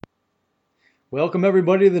Welcome,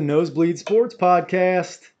 everybody, to the Nosebleed Sports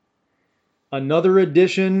Podcast. Another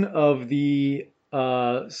edition of the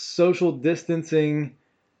social distancing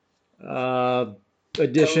uh,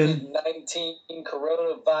 edition. COVID-19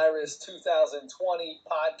 coronavirus 2020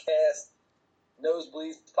 podcast,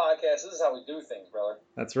 Nosebleeds podcast. This is how we do things, brother.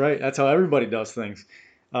 That's right. That's how everybody does things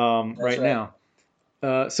That's right right. now.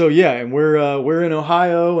 And we're in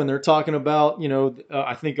Ohio, and they're talking about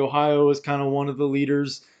I think Ohio is kind of one of the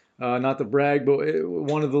leaders, not to brag, but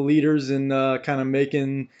one of the leaders in kind of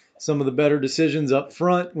making some of the better decisions up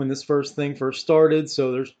front when this thing first started.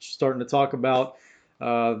 So they're starting to talk about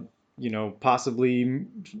possibly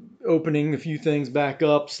opening a few things back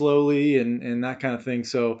up slowly and that kind of thing.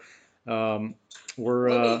 So we're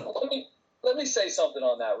Let me say something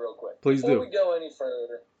on that real quick. Please Before do. we go any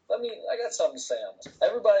further, I got something to say on this.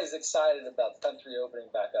 Everybody's excited about the country opening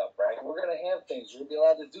back up, right? We're gonna have things. We're gonna be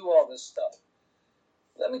allowed to do all this stuff.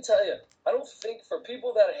 Let me tell you, I don't think for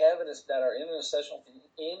people that are in an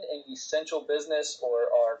essential business or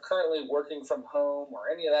are currently working from home or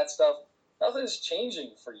any of that stuff, nothing's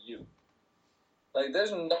changing for you. Like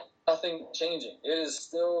there's nothing changing. It is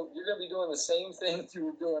still you're gonna be doing the same thing you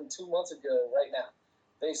were doing 2 months ago right now,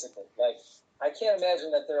 basically. Like I can't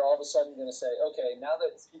imagine that they're all of a sudden going to say, okay, now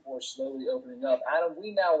that people are slowly opening up, Adam,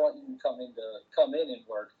 we now want you to come in and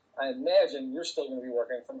work. I imagine you're still going to be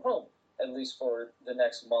working from home, at least for the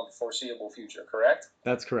next month, foreseeable future, correct?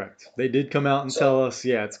 That's correct. They did come out and tell us,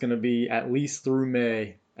 yeah, it's going to be at least through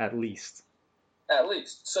May, at least. At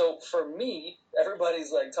least. So for me,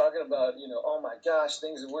 everybody's like talking about, oh my gosh,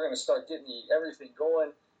 we're going to start getting everything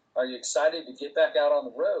going. Are you excited to get back out on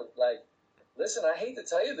the road? Like, listen, I hate to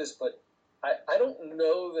tell you this, but I don't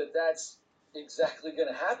know that that's exactly going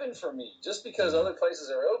to happen for me. Just because other places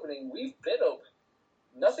are opening, we've been open.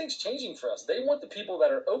 Nothing's changing for us. They want the people that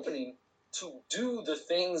are opening to do the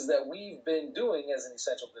things that we've been doing as an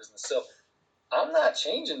essential business. So I'm not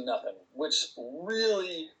changing nothing, which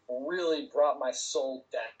really, really brought my soul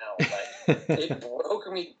down. Like it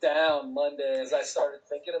broke me down Monday as I started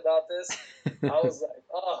thinking about this. I was like,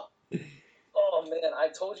 oh man, I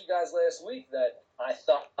told you guys last week that I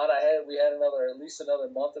thought we had at least another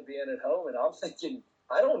month of being at home, and I'm thinking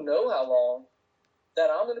I don't know how long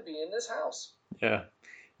that I'm going to be in this house.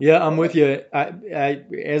 Yeah, I'm with you.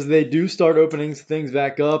 As they do start opening things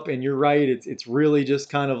back up, and you're right, it's really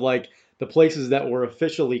just kind of like the places that were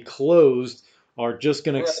officially closed are just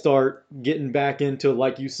going to start getting back into,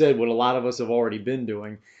 like you said, what a lot of us have already been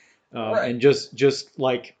doing, and just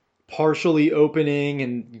like partially opening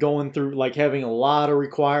and going through like having a lot of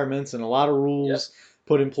requirements and a lot of rules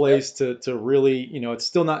put in place to really, it's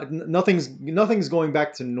still nothing's going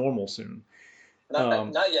back to normal soon.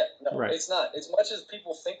 Not yet. No, right. It's not. As much as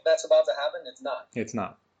people think that's about to happen, it's not. It's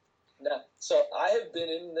not. No. So I have been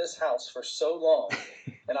in this house for so long,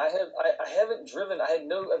 and I haven't driven. I have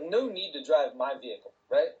no need to drive my vehicle.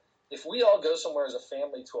 Right? If we all go somewhere as a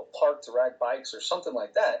family to a park to ride bikes or something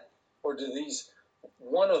like that, or do these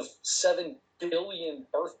one of 7 billion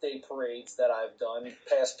birthday parades that I've done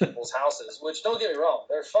past people's houses, which don't get me wrong,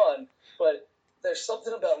 they're fun, but there's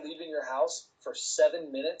something about leaving your house for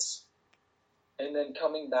 7 minutes and then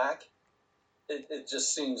coming back, it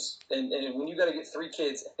just seems, and when you got to get 3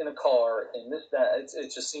 kids in a car and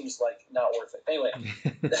it just seems like not worth it. Anyway,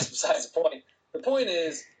 that's besides the point. The point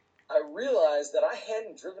is, I realized that I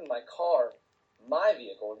hadn't driven my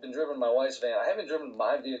vehicle. I've been driving my wife's van. I haven't driven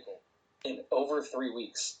my vehicle in over 3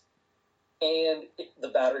 weeks, and the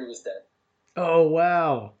battery was dead. Oh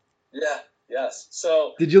wow! Yeah. Yes.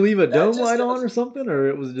 So did you leave a dome light on or something, or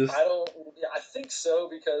it was just? I think so,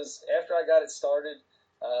 because after I got it started,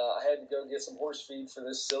 I had to go get some horse feed for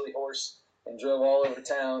this silly horse and drove all over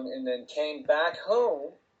town, and then came back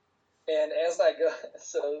home. And as I go,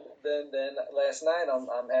 so then last night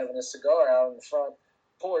I'm having a cigar out in the front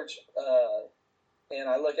porch, and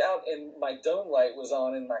I look out and my dome light was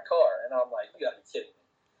on in my car, and I'm like, you gotta be kidding me.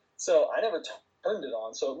 So I never turned it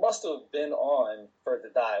on, so it must have been on for it to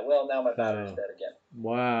die. Well, now my battery's dead again.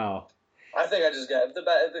 Wow. I think I just got the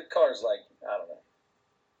car's like, I don't know.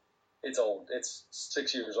 It's old. It's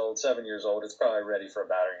 6 years old, 7 years old. It's probably ready for a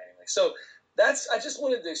battery anyway. So I just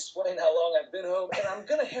wanted to explain how long I've been home, and I'm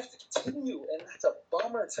gonna have to continue, and that's a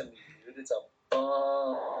bummer to me, dude. It's a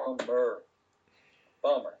bummer.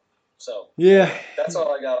 So yeah, that's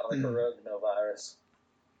all I got on the coronavirus.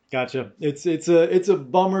 Gotcha. It's a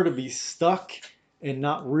bummer to be stuck and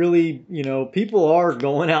not really, people are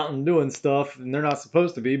going out and doing stuff and they're not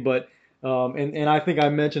supposed to be, but and I think I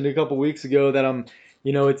mentioned a couple weeks ago that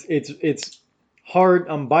it's hard.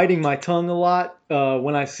 I'm biting my tongue a lot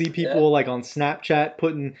when I see people like on Snapchat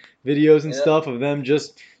putting videos and stuff of them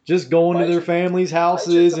just just going to Bite their your families' bite your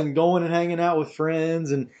houses tongue. and going and hanging out with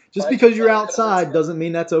friends. And just Bite your because you're tongue because it's outside gonna doesn't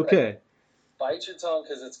mean that's right. okay. Bite your tongue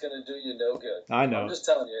because it's gonna do you no good. I I'm know. just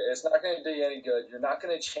telling you, it's not gonna do you any good. You're not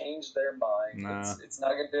gonna change their mind. Nah. It's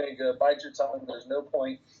not gonna do any good. Bite your tongue. There's no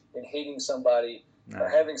point in hating somebody or Nah.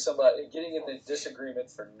 having somebody getting in a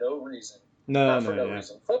disagreement for no reason. No, Not for no, no yeah.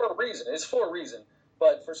 reason. For a reason. It's for a reason.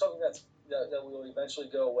 But for something that will eventually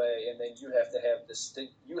go away, and then you have to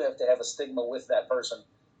have a stigma with that person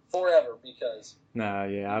forever because Nah,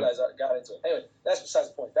 yeah. you guys got into it. Anyway, that's besides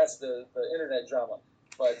the point. That's the internet drama.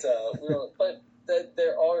 But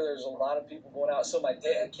there's a lot of people going out. So my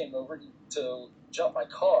dad came over to jump my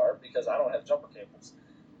car because I don't have jumper cables.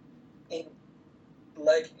 And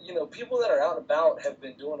people that are out and about have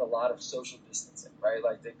been doing a lot of social distancing, right?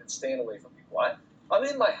 Like they've been staying away from people. I'm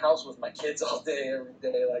in my house with my kids all day, every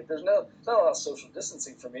day. Like it's not a lot of social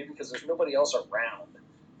distancing for me because there's nobody else around.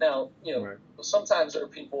 Now, Right. sometimes there are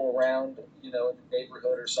people around, in the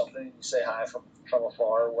neighborhood or something, and you say hi from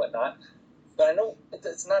afar or whatnot. But I know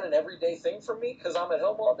it's not an everyday thing for me because I'm at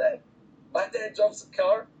home all day. My dad jumps the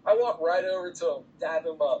car. I walk right over to him, dab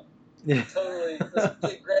him up. Yeah. Totally. Just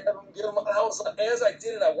grab him, give him. As I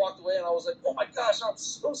did it, I walked away and I was like, "Oh my gosh, I'm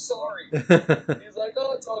so sorry." He's like,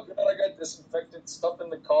 "Oh, it's all good. I got disinfectant stuff in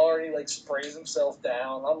the car." And he like sprays himself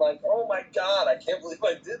down. I'm like, "Oh my god, I can't believe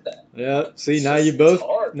I did that." Yeah. See, It's now just- you both it's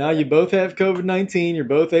hard, now man. you both have COVID-19. You're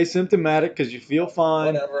both asymptomatic because you feel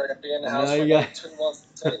fine. Whatever. I could be in the And house now for you another got 2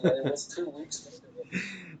 months anyway. What's 2 weeks?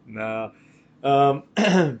 no.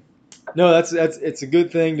 No, that's it's a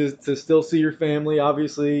good thing to still see your family.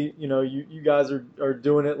 Obviously, you guys are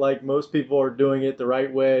doing it like most people are doing it the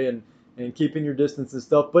right way and keeping your distance and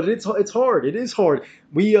stuff. But it's hard. It is hard.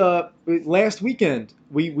 We last weekend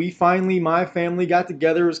we finally my family got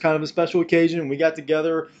together. It was kind of a special occasion. We got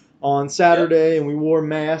together on Saturday and we wore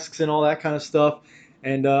masks and all that kind of stuff.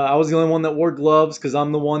 And I was the only one that wore gloves because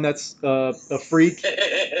I'm the one that's a freak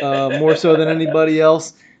more so than anybody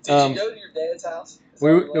else. Did you go to your dad's house?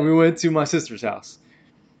 We went to my sister's house.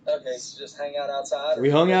 Okay, so just hang out outside. We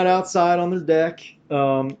hung out outside on their deck.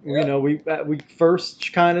 We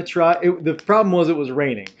first kind of tried. The problem was it was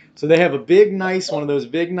raining, so they have a big nice one of those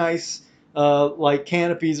big nice like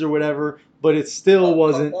canopies or whatever, but it still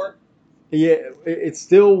wasn't. Yeah, it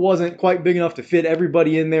still wasn't quite big enough to fit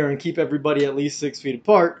everybody in there and keep everybody at least 6 feet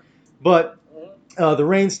apart. But the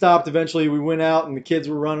rain stopped eventually. We went out and the kids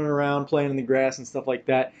were running around playing in the grass and stuff like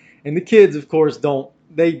that. And the kids, of course,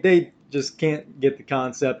 they just can't get the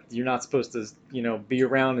concept. You're not supposed to, be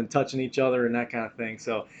around and touching each other and that kind of thing.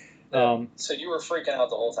 So, so you were freaking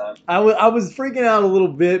out the whole time. I was freaking out a little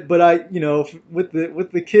bit, but with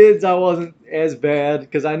the kids, I wasn't as bad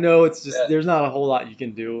because I know it's just there's not a whole lot you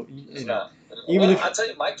can do. Even if I tell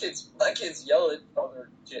you, my kids yell at other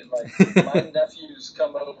kids. Like my nephews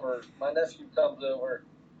come over.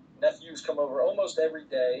 Nephews come over almost every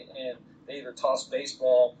day, and they either toss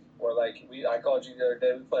baseball or I called you the other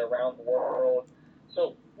day. We play around the world,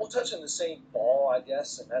 so we'll touch on the same ball, I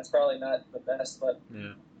guess, and that's probably not the best, but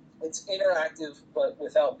yeah. It's interactive, but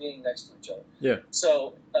without being next to each other. Yeah.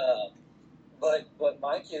 So, but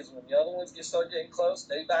my kids, when the other ones start getting close,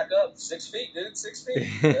 they back up 6 feet, dude, 6 feet.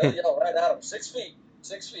 They'll yell right at them, 6 feet,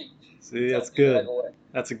 6 feet. See, that's good.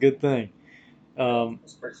 That's a good thing.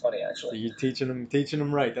 It's pretty funny, actually. So you're teaching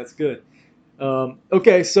them right. That's good.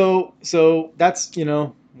 Okay, so that's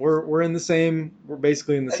we're in the same. We're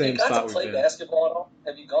basically in the same spot. Have you got to play basketball at all?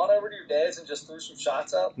 Have you gone over to your dad's and just threw some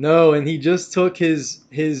shots up? No, and he just took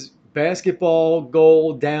his basketball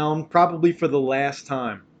goal down probably for the last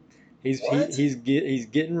time. He's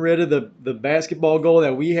getting rid of the basketball goal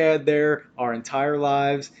that we had there our entire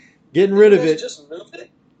lives. Getting rid of it. Just moved it?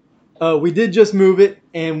 We did just move it,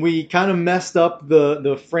 and we kind of messed up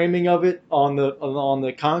the framing of it on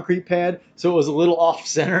the concrete pad, so it was a little off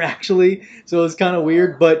center actually. So it was kind of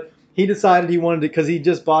weird, but he decided he wanted to because he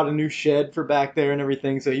just bought a new shed for back there and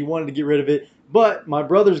everything, so he wanted to get rid of it. But my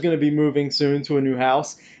brother's going to be moving soon to a new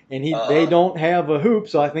house, and they don't have a hoop,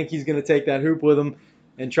 so I think he's going to take that hoop with him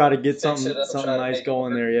and try to get something nice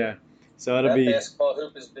going there. Yeah. So that basketball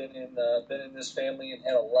hoop has been in this family and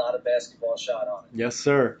had a lot of basketball shot on it. Yes,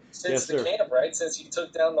 sir. Since the camp, right? Since you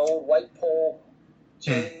took down the old white pole,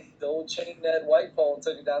 the old chain net white pole and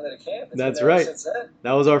took it down to the camp. That's right. Since then.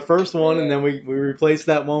 That was our first one, and then we replaced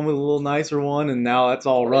that one with a little nicer one, and now that's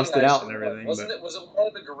all rusted out and everything. Was it one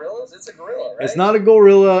of the gorillas? It's a gorilla, right? It's not a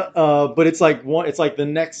gorilla, but it's like the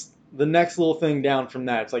next little thing down from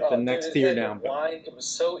that. It's like the next tier down. It was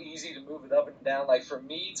so easy to move it up and down. Like for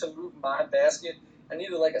me to move my basket, I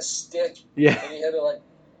needed like a stick. Yeah. And you had to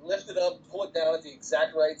lift it up, pull it down at the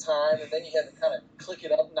exact right time, and then you had to kind of click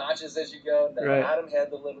it up notches as you go. And then Right. Adam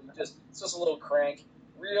had the little, it's just a little crank,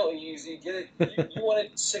 real easy. Get it. You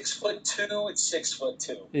wanted 6'2", it's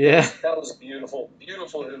 6'2". Yeah. That was beautiful,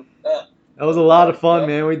 beautiful hoop. That was a lot of fun,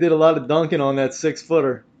 man. We did a lot of dunking on that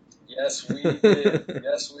 6-footer. Yes, we did.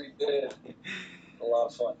 Yes, we did. A lot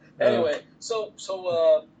of fun. Anyway, so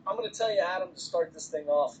I'm going to tell you, Adam, to start this thing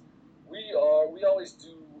off. We always do.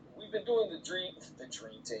 We've been doing the dream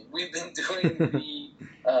team. We've been doing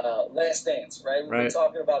the Last Dance, right? We've been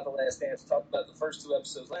talking about the Last Dance. Talked about the first 2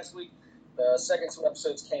 episodes last week. The second 2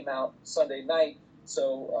 episodes came out Sunday night,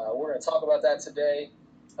 so we're going to talk about that today.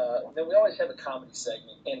 Then we always have a comedy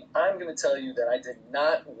segment, and I'm going to tell you that I did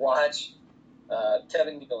not watch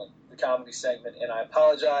Kevin Nealon, the comedy segment, and I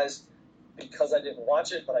apologize because I didn't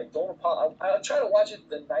watch it, but I don't apologize. I'll try to watch it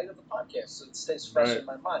the night of the podcast so it stays fresh in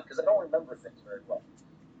my mind because I don't remember things very well.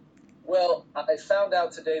 Well, I found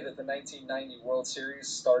out today that the 1990 World Series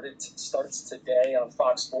starts today on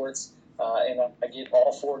Fox Sports, and I get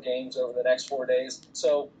all 4 games over the next 4 days.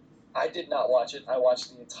 So I did not watch it. I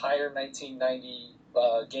watched the entire 1990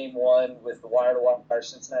 Game 1 with the wire-to-wire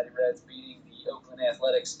Cincinnati Reds beating the Oakland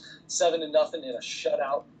Athletics 7-0 in a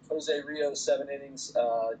shutout. Jose Rios 7 innings,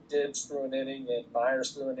 Dibbs threw an inning, and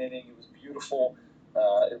Myers threw an inning. It was beautiful.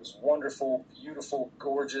 It was wonderful, beautiful,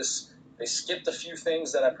 gorgeous. They skipped a few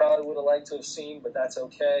things that I probably would have liked to have seen, but that's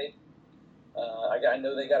okay. I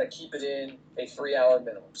know they got to keep it in a 3-hour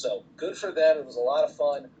minimum. So good for them. It was a lot of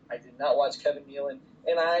fun. I did not watch Kevin Nealon,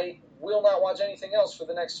 and I will not watch anything else for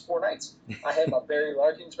the next 4 nights. I had my Barry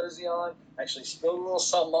Larkin jersey on. Actually spilled a little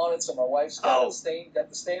something on it, so my wife's got the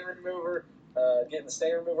stain remover. Getting the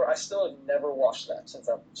stain remover. I still have never washed that since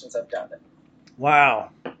I've gotten it.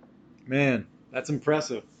 Wow, man, that's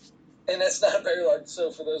impressive. And that's not Barry Larkin.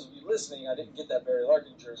 So for those of you listening, I didn't get that Barry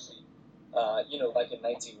Larkin jersey, like in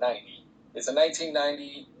 1990. It's a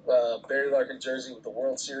 1990 Barry Larkin jersey with the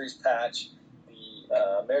World Series patch, the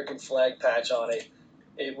American flag patch on it.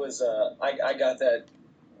 It was I got that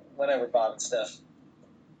whenever Bob and Steph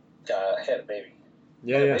had a baby.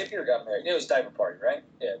 Yeah. Baby or got married? It was diaper party, right?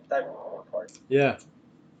 Yeah, diaper party. Yeah.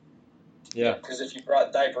 Because if you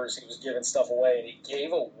brought diapers, he was giving stuff away, and he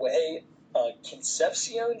gave away a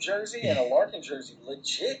Concepcion jersey and a Larkin jersey,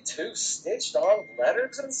 legit too, stitched on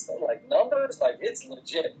letters and stuff, like numbers, like it's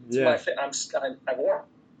legit. It's I've worn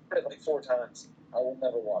it like 4 times. I will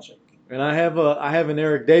never wash it. And I have an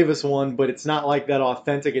Eric Davis one, but it's not like that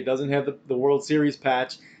authentic. It doesn't have the World Series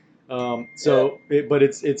patch. But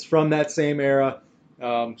it's from that same era.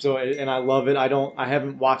 And I love it. I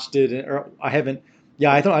haven't watched it, or I haven't.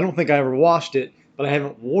 Yeah, I don't think I ever washed it, but I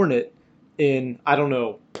haven't worn it in, I don't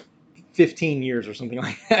know, 15 years or something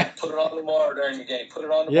like that. Put it on tomorrow during the game.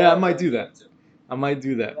 I might do that. Put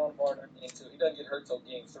it on tomorrow during game 2. He doesn't get hurt till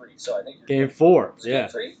game 3, so I think Game 4. Game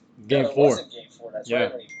 3. Game 4. It wasn't game 4. That's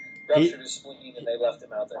right. When he ruptured his spleen and they left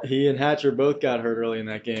him out there. He and Hatcher both got hurt early in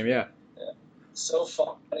that game. Yeah. So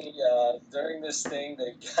funny. During this thing,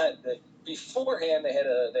 beforehand they had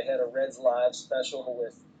a Reds Live special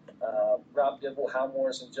with Rob Dibble, Hal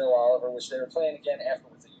Morris, and Joe Oliver, which they were playing again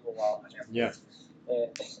afterwards at UO Wild. Yeah.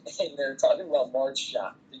 And they're talking about Marge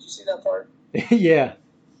Schott. Did you see that part? Yeah.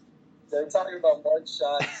 They're talking about Marge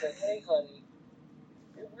Schott and saying, "Hey, honey,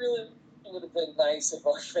 it really would have been nice if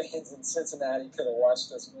our fans in Cincinnati could have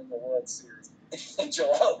watched us win the World Series." And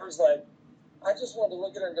Joe Oliver's like, "I just wanted to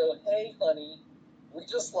look at her and go, hey, honey, we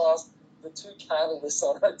just lost the 2 catalysts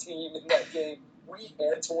on our team in that game. We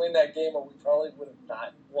had to win that game or we probably would have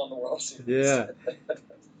not won the World Series." Yeah.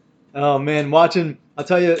 Oh, man, I'll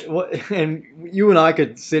tell you what, and you and I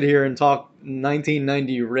could sit here and talk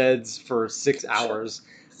 1990 Reds for 6 hours.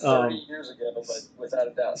 30 years ago, but without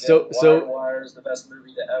a doubt. Wire is the best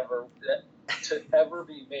movie to ever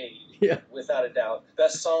be made. Yeah. Without a doubt.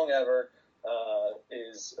 Best song ever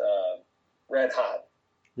is Red Hot.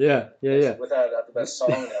 Yeah. Without a doubt, the best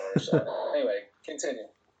song ever. So anyway, continue.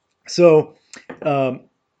 So,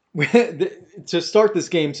 to start this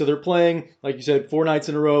game, so they're playing, like you said, 4 nights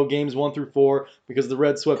in a row, games 1 through 4, because the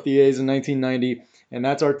Reds swept the A's in 1990, and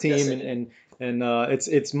that's our team. Yes,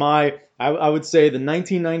 it's my, I would say, the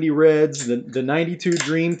 1990 Reds, the 92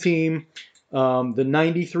 Dream Team, the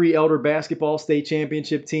 93 Elder Basketball State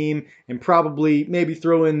Championship team, and probably maybe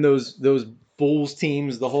throw in those Bulls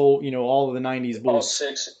teams, the whole, all of the 90s Bulls. All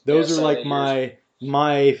 6. Those are like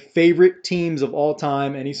my favorite teams of all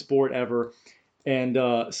time, any sport ever. And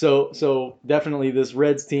so definitely this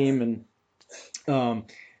Reds team, and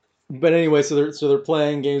but anyway, so they're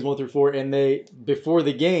playing games 1 through 4, and before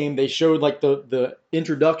the game they showed like the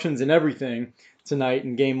introductions and everything tonight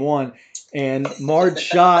in game 1, and Marge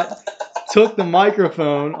Schott took the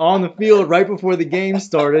microphone on the field right before the game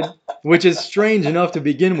started, which is strange enough to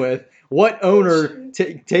begin with. What owner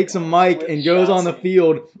takes a mic and goes on the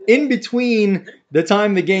field in between the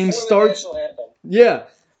time the game starts? Yeah,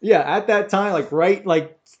 at that time, like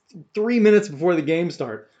 3 minutes before the game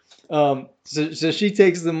starts. So she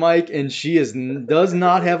takes the mic and she does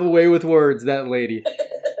not have a way with words. That lady,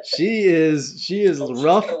 she is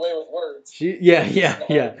rough.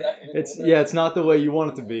 It's not the way you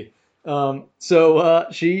want it to be. So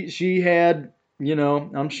she had,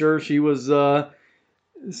 I'm sure she was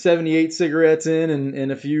 78 cigarettes in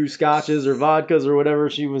and a few scotches or vodkas or whatever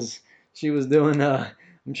she was doing.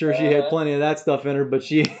 I'm sure she had plenty of that stuff in her, but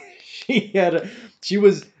she took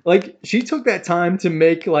that time to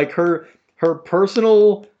make like her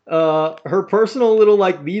personal little,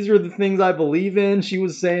 like, these are the things I believe in. She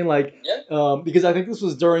was saying because I think this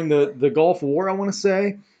was during the Gulf War, I want to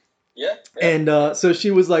say. Yeah. And so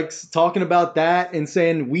she was like talking about that and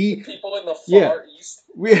saying people in the Far East.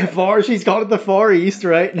 She's called it the Far East,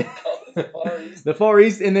 right? The Far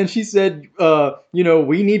East. And then she said,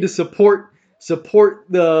 we need to support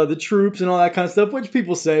the troops and all that kind of stuff, which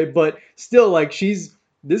people say, but still, like,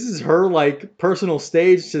 this is her, like, personal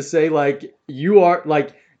stage to say, like, you are,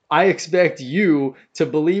 like, I expect you to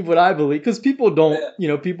believe what I believe, because people don't,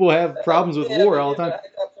 people have problems with war all the time. At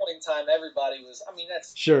that point in time, everybody was,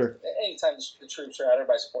 that's sure. Anytime the troops are out,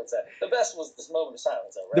 everybody supports that. The best was this moment of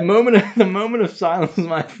silence, though, right? The moment of silence was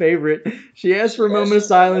my favorite. She asked for a moment of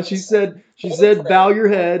silence. She said, bow your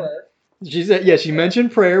head. She said, she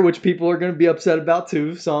mentioned prayer, which people are going to be upset about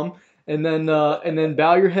too, some. And then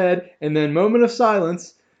bow your head, and then moment of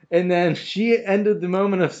silence. And then she ended the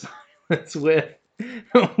moment of silence with,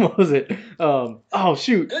 what was it? Oh,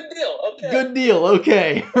 shoot. Good deal,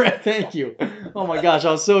 okay. Thank you. Oh my gosh,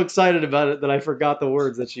 I was so excited about it that I forgot the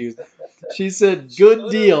words that she used. She said,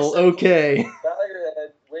 good deal, okay. Bow your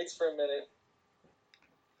head, waits for a minute.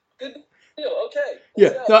 Good deal, okay.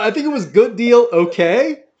 No, I think it was good deal,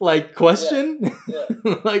 okay? Like, question? Yeah.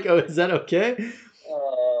 Like, oh, is that okay?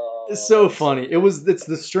 It's so funny. It's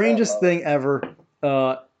the strangest thing ever.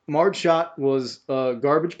 Marge Schott was a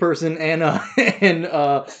garbage person,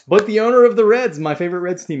 but the owner of the Reds, my favorite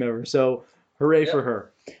Reds team ever. So, hooray for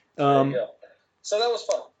her. There you go. So that was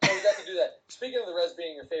fun. So we got to do that. Speaking of the Reds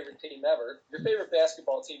being your favorite team ever, your favorite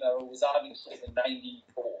basketball team ever was obviously the '90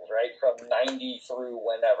 Bulls, right? From '90 through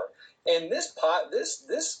whenever. And this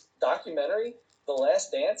documentary, The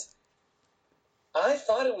Last Dance, I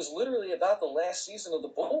thought it was literally about the last season of the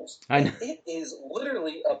Bulls. I know. It is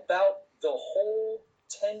literally about the whole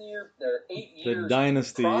 10-year or 8 years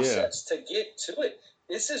dynasty, process to get to it.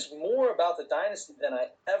 This is more about the dynasty than I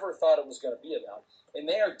ever thought it was going to be about. And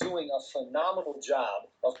they are doing a phenomenal job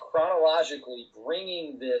of chronologically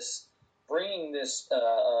bringing this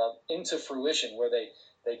into fruition, where they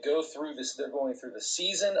go through this. They're going through the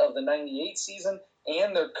season of the '98 season,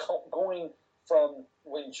 and they're going from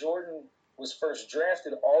when Jordan was first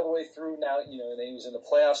drafted all the way through now. And he was in the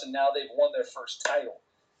playoffs, and now they've won their first title.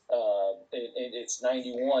 It's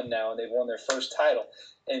 '91 now, and they've won their first title.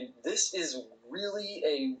 And this is a really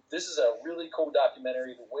cool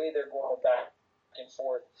documentary. The way they're going back and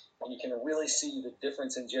forth, and you can really see the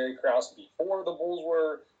difference in Jerry Krause before the Bulls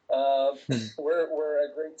were a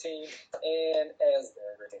great team, and as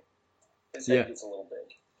they're a great team. His head gets a little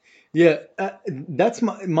big. Yeah, that's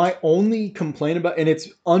my only complaint about, and it's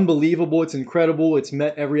unbelievable, it's incredible, it's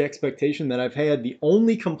met every expectation that I've had. The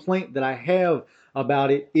only complaint that I have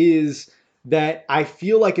about it is that I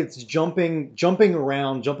feel like it's jumping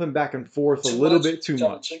around, jumping back and forth a little bit too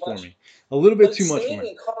much for me. A little bit too much for me. Staying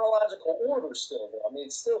in chronological order still, though.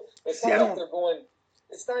 It's not like they're going.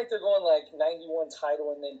 It's not like they're going like '91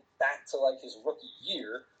 title and then back to like his rookie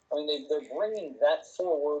year. They're bringing that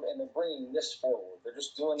forward, and they're bringing this forward. They're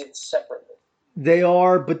just doing it separately. They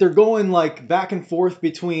are, but they're going like back and forth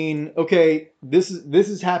between, okay, this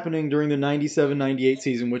is happening during the 97-98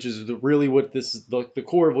 season, which is really what this is, the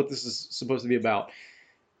core of what this is supposed to be about.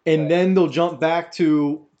 And then they'll jump back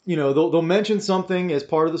to, they'll mention something as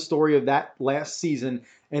part of the story of that last season,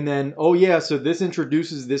 and then, oh yeah, so this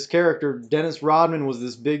introduces this character. Dennis Rodman was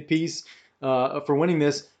this big piece for winning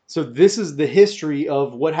this. So this is the history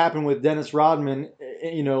of what happened with Dennis Rodman,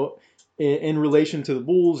 in relation to the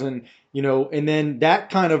Bulls, and then that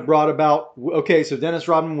kind of brought about, okay, so Dennis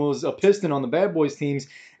Rodman was a Piston on the Bad Boys teams,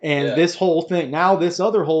 and this whole thing, now this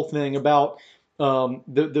other whole thing about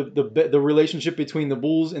the relationship between the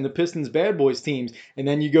Bulls and the Pistons Bad Boys teams, and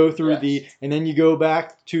then you go through and then you go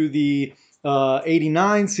back to the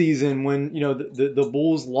 '89 season when the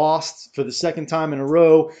Bulls lost for the second time in a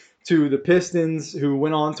row to the Pistons, who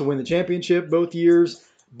went on to win the championship both years.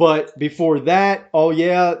 But before that,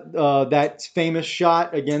 that famous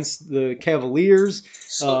shot against the Cavaliers.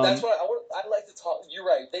 So that's what I'd like to talk. You're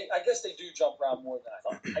right. I guess they do jump around more than I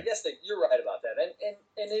thought. I guess you're right about that.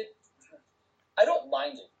 And I don't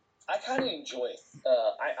mind it. I kind of enjoy it.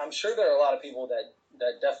 I'm sure there are a lot of people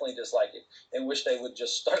that definitely dislike it and wish they would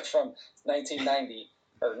just start from 1990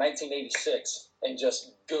 or 1986 and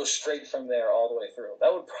just go straight from there all the way through.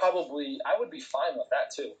 I would be fine with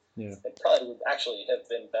that too. Yeah. It probably would actually have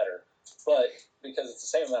been better. But because it's the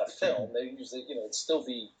same amount of film, they usually, it'd still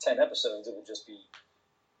be 10 episodes. It would just be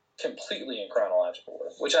completely in chronological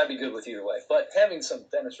order, which I'd be good with either way. But having some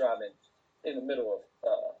Dennis Rodman in the middle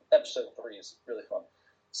of episode 3 is really fun.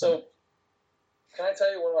 So, can I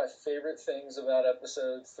tell you one of my favorite things about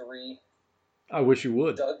episode 3? I wish you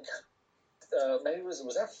would. Doug, maybe was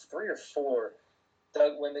that 3 or 4?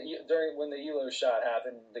 Doug, when the Elo shot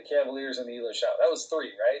happened, the Cavaliers and the Elo shot. That was 3,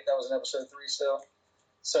 right? That was in episode 3 still.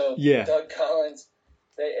 So yeah. Doug Collins,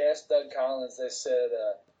 they asked Doug Collins. They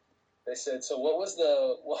said, so what was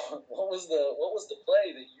the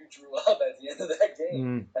play that you drew up at the end of that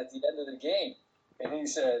game? At the end of the game, and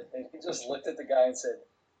he just looked at the guy and said,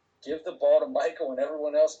 "Give the ball to Michael and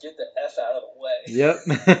everyone else get the F out of the way."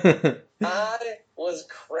 Yep. I was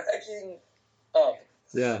cracking up.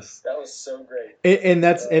 Yes. That was so great. And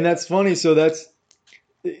that's funny. So that's,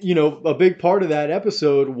 a big part of that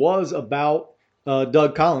episode was about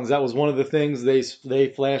Doug Collins. That was one of the things they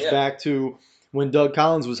flashed back to when Doug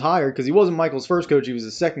Collins was hired, because he wasn't Michael's first coach; he was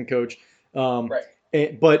his second coach. Right.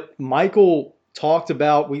 But Michael talked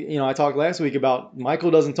about, I talked last week about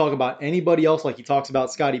Michael doesn't talk about anybody else like he talks about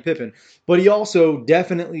Scottie Pippen, but he also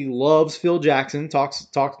definitely loves Phil Jackson. Talks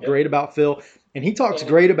great about Phil, and he talks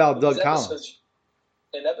great about Doug Collins.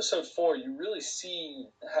 In episode 4, you really see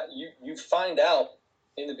you find out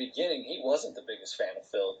in the beginning he wasn't the biggest fan of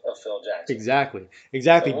Phil Jackson.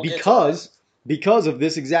 Exactly, so we'll because of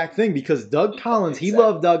this exact thing. Because Doug Collins, he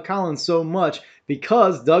loved Doug Collins so much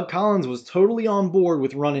because Doug Collins was totally on board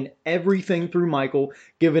with running everything through Michael,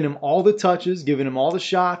 giving him all the touches, giving him all the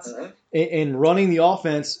shots, and running the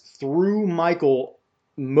offense through Michael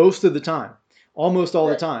most of the time, almost all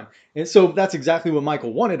the time. And so that's exactly what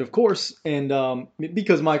Michael wanted, of course, and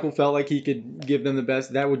because Michael felt like he could give them the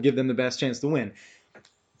best, that would give them the best chance to win.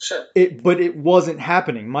 Sure. But it wasn't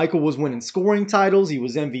happening. Michael was winning scoring titles. He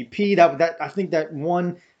was MVP. I think that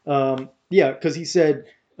one, because he said,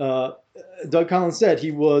 Doug Collins said he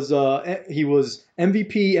was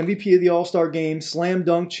MVP of the All-Star Game, slam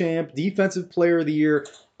dunk champ, defensive player of the year,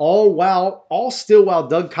 all still while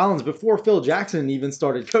Doug Collins, before Phil Jackson even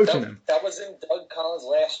started coaching him. That was in Doug Collins'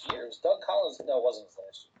 last year. It was Doug Collins. No, it wasn't his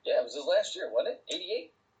last year. Yeah, it was his last year, wasn't it?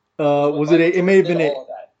 88? Was it? It may have been 8.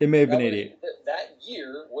 It may have been 88. That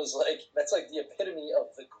year was that's like the epitome of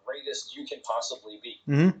the greatest you can possibly be.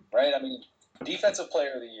 Mm-hmm. Right? I mean, defensive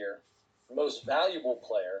player of the year, most valuable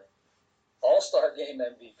player, All-Star Game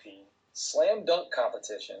MVP, slam dunk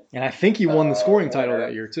competition. And I think he won the scoring title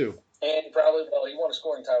that year too. And he won a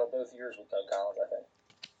scoring title both years with Doug Collins, I think.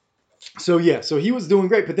 So he was doing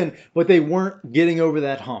great, but they weren't getting over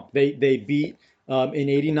that hump. They beat in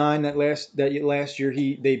 '89 that last year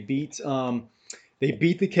they beat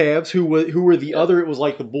the Cavs, who were the other. It was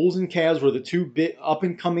like the Bulls and Cavs were the two big up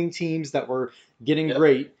and coming teams that were getting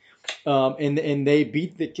great, and they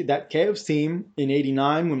beat that Cavs team in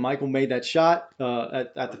 '89 when Michael made that shot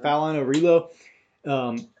at the foul line of Relo,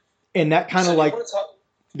 and that kind of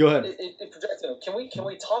Go ahead. It projected. Can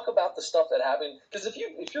we talk about the stuff that happened? Because if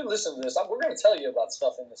you're listening to this, we're going to tell you about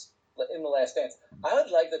stuff in the Last Dance. I would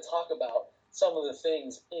like to talk about some of the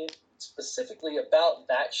things specifically about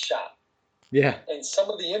that shot. Yeah. And some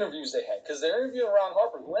of the interviews they had, because they're interviewing Ron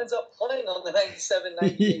Harper, who ends up playing on the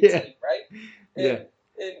 97-98 team, right?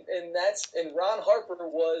 And Ron Harper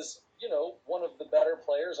was, one of the better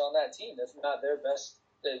players on that team, if not their best.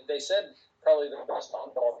 They said probably their best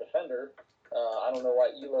on-ball defender. I don't know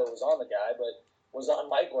why Elo was on the guy, but was on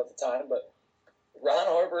Michael at the time. But Ron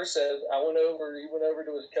Harper said, he went over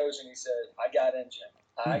to his coach and he said, I got MJ.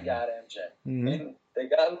 Mm-hmm. And they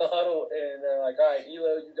got in the huddle and they're like, all right,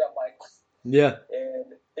 Elo, you got Michael. Yeah.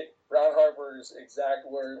 And Ron Harper's exact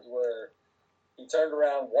words were, he turned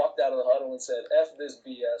around, walked out of the huddle and said, F this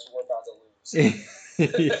BS, we're about to lose.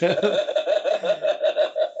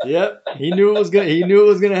 Yep. He knew it was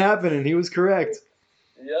going to happen, and he was correct.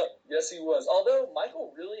 Yep. Yes, he was. Although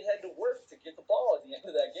Michael really had to work to get the ball at the end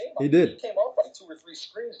of that game. He did. He came off like 2 or 3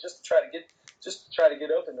 screens just to try to get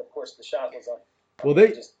open. Of course, the shot was on. Well,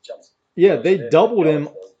 they doubled him.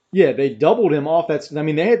 Yeah, they doubled him off that. I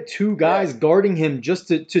mean, they had 2 guys guarding him just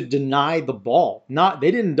to deny the ball.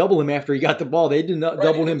 They didn't double him after he got the ball. They did not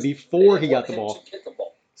double him before he got the ball.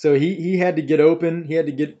 So he had to get open. He had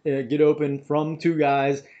to get open from two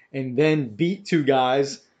guys and then beat two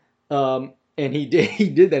guys. And he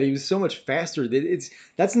did that. He was so much faster.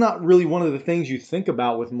 That's not really one of the things you think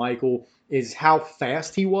about with Michael is how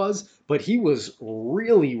fast he was, but he was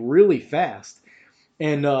really really fast.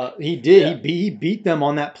 And he did. Yeah. He beat them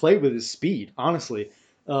on that play with his speed. Honestly.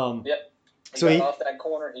 Yep. He So got he off that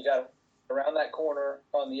corner. He got around that corner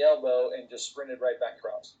on the elbow and just sprinted right back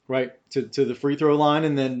across. right to the free throw line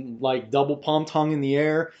and then like double pumped, hung in the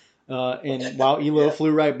air, and while Elo Yeah.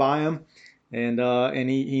 flew right by him, and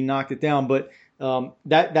he knocked it down. But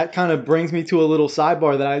that kind of brings me to a little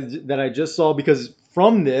sidebar that I just saw because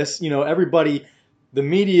from this, everybody, the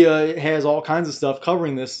media has all kinds of stuff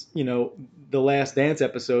covering this, the Last Dance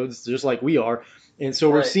episodes, just like we are. And so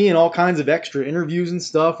we're Right. seeing all kinds of extra interviews and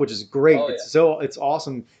stuff, which is great. Oh, yeah. It's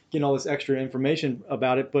awesome getting all this extra information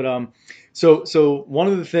about it. But so one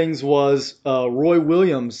of the things was Roy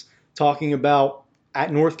Williams talking about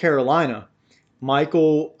at North Carolina.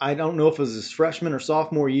 Michael, I don't know if it was his freshman or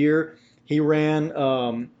sophomore year, he ran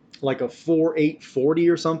like a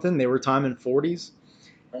 4.840 or something. They were timing 40s,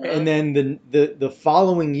 and then the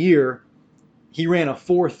following year he ran a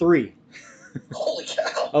 4.3. Holy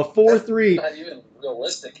cow! A 4.3. Not even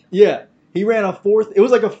realistic. Yeah, he ran a fourth. It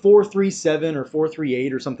was like a 4.37 or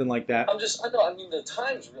 4.38 or something like that. I know. I mean, the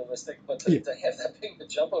time's realistic, but to have that big of a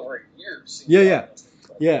jump over a year seems Yeah. unrealistic.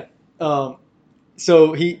 Yeah.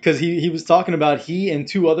 So because he was talking about he and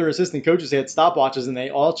two other assistant coaches had stopwatches and they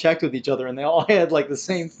all checked with each other and they all had like the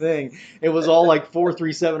same thing. It was all like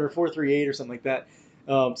 4.37 or 4.38 or something like that.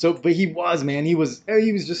 But he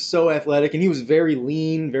was just so athletic and he was very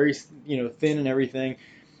lean, very thin and everything,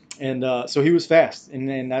 and so he was fast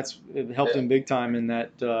and it helped him big time in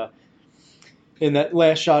that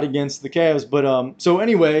last shot against the Cavs. But so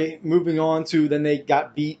anyway, moving on to then they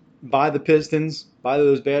got beat by the Pistons, by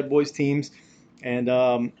those bad boys teams, and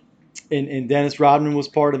Dennis Rodman was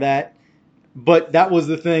part of that. But that was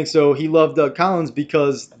the thing. So he loved Doug Collins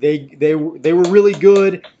because they were really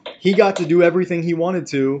good. He got to do everything he wanted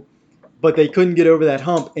to, but they couldn't get over that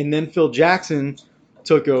hump. And then Phil Jackson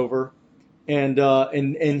took over, and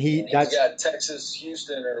he's got Texas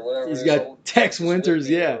Houston or whatever. He's got Tex Winters,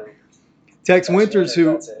 Tex Winters,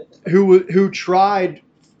 who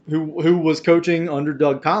was coaching under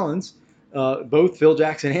Doug Collins. Both Phil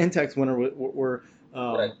Jackson and Tex Winter were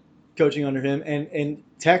right. coaching under him, and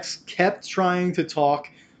Tex kept trying to talk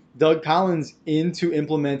Doug Collins into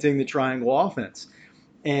implementing the triangle offense.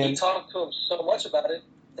 And he talked to him so much about it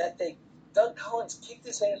that Doug Collins kicked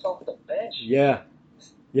his ass off the bench. Yeah.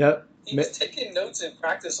 Yep. He was taking notes in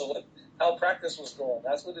practice of how practice was going.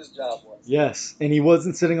 That's what his job was. Yes, and he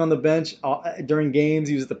wasn't sitting on the bench during games.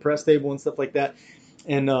 He was at the press table and stuff like that.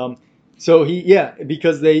 And so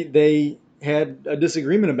because they had a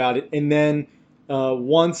disagreement about it. And then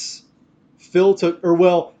once Phil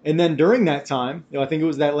and then during that time, I think it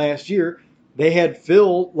was that last year, they had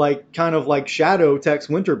Phil kind of shadow Tex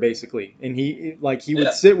Winter basically, and he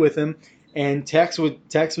would sit with him, and Tex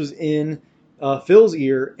was in Phil's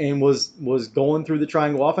ear and was going through the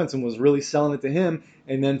triangle offense and was really selling it to him,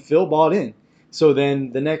 and then Phil bought in. So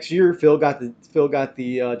then the next year, Phil got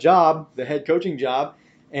the job, the head coaching job,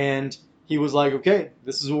 and he was like, okay,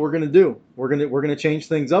 this is what we're gonna do. We're gonna change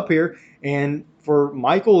things up here. And for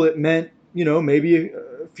Michael, it meant maybe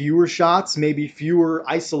fewer shots, maybe fewer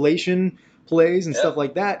isolation plays and stuff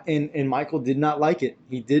like that. And Michael did not like it.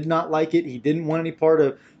 He did not like it. He didn't want any part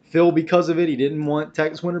of Phil because of it. He didn't want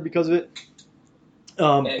Tex Winter because of it.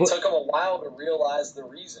 And it took him a while to realize the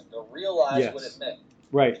reason, to realize what it meant.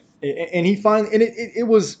 Right. And he finally, and it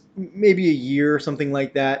was maybe a year or something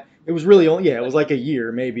like that. It was really only, it was like a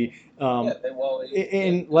year maybe.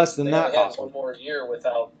 And less than that, possibly. One more year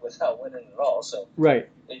without winning at all. So right.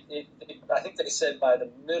 I think they said by the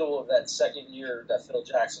middle of that second year that Phil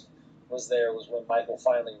Jackson was there was when Michael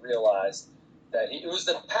finally realized that it was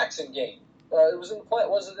the Paxson game. It was in the play. It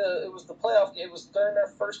was the playoff game. It was during their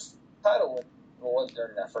first title win. Well, it wasn't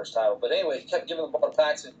during that first title, but anyway, he kept giving the ball to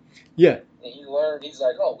Paxson. Yeah. And he learned. He's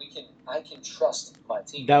like, I can trust my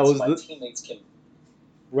teammates. That was my teammates can.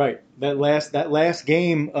 Right. That last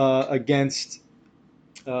game against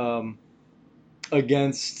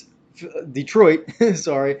Detroit.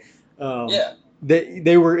 Sorry.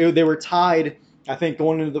 They were tied, I think,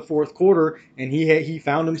 going into the fourth quarter, and he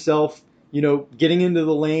found himself, getting into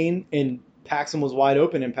the lane, and Paxson was wide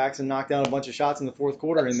open, and Paxson knocked down a bunch of shots in the fourth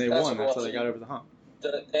quarter, and they won. That's how they got over the hump.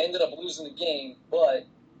 They ended up losing the game, but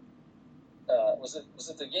was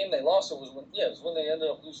it the game they lost, or was when? Yeah, it was when they ended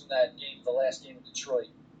up losing that game, the last game in Detroit,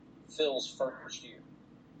 Phil's first year.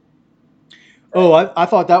 Oh, right? I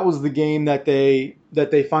thought that was the game that they Or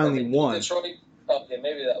finally they beat won. Detroit. Okay,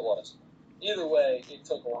 maybe that was. Either way, it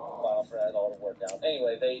took a while for that all to work out.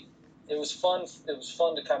 Anyway, it was fun. It was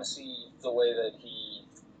fun to kind of see the way that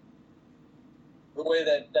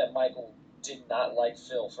Michael did not like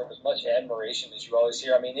Phil for as much admiration as you always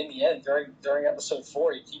hear. I mean, in the end, during episode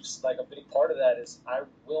 4, he keeps like a big part of that is I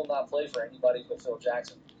will not play for anybody but Phil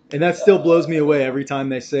Jackson. And that still blows me away every time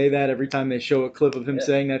they say that, every time they show a clip of him Yeah.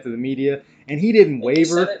 saying that to the media. And he didn't And he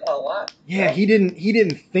said waver. it a lot. Yeah, he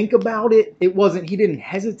didn't think about it. He didn't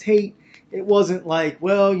hesitate. It wasn't like,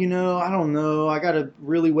 well, I don't know. I got to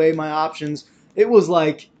really weigh my options. It was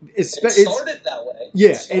like It started that way.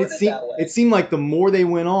 yeah, It started that way. it seemed like the more they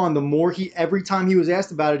went on, the more every time he was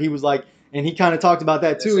asked about it, he was like, and he kind of talked about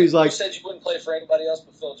that too. He's You like, said you wouldn't play for anybody else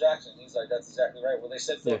but Phil Jackson. He's like, that's exactly right. Well, they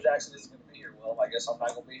said Phil Jackson isn't going to be here. Well, I guess I'm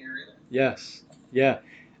not going to be here either. yes, yeah.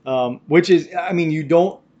 Which is, I mean,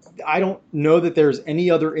 I don't know that there's any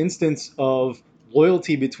other instance of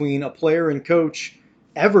loyalty between a player and coach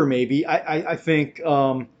ever. Maybe I think.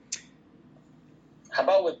 How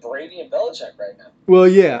about with Brady and Belichick right now? Well,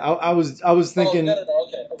 yeah, I was thinking. Oh, no,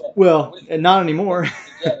 okay. Well, and not anymore.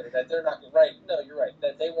 Together, that they're not right. No, you're right.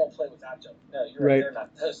 That they won't play without each other. No, you're right. They're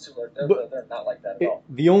not. Those two are. They're not like that at all.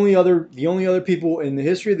 The only other people in the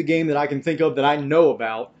history of the game that I can think of that I know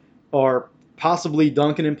about are possibly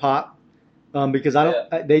Duncan and Pop, because I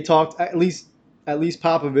don't. They talked at least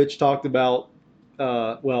Popovich talked about.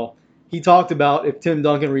 Well, he talked about if Tim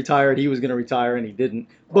Duncan retired, he was going to retire, and he didn't.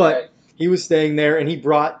 But he was staying there, and he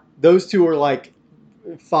brought those two are like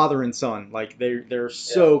father and son, like they're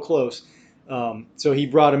so close. So he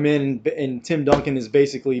brought him in, and Tim Duncan is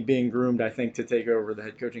basically being groomed, I think, to take over the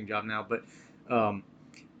head coaching job now. But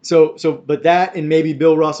but that and maybe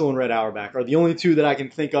Bill Russell and Red Auerbach are the only two that I can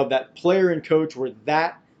think of that player and coach were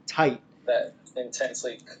that tight. That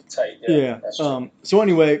intensely tight. Yeah. So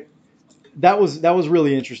anyway, that was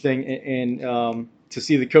really interesting, and to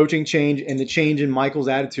see the coaching change and the change in Michael's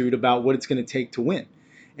attitude about what it's going to take to win.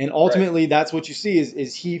 And ultimately, that's what you see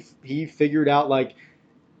is he figured out, like,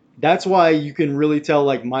 that's why you can really tell,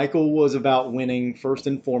 like, Michael was about winning first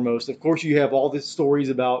and foremost. Of course, you have all these stories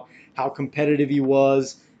about how competitive he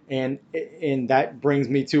was, and that brings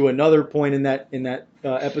me to another point in that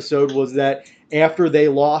episode was that after they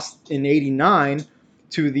lost in '89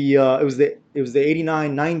 to the it was the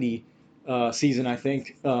 '89-90 season, I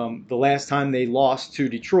think, the last time they lost to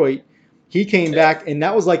Detroit. He came back, and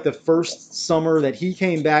that was like the first summer that he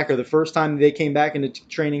came back, or the first time they came back into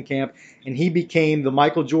training camp, and he became the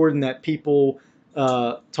Michael Jordan that people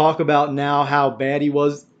talk about now, how bad he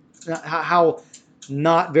was, how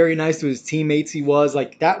not very nice to his teammates he was.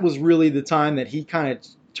 Like, that was really the time that he kind of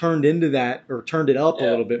turned into that, or turned it up a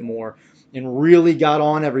little bit more, and really got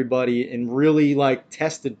on everybody and really, like,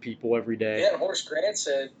 tested people every day. Yeah, and Horace Grant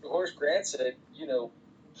said,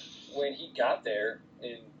 when he got there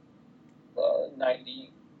in 90,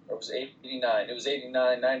 or it was 89, it was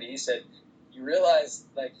 89, 90, he said, you realize,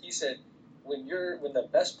 like, he said, when the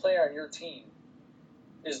best player on your team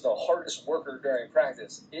is the hardest worker during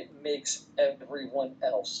practice, it makes everyone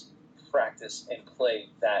else practice and play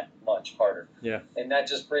that much harder. Yeah. And that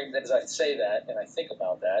just brings, as I say that, and I think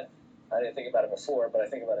about that, I didn't think about it before, but I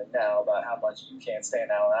think about it now, about how much you can't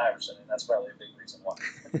stand Allen Iverson, and that's probably a big reason why.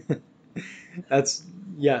 That's,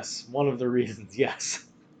 yes, one of the reasons, yes.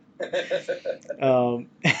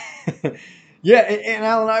 Yeah, and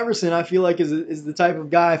Allen Iverson, I feel like is the type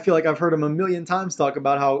of guy. I feel like I've heard him a million times talk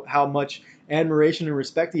about how much admiration and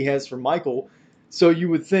respect he has for Michael. So you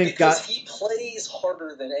would think because he plays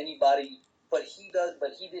harder than anybody, but he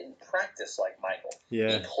didn't practice like Michael.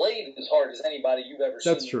 Yeah, he played as hard as anybody you've ever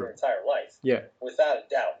seen in your entire life. Yeah, without a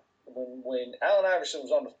doubt. When Allen Iverson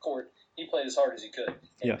was on the court, he played as hard as he could.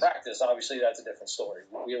 In practice, obviously, that's a different story.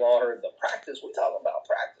 We've all heard the practice. We talk about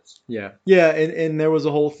practice. Yeah, and there was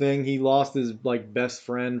a whole thing. He lost his, like, best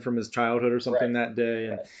friend from his childhood or something that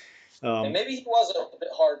day, and maybe he was a bit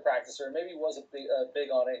hard practicer. Maybe he wasn't big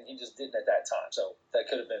on it, and he just didn't at that time. So that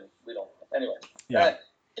could have been. We don't. Anyway, get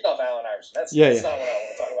off Allen Iverson. That's not what I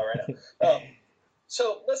want to talk about right now.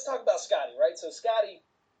 So let's talk about Scotty, right? So Scotty,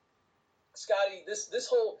 this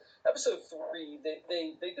whole episode 3,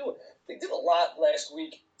 they did a lot last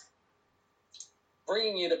week,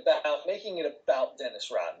 making it about Dennis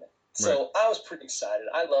Rodman. So I was pretty excited.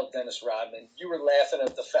 I love Dennis Rodman. You were laughing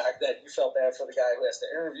at the fact that you felt bad for the guy who has to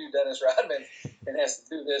interview Dennis Rodman and has to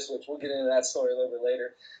do this, which we'll get into that story a little bit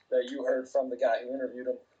later, that you heard from the guy who interviewed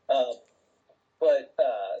him.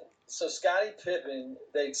 So Scottie Pippen,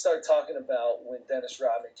 they start talking about when Dennis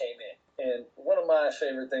Rodman came in. And one of my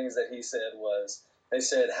favorite things that he said was, they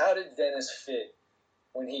said, how did Dennis fit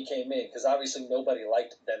when he came in, because obviously nobody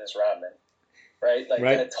liked Dennis Rodman, right? Like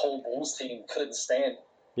Right. that whole Bulls team couldn't stand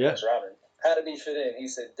Yeah. Dennis Rodman. How did he fit in? He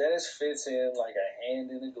said Dennis fits in like a hand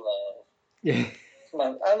in a glove. Yeah.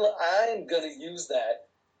 I'm going to use that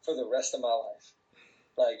for the rest of my life.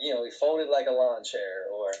 Like, you know, he folded like a lawn chair,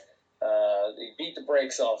 or he beat the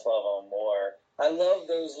brakes off of him, or I love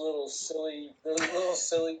those little silly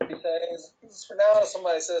things. For now,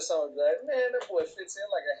 somebody says something like, man, that boy fits in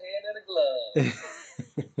like a hand in a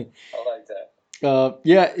glove. I like that.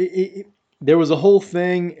 Yeah, there was a whole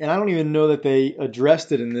thing, and I don't even know that they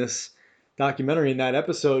addressed it in this documentary in that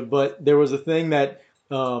episode, but there was a thing that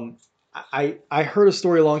I heard a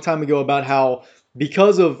story a long time ago about how,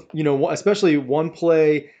 because of, you know, especially one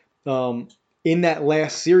play in that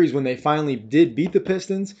last series when they finally did beat the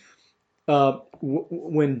Pistons,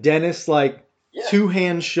 when Dennis like two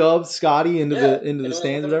hand shoved Scotty into the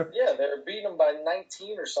stands there. Yeah, they were beating him by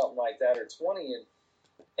 19 or something like that, or 20,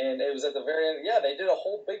 and it was at the very end. Yeah, they did a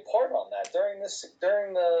whole big part on that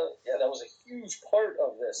that was a huge part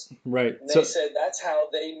of this. Right. And they said that's how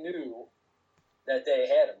they knew that they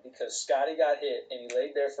had him, because Scotty got hit and he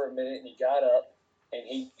laid there for a minute and he got up and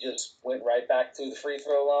he just went right back to the free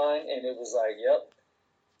throw line, and it was like, yep,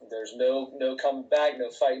 there's no coming back, no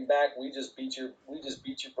fighting back. We just beat your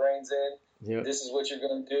brains in. Yep. This is what you're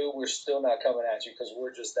going to do. We're still not coming at you because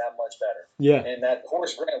we're just that much better. Yeah. And that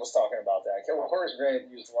Horace Grant was talking about that. Horace Grant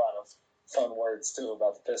used a lot of fun words too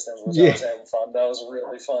about the Pistons, which I was having fun. That was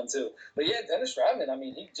really fun too. But yeah, Dennis Rodman, I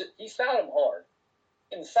mean, he fouled him hard.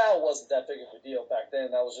 And the foul wasn't that big of a deal back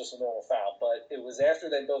then. That was just a normal foul. But it was after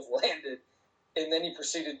they both landed, and then he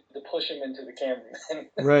proceeded to push him into the cameraman.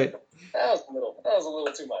 Right. That was a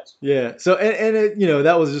little too much. Yeah. So and it, you know,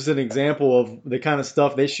 that was just an example of the kind of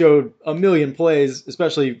stuff they showed a million plays,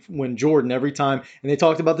 especially when Jordan every time, and they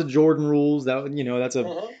talked about the Jordan rules. That, you know, that's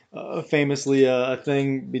famously a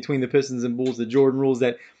thing between the Pistons and Bulls, the Jordan rules,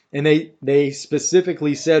 that. And they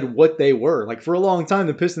specifically said what they were. Like, for a long time,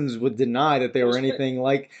 the Pistons would deny that they were anything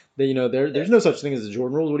like that. You know, there's no such thing as the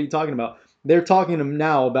Jordan rules. What are you talking about? They're talking to them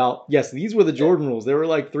now about, yes, these were the Jordan rules. There were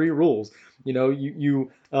like 3 rules. You know,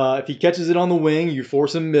 you if he catches it on the wing, you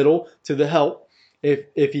force him middle to the help.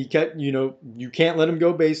 If he you know, you can't let him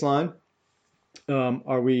go baseline.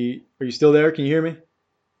 Are you still there? Can you hear me?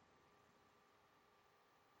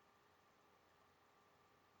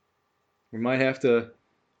 We might have to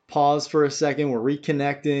pause for a second. We're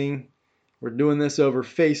reconnecting. We're doing this over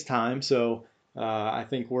FaceTime, so I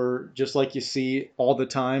think we're just like you see all the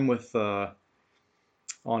time with on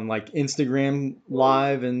like Instagram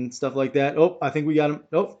Live and stuff like that. Oh, I think we got him.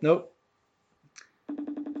 Oh, nope.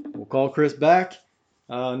 We'll call Chris back.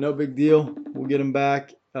 No big deal. We'll get him back.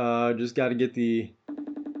 Just got to get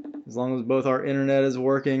as long as both our internet is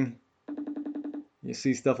working. You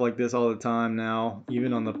see stuff like this all the time now,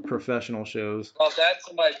 even on the professional shows. Oh, that's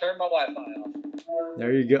somebody turned my Wi-Fi off.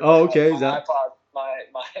 There you go. Oh, okay. My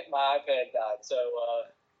iPad died, so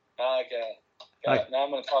okay. Now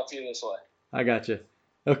I'm going to talk to you this way. I got you.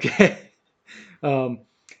 Okay.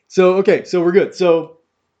 So we're good. So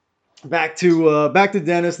back to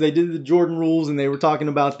Dennis. They did the Jordan rules, and they were talking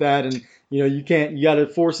about that. And you know, you got to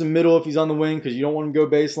force him middle if he's on the wing because you don't want him to go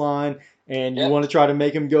baseline, and you want to try to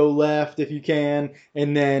make him go left if you can.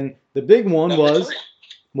 And then the big one was,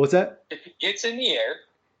 what's that? If he gets in the air.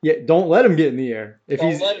 Yeah, don't let him get in the air. If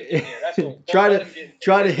don't let him get in the air. That's what,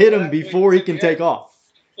 try to hit him before he can take off.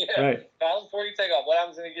 Yeah. Right. Foul before you take off. What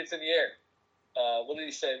happens when he gets in the air? What did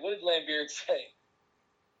he say? What did Lambeard say?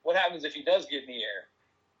 What happens if he does get in the air?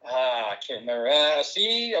 I can't remember.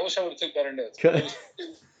 See, I wish I would have took better notes.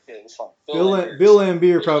 It was fun. Bill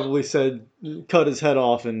Lambeer probably said cut his head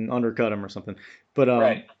off and undercut him or something. But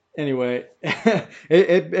right. Anyway,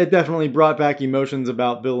 it definitely brought back emotions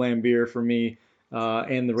about Bill Lambeer for me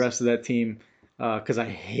and the rest of that team, because I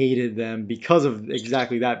hated them because of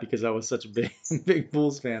exactly that, because I was such a big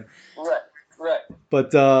Bulls fan. Right.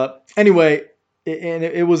 But anyway,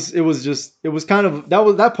 it was kind of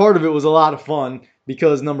that part of it was a lot of fun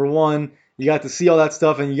because, number one, you got to see all that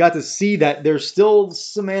stuff, and you got to see that there's still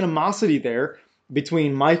some animosity there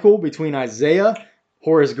between Michael, between Isaiah,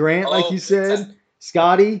 Horace Grant, like you said.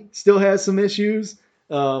 Scotty still has some issues.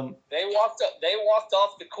 They walked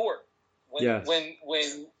off the court. When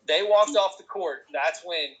they walked off the court, that's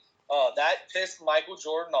when that pissed Michael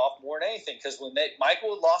Jordan off more than anything. Because when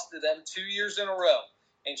Michael lost to them 2 years in a row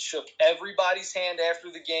and shook everybody's hand after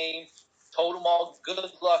the game, told them all good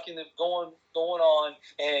luck in the going on,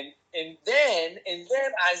 and then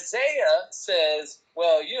Isaiah says,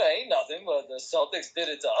 "Well, you know, ain't nothing, but the Celtics did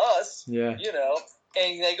it to us." Yeah, you know,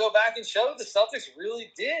 and they go back and show the Celtics really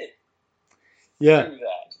did. Yeah. Do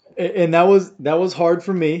that. And that was hard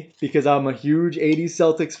for me because I'm a huge '80s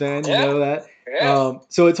Celtics fan. You Yeah, know that. yeah.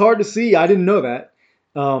 So it's hard to see. I didn't know that.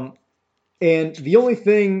 Um, and the only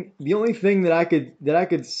thing that I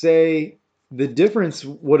could say the difference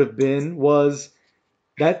would have been was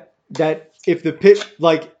that if the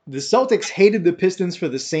Celtics hated the Pistons for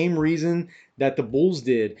the same reason that the Bulls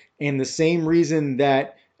did, and the same reason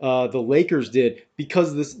that the Lakers did,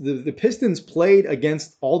 because the Pistons played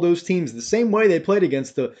against all those teams the same way they played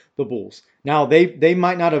against the Bulls. Now they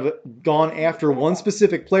might not have gone after one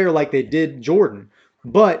specific player like they did Jordan,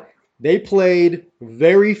 but they played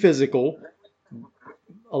very physical,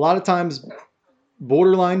 a lot of times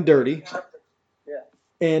borderline dirty,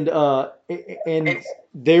 Yeah. and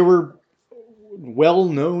they were well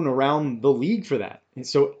known around the league for that. And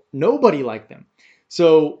so nobody liked them.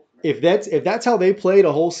 So if that's how they played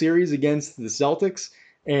a whole series against the Celtics,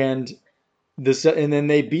 and and then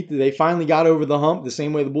they finally got over the hump the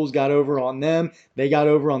same way the Bulls got over on them. They got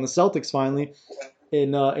over on the Celtics finally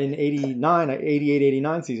in 89, 88,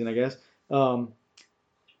 89 season, I guess.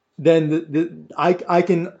 Then I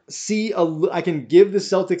can I can give the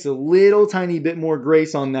Celtics a little tiny bit more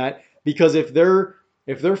grace on that, because if they're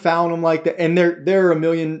fouling them like that, and there are a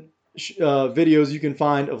million videos you can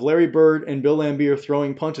find of Larry Bird and Bill Laimbeer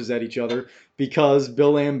throwing punches at each other because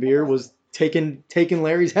Bill Laimbeer was taking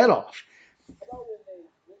Larry's head off.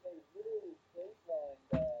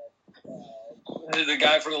 The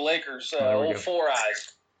guy for the Lakers, old Four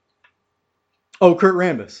Eyes. Oh, Kurt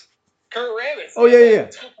Rambis. Kurt Rambis. Oh yeah.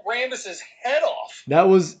 Took Rambis's head off. That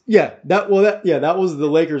was that was the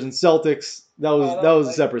Lakers and Celtics. That was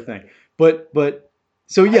a separate thing. But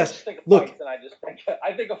so yes, look.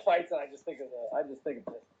 I think of fights and I just think of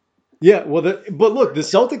this. Yeah, well, but look, the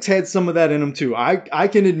Celtics had some of that in them too. I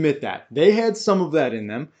can admit that they had some of that in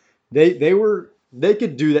them. They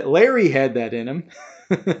could do that. Larry had that in him.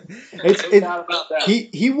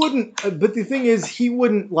 He wouldn't. But the thing is, he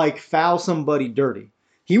wouldn't like foul somebody dirty.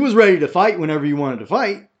 He was ready to fight whenever he wanted to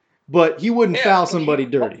fight, but he wouldn't foul somebody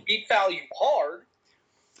dirty. He'd foul you hard.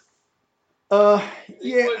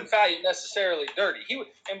 He wouldn't foul you necessarily dirty.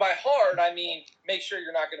 And by hard, I mean make sure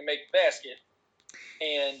you're not going to make the basket,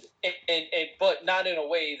 and but not in a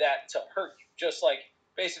way that to hurt you. Just like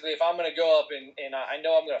basically, if I'm going to go up and I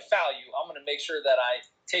know I'm going to foul you, I'm going to make sure that I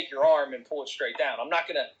take your arm and pull it straight down. I'm not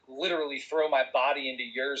going to literally throw my body into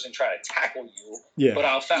yours and try to tackle you. Yeah. But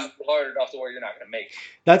I'll foul you hard enough to where you're not going to make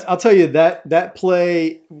it. I'll tell you that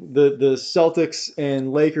play, the Celtics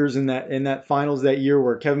and Lakers in that finals that year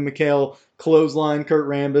where Kevin McHale clotheslined Kurt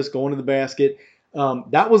Rambis going to the basket.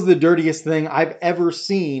 That was the dirtiest thing I've ever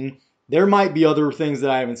seen. There might be other things that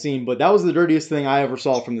I haven't seen, but that was the dirtiest thing I ever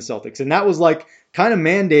saw from the Celtics, and that was like kind of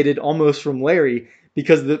mandated almost from Larry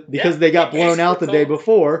because they got blown out the day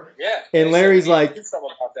before. Yeah. And Larry's like, do something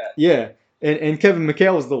about that. Yeah. And Kevin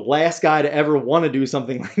McHale was the last guy to ever want to do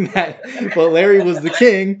something like that. But Larry was the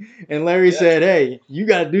king, and Larry said, "Hey, you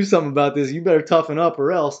got to do something about this. You better toughen up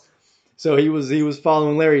or else." So he was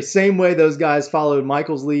following Larry. Same way those guys followed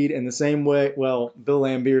Michael's lead, and the same way, well, Bill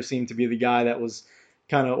Laimbeer seemed to be the guy that was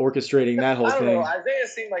kind of orchestrating that whole thing. Know. Isaiah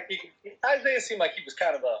seemed like he was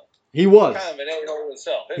kind of a He was. kind of an a-hole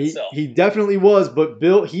himself. He definitely was, but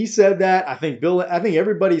Bill, he said that. I think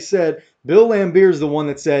everybody said Bill Laimbeer's the one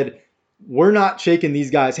that said, "We're not shaking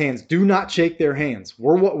these guys' hands. Do not shake their hands.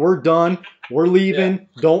 We're done. We're leaving.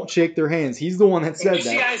 Yeah. Don't shake their hands." He's the one that said that.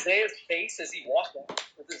 Did you see Isaiah's face as he walked out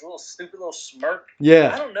with his little stupid little smirk?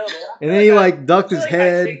 Yeah. I don't know. And then he like ducked his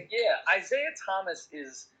head. Isaiah Thomas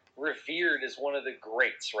is revered as one of the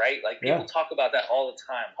greats, right? Like people talk about that all the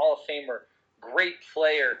time. Hall of Famer, great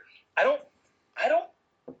player. I don't.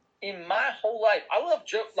 In my whole life, I love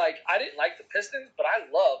Joe. Like I didn't like the Pistons, but I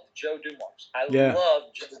loved Joe Dumars. I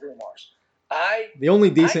loved Joe Dumars. The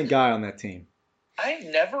only decent guy on that team. I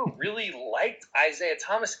never really liked Isaiah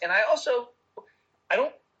Thomas, and I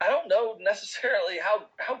don't know necessarily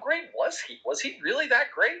how great was he. Was he really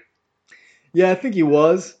that great? Yeah, I think he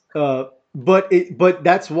was. But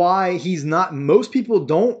that's why he's not. Most people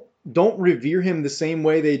don't revere him the same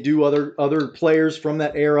way they do other players from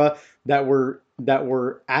that era that were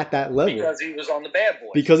at that level. Because he was on the Bad Boys.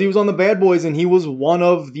 Because he was on the Bad Boys, and he was one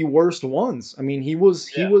of the worst ones. I mean, he was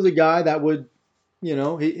a guy that would,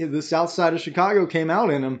 the South Side of Chicago came out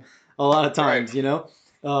in him a lot of times, right.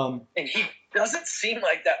 And he doesn't seem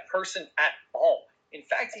like that person at all. In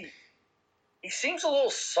fact, he seems a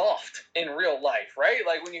little soft in real life, right?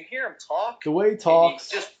 Like when you hear him talk, the way he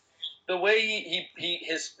talks, the way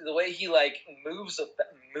he like moves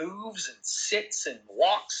and sits and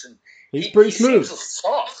walks, and he's pretty smooth. Seems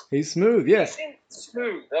soft. He's smooth, yeah. He seems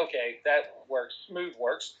smooth. Okay, that works. Smooth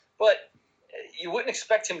works. But you wouldn't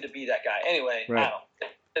expect him to be that guy. Anyway, Right. I don't know.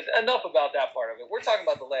 Enough about that part of it. We're talking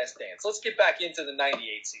about The Last Dance. Let's get back into the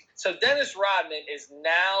 98 season. So Dennis Rodman is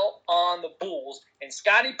now on the Bulls, and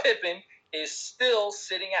Scottie Pippen is still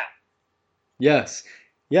sitting out. Yes.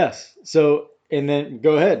 So, and then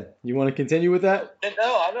go ahead. You want to continue with that? No,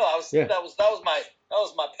 I know. Yeah. That was my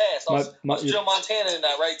pass. I was Joe Montana in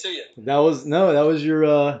that right to you. That was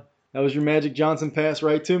your Magic Johnson pass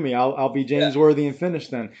right to me. I'll be James Worthy and finish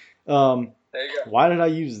then. There you go. Why did I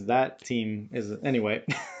use that team anyway?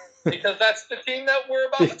 Because that's the team that we're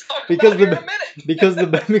about to talk about here in a minute. because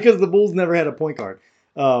the Bulls never had a point guard.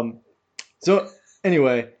 So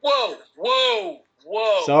anyway. Whoa.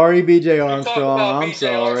 Sorry, BJ Armstrong. I'm BJ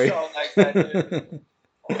sorry. Armstrong like that,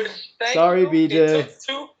 dude. Sorry, BJ.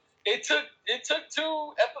 It took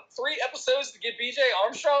 3 episodes to get BJ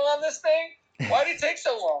Armstrong on this thing. Why did it take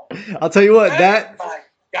so long? I'll tell you what. That's my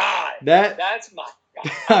God. That's my God.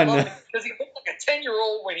 I know. Because he looked like a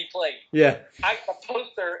 10-year-old when he played. Yeah. I got a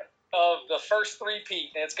poster of the first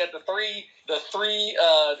three-peat, and it's got the three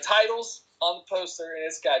titles on the poster, and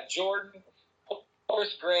it's got Jordan,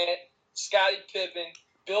 Horace Grant, Scottie Pippen,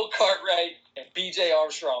 Bill Cartwright, and B.J.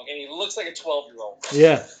 Armstrong, and he looks like a 12-year-old.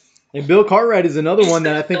 Yeah, and Bill Cartwright is another one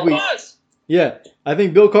that I think I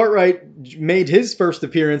think Bill Cartwright made his first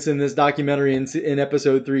appearance in this documentary in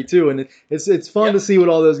episode 3 too, and it's fun to see what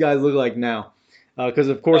all those guys look like now, because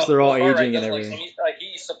of course they're all aging and everything.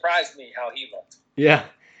 He surprised me how he looked. Yeah.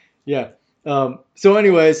 So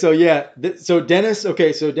anyway, so Dennis.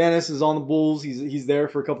 Okay, so Dennis is on the Bulls. He's there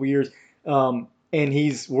for a couple years, and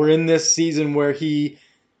we're in this season where he's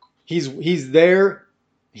there.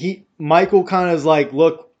 Michael kind of is like,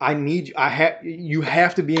 look, you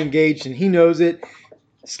have to be engaged, and he knows it.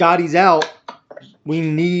 Scotty's out. We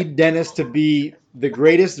need Dennis to be the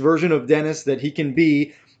greatest version of Dennis that he can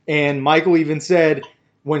be. And Michael even said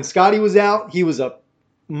when Scotty was out, he was a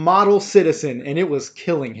model citizen, and it was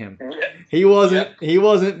killing him. He wasn't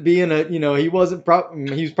being he was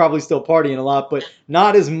probably still partying a lot, but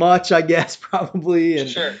not as much, I guess, probably. And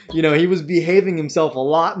sure. He was behaving himself a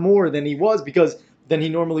lot more than he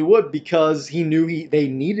normally would, because he knew they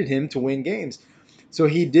needed him to win games. So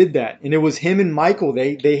he did that, and it was him and Michael.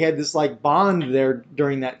 They had this like bond there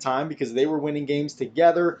during that time because they were winning games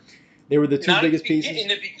together. They were the two biggest pieces. In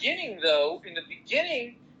the beginning,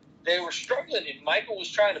 they were struggling, and Michael was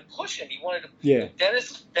trying to push him. He wanted to. Yeah.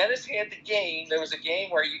 Dennis had the game. There was a game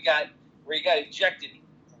where he got ejected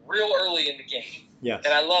real early in the game. Yes.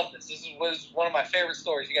 And I love this. This was one of my favorite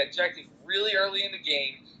stories. He got ejected really early in the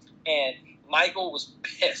game, and Michael was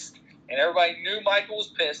pissed, and everybody knew Michael was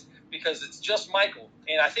pissed because it's just Michael.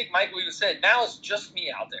 And I think Michael even said, "Now it's just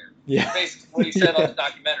me out there." Yeah. Basically, what he said on the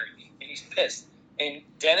documentary, and he's pissed. And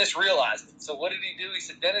Dennis realized it. So what did he do? He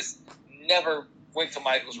said, Dennis never went to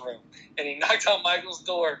Michael's room, and he knocked on Michael's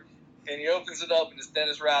door, and he opens it up, and it's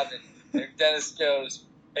Dennis Rodman. And Dennis goes,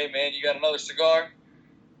 "Hey man, you got another cigar?"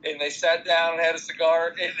 And they sat down and had a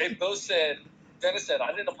cigar, and they both said, Dennis said,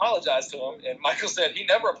 "I didn't apologize to him," and Michael said, "He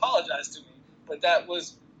never apologized to me." But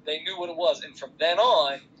they knew what it was, and from then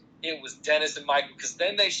on, it was Dennis and Michael, because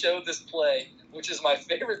then they showed this play, which is my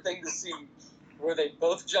favorite thing to see, where they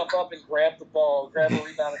both jump up and grab the ball, grab a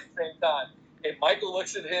rebound at the same time, and Michael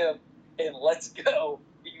looks at him and lets go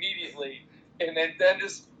immediately, and then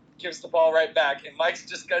Dennis gives the ball right back, and Mike's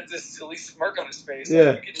just got this silly smirk on his face.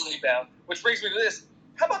 Yeah. Like, you get a rebound, which brings me to this.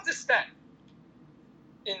 How about this stat?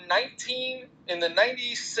 In the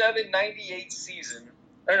 97-98 season,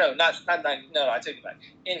 or no, not 90, no, I take it back.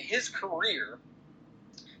 In his career,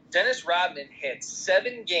 Dennis Rodman had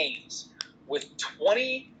 7 games with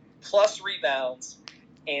 20-plus rebounds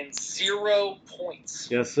and 0 points.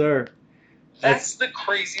 Yes, sir. That's the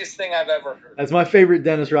craziest thing I've ever heard. That's my favorite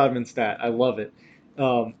Dennis Rodman stat. I love it.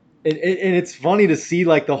 And it's funny to see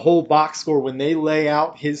like the whole box score when they lay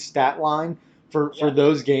out his stat line for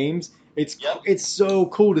those games. It's so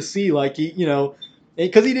cool to see, like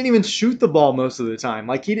because he didn't even shoot the ball most of the time.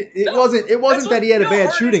 Like it wasn't that he had a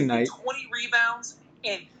bad shooting night. 20 rebounds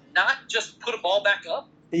and not just put a ball back up.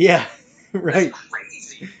 Yeah, right. That's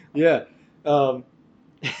crazy. Yeah, I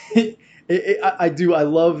do. I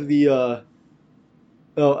love the.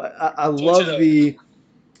 I love the.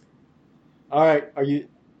 All right, are you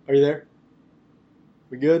there?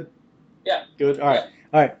 We good? Yeah. Good. All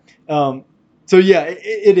right. So yeah,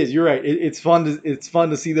 it is. You're right. It's fun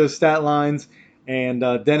to see those stat lines, and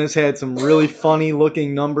Dennis had some really funny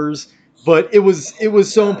looking numbers. But it was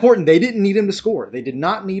so important. They didn't need him to score. They did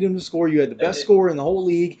not need him to score. You had the best scorer in the whole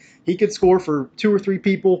league. He could score for 2 or 3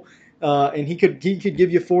 people, and he could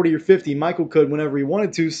give you 40 or 50. Michael could whenever he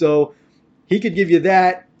wanted to. So he could give you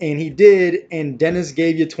that, and he did, and Dennis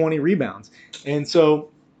gave you 20 rebounds. And so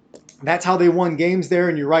that's how they won games there.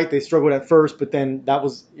 And you're right, they struggled at first, but then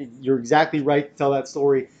you're exactly right to tell that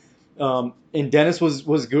story. And Dennis was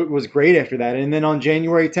good, was great after that. And then on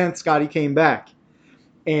January 10th, Scotty came back,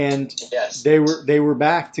 and Yes. they were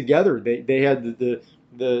back together. They had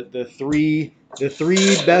the three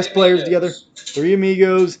best players together, three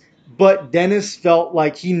amigos. But Dennis felt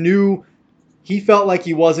like he felt like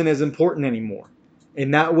he wasn't as important anymore,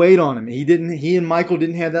 and that weighed on him. He and Michael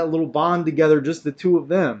didn't have that little bond together, just the two of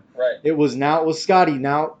them. Right. It was Scotty.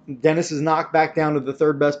 Now Dennis is knocked back down to the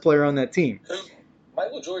third best player on that team. Who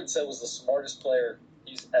Michael Jordan said was the smartest player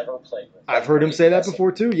he's ever played with. I've heard him say that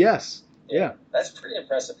before too. Yes. Yeah. That's pretty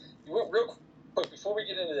impressive. Real quick before we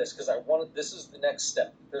get into this, because this is the next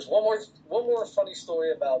step. There's one more funny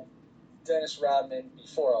story about Dennis Rodman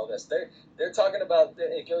before all this. They're talking about,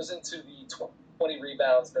 it goes into the 20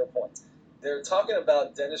 rebounds, no points. They're talking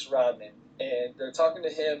about Dennis Rodman, and they're talking to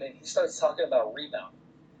him, and he starts talking about rebounding.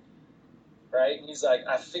 Right? And he's like,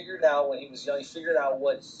 I figured out when he was young, he figured out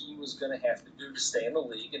what he was going to have to do to stay in the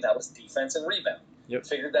league, and that was defense and rebound. Yep.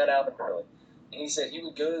 Figured that out early. And he said he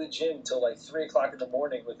would go to the gym until like 3 o'clock in the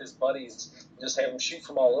morning with his buddies, and just have them shoot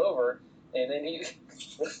from all over. And then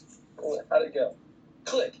how'd it go?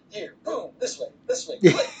 Click, here, boom, this way,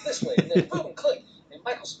 click, this way, and then boom, click. And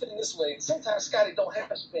Michael spinning this way. And sometimes Scotty don't have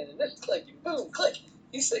to spin, and this click, and boom, click.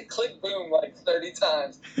 He said click, boom, like 30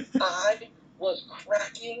 times. I was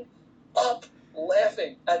cracking up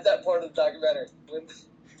laughing at that part of the documentary.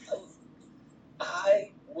 I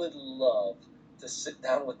would love to sit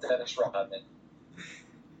down with Dennis Rodman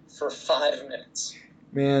for 5 minutes.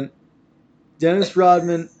 Man, Dennis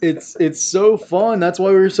Rodman, it's so fun. That's why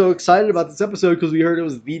we were so excited about this episode, because we heard it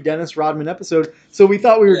was the Dennis Rodman episode. So we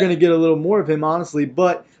thought we were going to get a little more of him, honestly.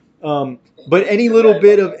 But any little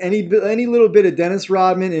bit of Dennis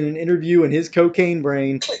Rodman in an interview and his cocaine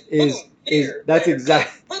brain that's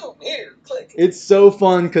exactly. It's so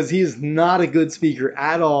fun because he's not a good speaker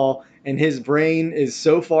at all, and his brain is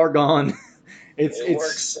so far gone. It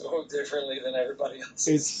works so differently than everybody else.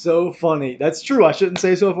 It's so funny. That's true. I shouldn't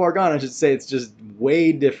say so far gone. I should say it's just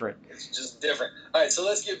way different. It's just different. All right,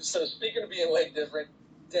 so speaking of being way different,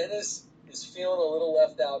 Dennis is feeling a little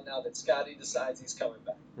left out now that Scotty decides he's coming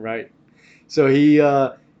back. Right. So he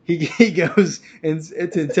goes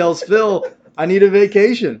and tells Phil, I need a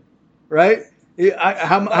vacation. Right?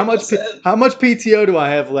 How much PTO do I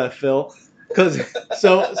have left, Phil? Because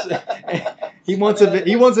he wants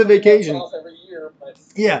a vacation. Every year, but...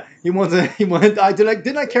 Yeah,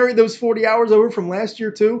 didn't I carry those 40 hours over from last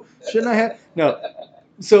year too? Shouldn't I have? No.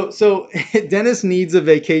 So Dennis needs a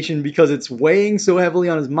vacation because it's weighing so heavily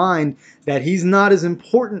on his mind that he's not as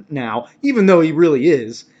important now, even though he really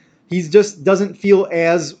is. He just doesn't feel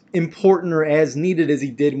as important or as needed as he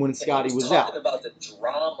did when Scotty was out. He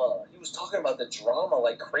was talking about the drama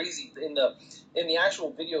like crazy in the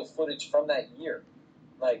actual video footage from that year.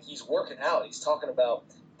 Like, he's working out. He's talking about,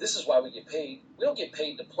 this is why we get paid. We don't get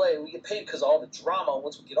paid to play. We get paid because of all the drama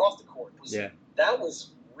once we get off the court. That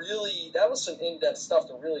was some in-depth stuff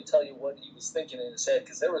to really tell you what he was thinking in his head,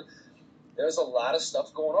 because there was a lot of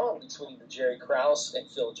stuff going on between the Jerry Krause and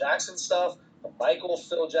Phil Jackson stuff, the Michael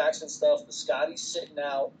Phil Jackson stuff, the Scotty sitting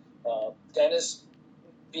out, Dennis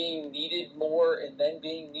being needed more and then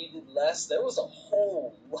being needed less. There was a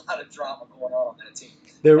whole lot of drama going on that team.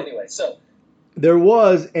 There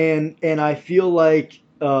was, and I feel like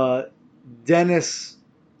Dennis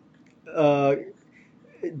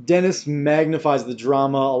magnifies the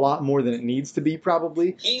drama a lot more than it needs to be,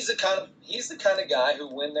 probably. He's the kind of guy who,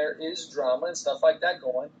 when there is drama and stuff like that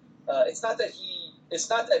going, it's not that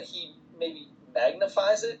he maybe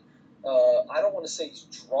magnifies it. I don't want to say he's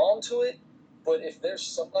drawn to it, but if there's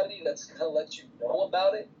somebody that's going to let you know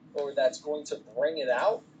about it or that's going to bring it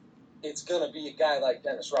out, it's going to be a guy like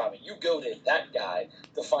Dennis Rodman. You go to that guy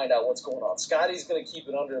to find out what's going on. Scotty's going to keep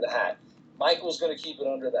it under the hat. Michael's going to keep it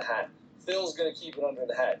under the hat. Phil's going to keep it under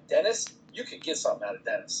the hat. Dennis, you could get something out of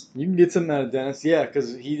Dennis. You can get something out of Dennis, yeah,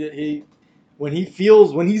 because when he's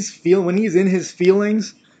in his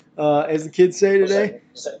feelings, as the kids say today.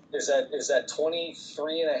 Is that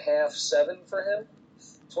 23 and a half, 7 for him?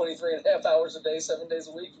 23 and a half hours a day, 7 days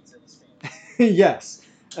a week, he's in his feelings. Yes.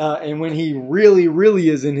 And when he really, really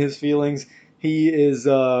is in his feelings, he is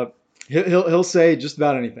he'll say just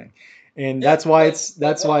about anything, and that's why it's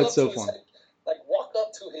so fun. Walk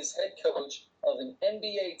up to his head coach of an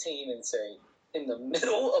NBA team and say, in the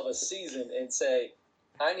middle of a season, and say,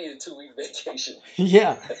 I need a 2-week vacation.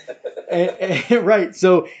 Yeah, right.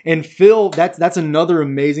 So, and Phil, that's another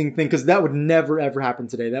amazing thing, because that would never ever happen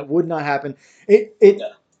today. That would not happen.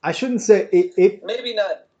 No. I shouldn't say it. Maybe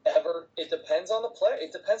not ever. It depends on the player.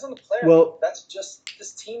 It depends on the player. Well, that's just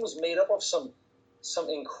this team was made up of some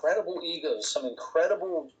incredible egos, some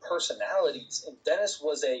incredible personalities, and Dennis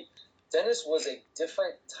was a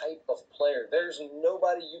different type of player. There's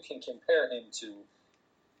nobody you can compare him to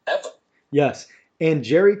ever. Yes. And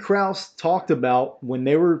Jerry Krause talked about when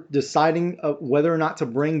they were deciding whether or not to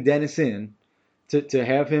bring Dennis in to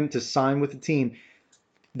have him to sign with the team,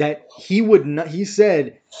 that he would not. He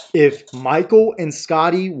said if Michael and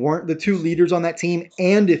Scotty weren't the two leaders on that team,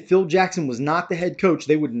 and if Phil Jackson was not the head coach,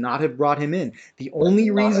 they would not have brought him in. The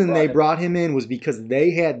only reason they brought him in was because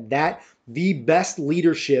they had the best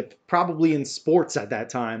leadership probably in sports at that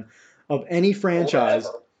time of any franchise.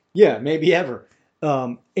 Yeah, maybe ever.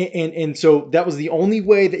 And so that was the only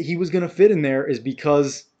way that he was going to fit in there, is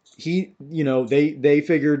because they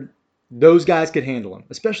figured those guys could handle him,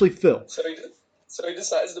 especially Phil. So he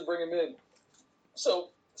decides to bring him in. So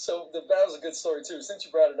that was a good story too, since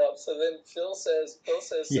you brought it up. So then Phil says,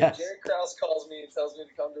 yes. Jerry Krause calls me and tells me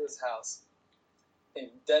to come to his house, and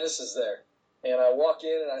Dennis is there, and I walk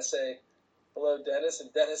in and I say, "Hello, Dennis,"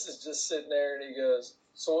 and Dennis is just sitting there, and he goes,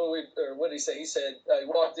 "So what did he say?" He said, he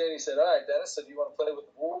walked in, he said, "All right, Dennis, so do you want to play with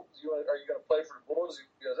the Bulls? Are you going to play for the Bulls?"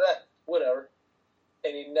 He goes, whatever.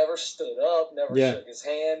 And he never stood up, never shook his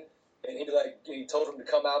hand. And he told him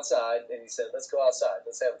to come outside, and he said, "Let's go outside,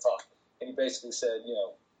 let's have a talk." And he basically said,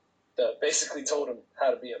 basically told him how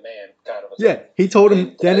to be a man, kind of. Yeah, he told him,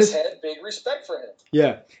 and Dennis had big respect for him.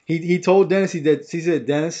 Yeah, he told Dennis, he said,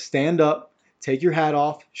 "Dennis, stand up, take your hat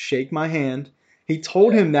off, shake my hand." He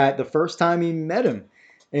told him that the first time he met him.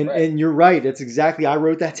 And you're right. That's exactly, I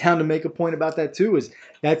wrote that down to make a point about that too,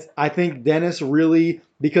 I think Dennis really,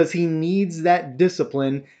 because he needs that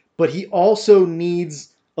discipline, but he also needs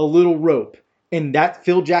a little rope. And that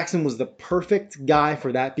Phil Jackson was the perfect guy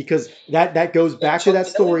for that, because that goes back to that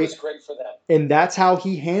story. Was great for that. And that's how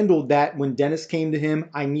he handled that when Dennis came to him.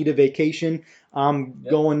 "I need a vacation. I'm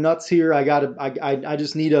going nuts here. I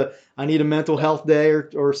just need a mental health day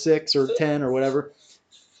or 6 or 10 or whatever."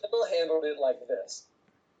 Phil handled it like this.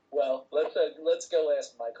 Well, let's go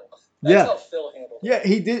ask Michael. That's how Phil handled it. Yeah,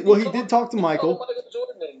 he did. Well, he did talk to Michael. Michael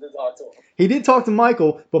Jordan in to talk to him. He did talk to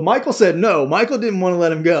Michael, but Michael said no. Michael didn't want to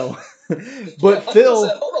let him go. But Phil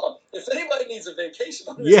said, "Hold on. If anybody needs a vacation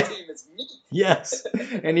on this team, it's me." Yes,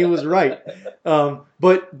 and he was right.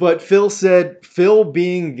 But Phil said, Phil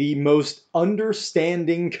being the most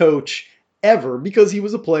understanding coach ever, because he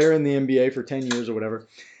was a player in the NBA for 10 years or whatever.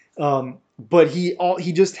 But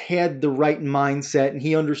he just had the right mindset, and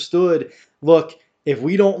he understood, look, if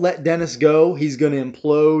we don't let Dennis go, he's going to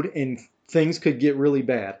implode and things could get really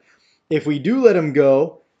bad. If we do let him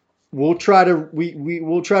go, we'll try to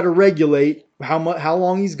we'll try to regulate how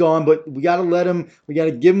long he's gone, but we got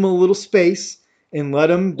to give him a little space and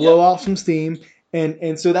let him blow off some steam.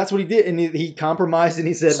 And so that's what he did, and he compromised, and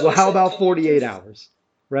he said, "Well, how about 48 hours?"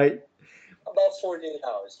 Right? About 48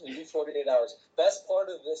 hours. You do 48 hours. Best part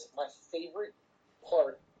of this, my favorite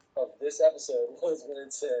part of this episode was when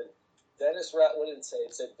it said Dennis. What did it say?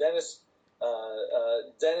 It said Dennis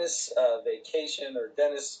vacation, or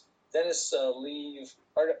Dennis leave,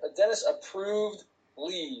 or Dennis approved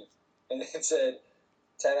leave, and it said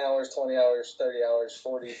 10 hours, 20 hours, 30 hours,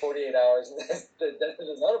 40, 48 hours, and then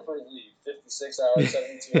Dennis unapproved leave, 56 hours,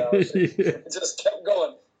 72 hours. It just kept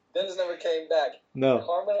going. Dennis never came back. No.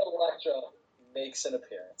 Carmen Electra makes an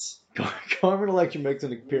appearance. Carmen Electra makes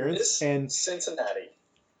an appearance. And Cincinnati.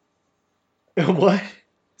 What?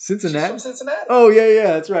 Cincinnati? She's from Cincinnati. Oh,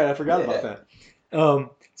 yeah, that's right. I forgot about that.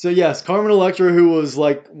 So, yes, Carmen Electra, who was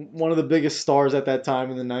like one of the biggest stars at that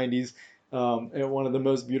time in the 90s, and one of the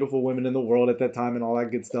most beautiful women in the world at that time and all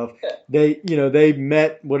that good stuff. Yeah. They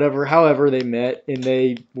met, however they met, and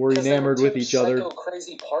they were enamored with each other.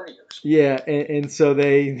 Crazy partiers. Yeah, and so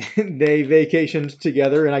they vacationed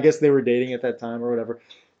together, and I guess they were dating at that time or whatever.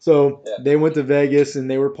 So they went to Vegas and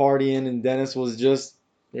they were partying, and Dennis was just,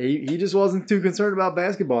 he just wasn't too concerned about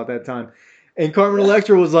basketball at that time. And Carmen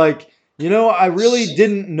Electra was like, I really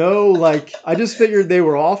didn't know, I just figured they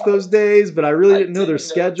were off those days, but I really didn't know their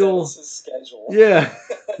schedule. Yeah.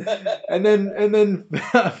 and then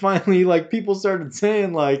finally, people started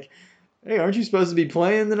saying, "Hey, aren't you supposed to be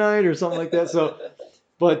playing tonight?" or something like that. So,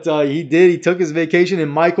 but he took his vacation,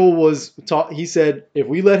 and Michael he said, if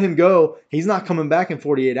we let him go, he's not coming back in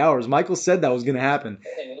 48 hours. Michael said that was going to happen.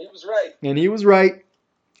 And he was right.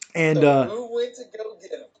 And so who went to go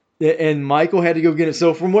get him? And Michael had to go get it.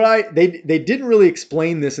 So from what they didn't really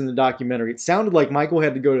explain this in the documentary. It sounded like Michael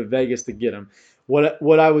had to go to Vegas to get him.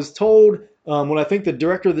 What I was told, what I think the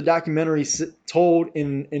director of the documentary told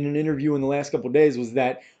in an interview in the last couple of days, was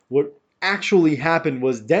that what actually happened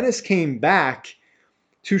was Dennis came back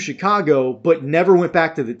to Chicago, but never went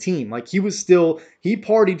back to the team. Like he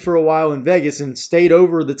partied for a while in Vegas and stayed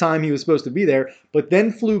over the time he was supposed to be there, but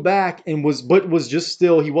then flew back and was just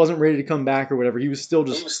still, he wasn't ready to come back or whatever. He was still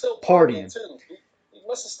He just was still partying. too. He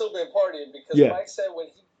must have still been partying because Yeah. Mike said when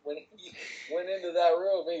he went into that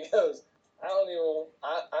room, he goes, I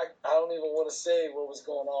don't even want to say what was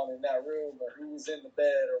going on in that room or who was in the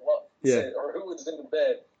bed or what said, or who was in the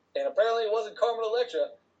bed. And apparently it wasn't Carmen Electra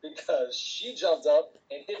because she jumped up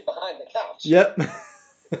and hid behind the couch. Yep.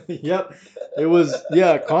 Yep. It was,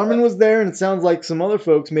 yeah, Carmen was there, and it sounds like some other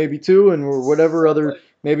folks maybe too, and or whatever other,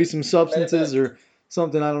 maybe some substances or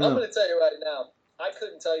something, I don't know. I'm going to tell you right now, I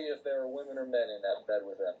couldn't tell you if there were women or men in that bed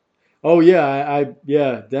with him. Oh yeah,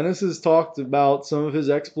 yeah. Dennis has talked about some of his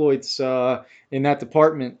exploits in that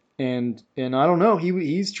department, and I don't know.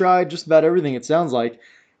 He's tried just about everything. It sounds like,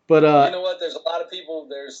 but you know what? There's a lot of people.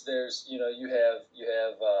 There's you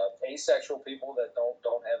have asexual people that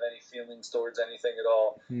don't have any feelings towards anything at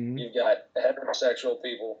all. Mm-hmm. You've got heterosexual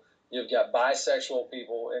people. You've got bisexual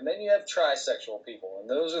people, and then you have trisexual people, and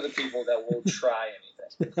those are the people that will try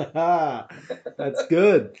anything. That's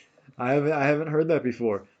good. I haven't heard that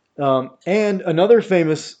before. And another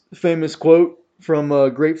famous quote from a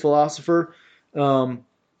great philosopher.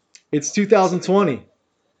 It's 2020.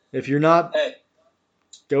 If you're not, hey,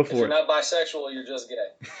 go for it. If you're not bisexual, you're just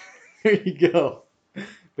gay. There you go.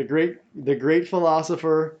 The great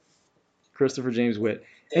philosopher, Christopher James Witt.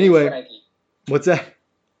 Anyway, Frankie. What's that?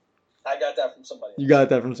 I got that from somebody else. You got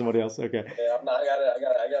that from somebody else. Okay. Yeah,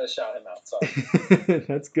 I gotta shout him out. Sorry.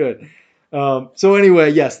 That's good. So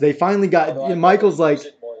anyway, yes, they finally got. Michael's like,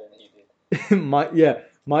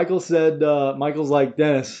 Michael said, Michael's like,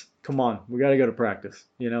 Dennis, come on, we got to go to practice,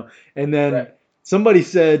 And then right. somebody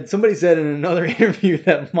said in another interview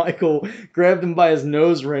that Michael grabbed him by his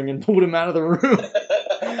nose ring and pulled him out of the room.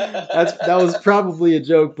 That was probably a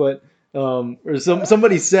joke, but or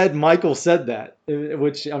somebody said Michael said that,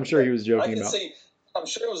 which I'm sure he was joking about. I'm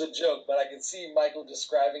sure it was a joke, but I can see Michael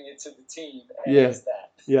describing it to the team as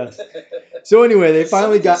that. Yes. So anyway, they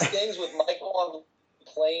finally got things with Michael on the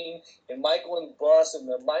plane and Michael in the bus and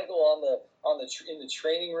Michael in the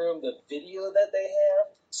training room, the video that they have.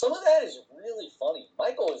 Some of that is really funny.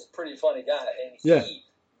 Michael is a pretty funny guy, and he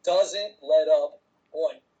doesn't let up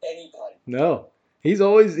on anybody. No. He's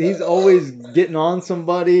always getting on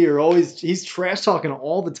somebody, or he's trash talking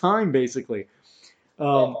all the time, basically.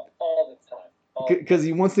 All the time. Because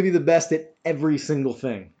he wants to be the best at every single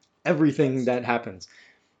thing, everything that happens.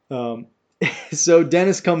 So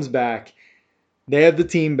Dennis comes back. They have the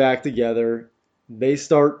team back together. They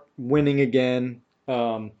start winning again,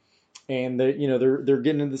 and they're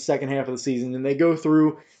getting into the second half of the season, and they go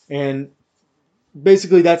through, and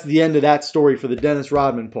basically that's the end of that story for the Dennis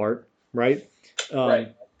Rodman part, right?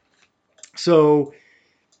 Right. So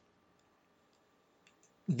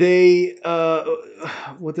they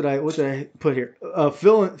what did I put here?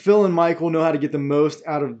 Phil and Michael know how to get the most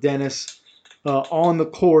out of Dennis on the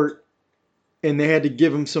court, and they had to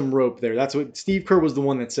give him some rope there. That's what Steve Kerr was the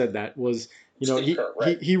one that said that was,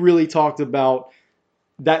 he really talked about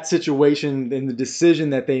that situation and the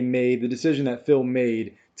decision that they made, the decision that Phil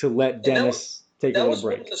made to let Dennis take a little break. That was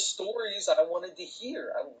one of the stories I wanted to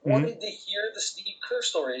hear. I wanted to hear the Steve Kerr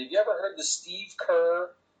story. Have you ever heard the Steve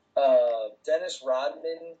Kerr, Dennis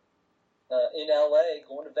Rodman in L.A.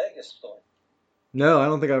 going to Vegas story? No, I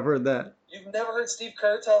don't think I've heard that. You've never heard Steve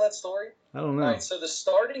Kerr tell that story? I don't know. All right, so the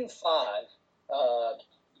starting five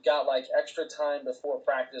got like extra time before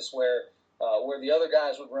practice where the other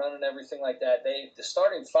guys would run and everything like that. The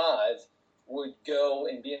starting five would go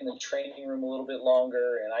and be in the training room a little bit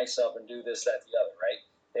longer and ice up and do this, that, the other, right?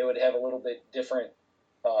 They would have a little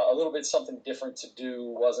bit something different to do,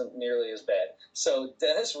 wasn't nearly as bad. So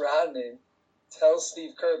Dennis Rodman tells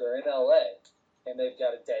Steve Kerr they're in L.A. and they've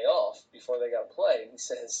got a day off before they got to play. And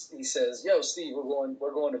he says, "Yo, Steve,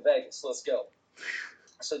 we're going to Vegas. Let's go."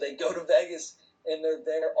 So they go to Vegas and they're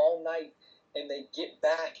there all night, and they get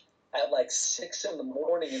back at like 6 a.m.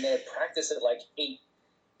 and they had practice at like 8.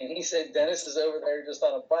 And he said Dennis is over there just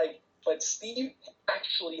on a bike, but Steve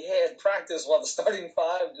actually had practice while the starting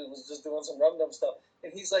five was just doing some rum-dum stuff.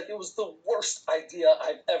 And he's like, it was the worst idea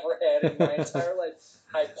I've ever had in my entire life.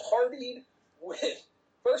 I partied with,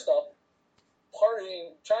 first off,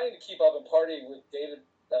 trying to keep up and partying with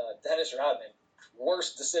Dennis Rodman,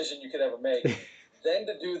 worst decision you could ever make. Then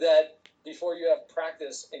to do that before you have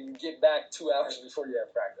practice and you get back 2 hours before you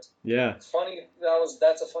have practice. Yeah. It's funny.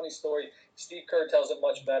 That's a funny story. Steve Kerr tells it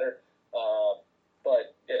much better.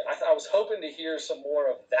 But I was hoping to hear some more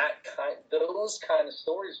of those kind of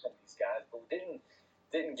stories from these guys, but we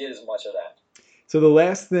didn't get as much of that. So the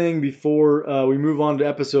last thing before we move on to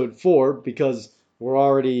episode 4, because we're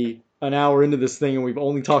already an hour into this thing and we've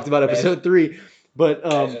only talked about episode 3, but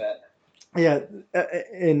yeah,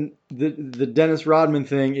 and the Dennis Rodman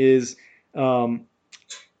thing is that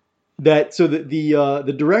so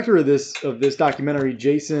the director of this documentary,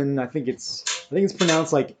 Jason, I think it's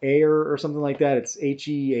pronounced like Ayer or something like that. It's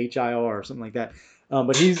Hehir or something like that.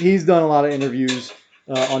 But he's done a lot of interviews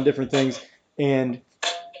on different things, and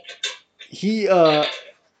he No,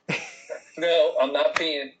 I'm not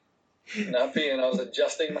peeing. Not peeing. I was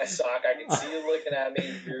adjusting my sock. I can see you looking at me.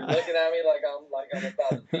 You're looking at me like I'm about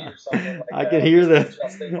to pee or something like I that. could hear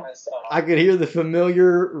adjusting my sock. I could hear the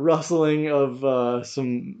familiar rustling of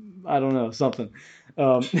some, I don't know, something.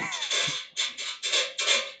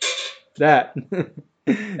 That.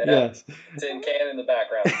 Yes. Tin can in the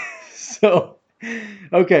background. So,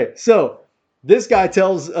 okay, so this guy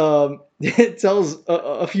tells tells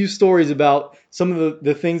a few stories about some of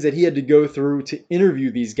the things that he had to go through to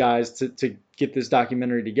interview these guys to get this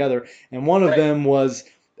documentary together, and one of them was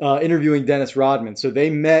interviewing Dennis Rodman. So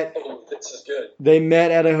they met. Oh, this is good. They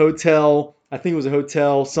met at a hotel. I think it was a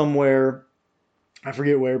hotel somewhere. I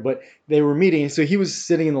forget where, but they were meeting. So he was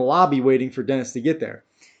sitting in the lobby waiting for Dennis to get there,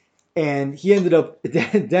 and he ended up.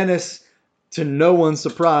 Dennis, to no one's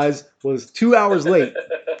surprise, was 2 hours late.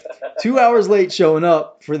 2 hours late showing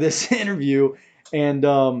up for this interview, and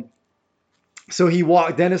so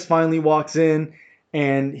Dennis finally walks in,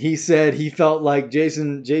 and he said he felt like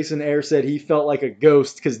Jason Ayer said he felt like a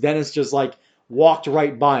ghost because Dennis just like walked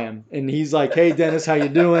right by him, and he's like, "Hey Dennis, how you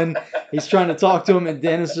doing?" He's trying to talk to him, and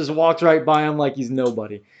Dennis just walked right by him like he's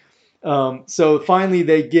nobody. So finally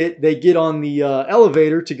they get on the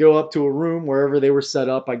elevator to go up to a room wherever they were set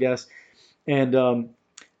up, I guess, and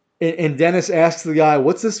Dennis asks the guy,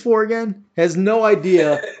 "What's this for again?" Has no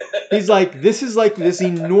idea. He's like, "This is like this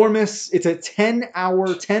enormous. It's a 10-hour,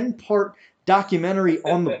 10-part documentary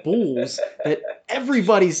on the Bulls that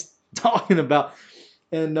everybody's talking about."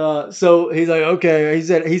 And so he's like, "Okay."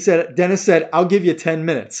 Dennis said, "I'll give you 10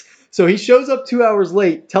 minutes." So he shows up 2 hours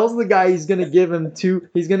late, tells the guy he's gonna give him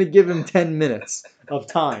 10 minutes of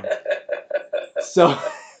time. So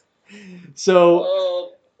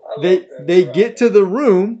they get to the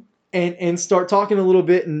room and start talking a little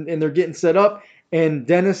bit, and they're getting set up. And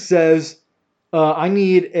Dennis says, "I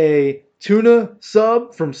need a tuna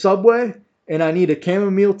sub from Subway, and I need a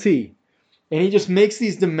chamomile tea." And he just makes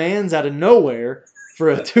these demands out of nowhere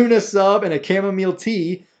for a tuna sub and a chamomile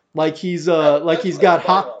tea, like he's got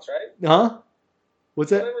hot. Wants, right? Huh?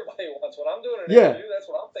 What's that? What everybody wants. When I'm doing an Yeah. interview, that's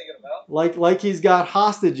what I'm thinking about. Like he's got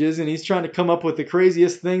hostages, and he's trying to come up with the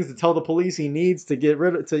craziest things to tell the police he needs to get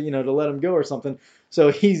rid of to let him go or something.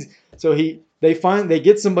 So they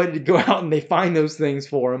get somebody to go out and they find those things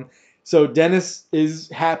for him. So Dennis is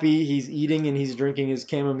happy. He's eating and he's drinking his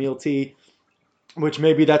chamomile tea, which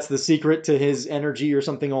maybe that's the secret to his energy or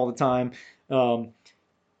something all the time. Which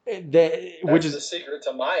is the secret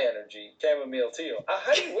to my energy, chamomile tea.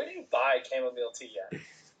 Where do you buy chamomile tea at?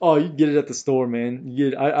 Oh, you can get it at the store, man.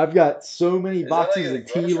 I've got so many boxes of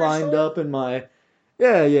tea lined up in my.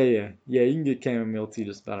 Yeah. You can get chamomile tea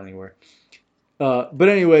just about anywhere. But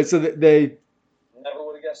anyway, so they. Never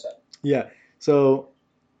would have guessed that. Yeah. So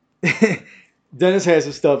Dennis has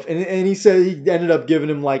his stuff, and he said he ended up giving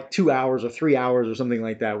him like 2 hours or 3 hours or something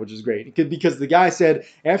like that, which is great. Because the guy said,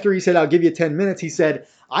 after he said, "I'll give you 10 minutes," he said,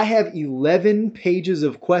 "I have 11 pages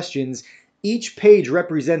of questions. Each page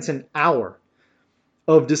represents an hour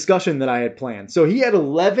of discussion that I had planned." So he had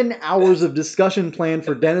 11 hours of discussion planned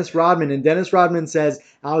for Dennis Rodman, and Dennis Rodman says,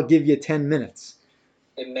 "I'll give you 10 minutes.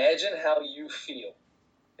 Imagine how you feel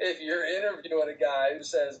if you're interviewing a guy who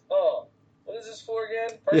says, "Oh, what is this for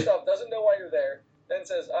again?" First off, doesn't know why you're there. Then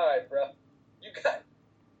says, "All right, bro, you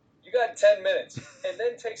got 10 minutes," and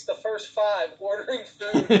then takes the first 5 ordering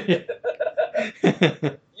food. You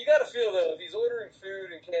got to feel though, if he's ordering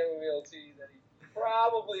food and chamomile tea, that he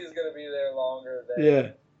probably is going to be there longer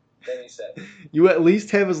than he said. You at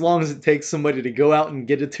least have as long as it takes somebody to go out and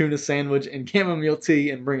get a tuna sandwich and chamomile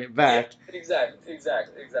tea and bring it back. Yeah,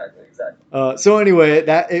 exactly. So anyway,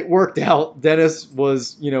 that it worked out. Dennis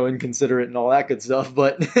was, inconsiderate and all that good stuff,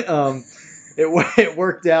 but it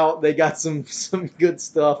worked out. They got some good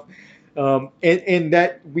stuff. And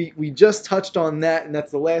that we just touched on that, and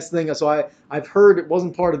that's the last thing. So I've heard, it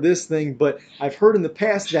wasn't part of this thing, but I've heard in the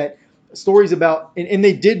past that stories about, and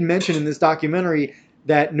they did mention in this documentary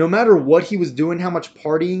that no matter what he was doing, how much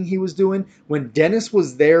partying he was doing, when Dennis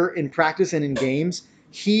was there in practice and in games,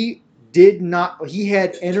 he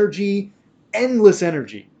had energy, endless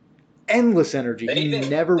energy. He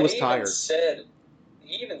never was tired.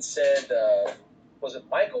 He even said, was it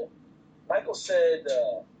Michael Michael said,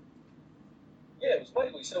 yeah, it was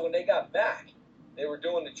Michael. He said when they got back, they were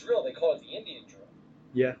doing the drill. They call it the Indian drill.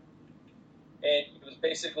 Yeah. And it was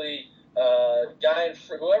basically guy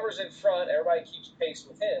whoever's in front, everybody keeps pace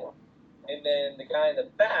with him, and then the guy in the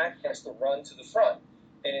back has to run to the front.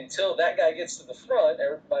 And until that guy gets to the front,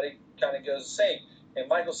 everybody kind of goes the same. And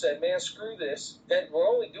Michael said, "Man, screw this. We're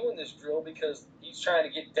only doing this drill because he's trying to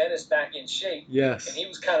get Dennis back in shape." Yes. And he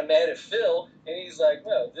was kind of mad at Phil, and he's like,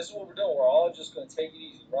 "No, this is what we're doing. We're all just going to take it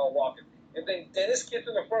easy. We're all walking." And then Dennis gets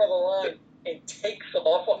in the front of the line and takes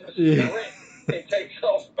off on the sprint. And takes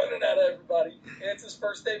off running at everybody. And it's his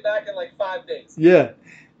first day back in like 5 days. Yeah.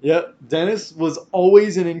 Yep. Dennis was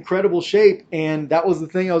always in incredible shape, and that was the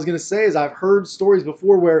thing I was going to say. Is I've heard stories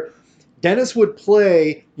before where Dennis would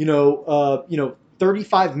play,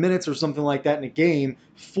 35 minutes or something like that in a game,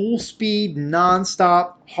 full speed,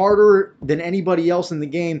 nonstop, harder than anybody else in the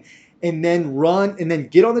game, and then run and then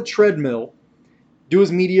get on the treadmill, do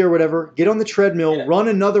his media or whatever, get on the treadmill, run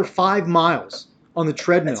another 5 miles on the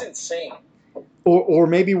treadmill. That's insane. Or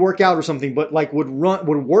maybe work out or something, but like would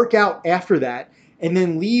work out after that, and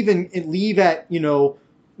then leave at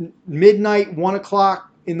midnight, 1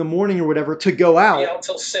 o'clock in the morning or whatever to go out. Be out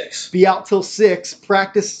till 6. Be out till 6.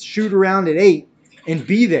 Practice, shoot around at 8, and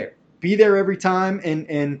be there every time,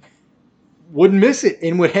 and wouldn't miss it,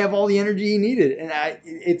 and would have all the energy he needed. And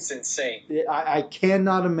it's insane. I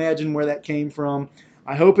cannot imagine where that came from.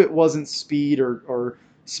 I hope it wasn't speed or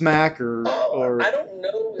smack or. I don't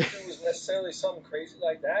know if it was necessarily something crazy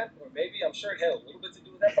like that, or maybe I'm sure it had a little bit to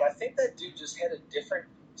do with that. But I think that dude just had a different.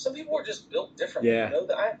 Some people are just built differently. Yeah.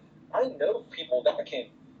 That I know people that can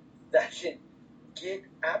get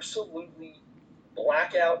absolutely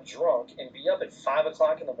blackout drunk and be up at 5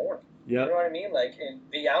 o'clock in the morning. Yeah. You know what I mean? Like, and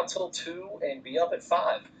be out till 2 and be up at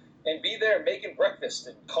 5 and be there making breakfast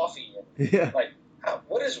and coffee and like.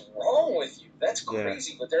 What is wrong with you? That's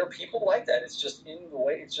crazy. Yeah. But there are people like that. It's just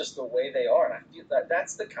it's just the way they are. And I feel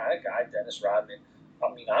that's the kind of guy Dennis Rodman.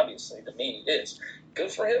 I mean, obviously, to me, he is.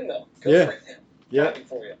 Good for him, though. Good for him. Yeah. Happy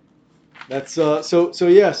for you. That's so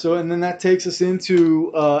and then that takes us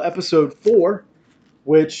into episode 4,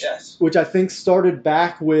 which I think started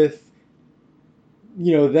back with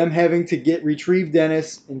them having to retrieve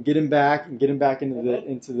Dennis and get him back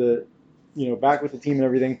into the back with the team and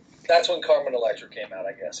everything. That's when Carmen Electra came out,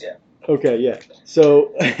 I guess. Yeah. Okay. Yeah.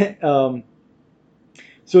 So,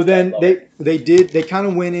 so then they kind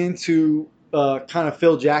of went into kind of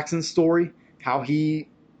Phil Jackson's story, how he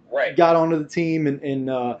got onto the team, and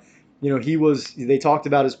they talked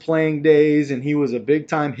about his playing days, and he was a big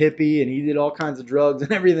time hippie, and he did all kinds of drugs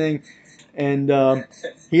and everything, and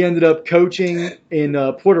he ended up coaching in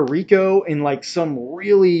Puerto Rico in like some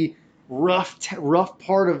really rough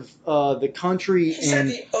part of the country. He said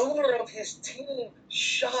the owner of his team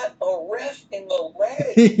shot a ref in the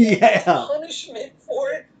leg. Yeah. The punishment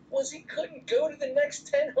for it was he couldn't go to the next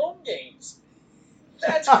 10 home games.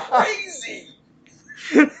 That's crazy.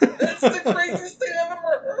 That's the craziest thing I've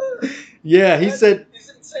ever heard. Yeah, he said. It's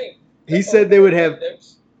insane. He said they would have.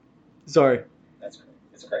 Sorry. That's crazy.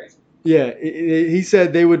 It's crazy. Yeah, he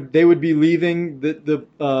said they would be leaving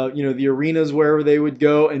the arenas wherever they would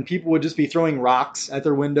go, and people would just be throwing rocks at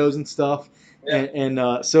their windows and stuff. Yeah.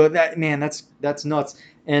 And so that's nuts.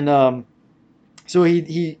 And so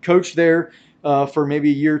he coached there for maybe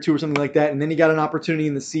a year or two or something like that, and then he got an opportunity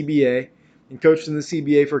in the CBA and coached in the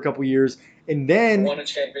CBA for a couple years, and then won a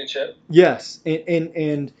championship. Yes,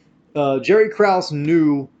 and Jerry Krause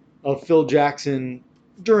knew of Phil Jackson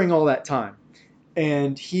during all that time.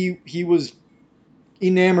 And he was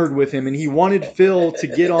enamored with him, and he wanted Phil to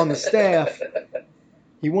get on the staff.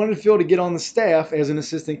 He wanted Phil to get on the staff as an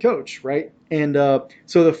assistant coach, right? And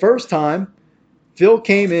so the first time, Phil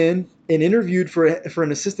came in and interviewed for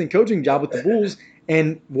an assistant coaching job with the Bulls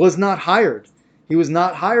and was not hired. He was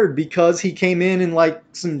not hired because he came in like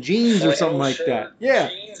some jeans or something like that. Yeah,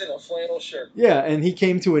 jeans and a flannel shirt. Yeah, and he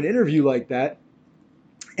came to an interview like that.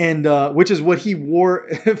 And which is what he wore.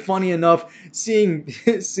 Funny enough, seeing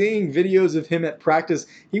videos of him at practice,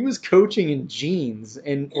 he was coaching in jeans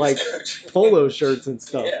and like polo shirts and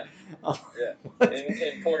stuff. Yeah.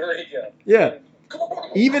 In Puerto Rico. Yeah.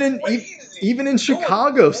 Even in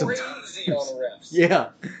Chicago sometimes. Crazy on the refs.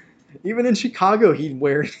 Yeah. Even in Chicago, he'd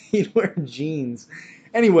wear jeans.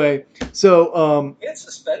 Anyway, so he had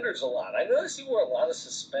suspenders a lot. I noticed he wore a lot of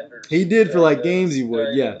suspenders. He did for like games. He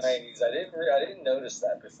would, yes. The 90s. I didn't notice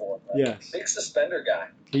that before. Yes. Big suspender guy.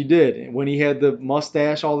 He did when he had the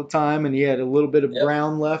mustache all the time, and he had a little bit of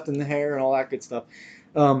brown left in the hair and all that good stuff.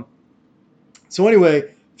 So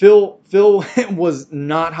anyway, Phil was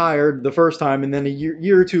not hired the first time, and then a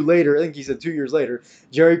year or two later, I think he said 2 years later,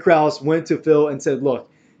 Jerry Krause went to Phil and said, "Look,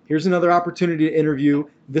 here's another opportunity to interview.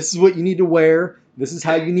 This is what you need to wear. This is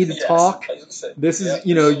how you need to talk. This is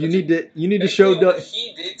you need to show." What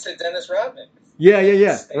he did to Dennis Rodman.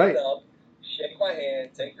 Yeah. Stand Right. up, shake my hand,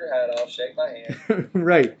 take your hat off, shake my hand.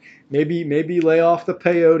 Right. Maybe lay off the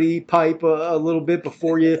peyote pipe a little bit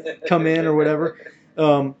before you come in or whatever.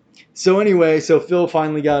 So anyway, so Phil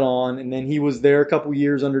finally got on, and then he was there a couple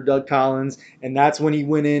years under Doug Collins, and that's when he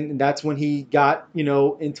went in, and that's when he got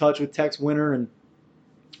in touch with Tex Winter and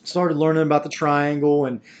started learning about the triangle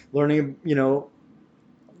and learning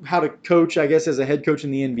how to coach, I guess, as a head coach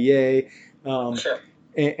in the NBA. Sure.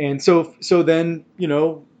 And so then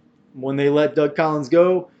when they let Doug Collins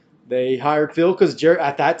go, they hired Phil because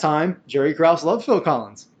at that time Jerry Krause loved Phil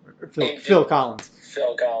Collins. Phil Collins.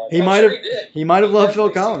 Phil Collins. He might have loved Phil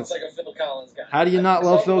Collins. He looks like a Phil Collins guy. How do you not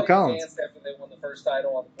love Phil Collins? He danced after they won the first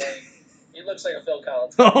title on the plane. He looks like a Phil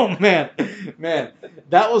Collins guy. Oh man,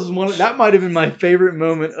 that might have been my favorite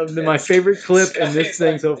moment of my favorite clip in this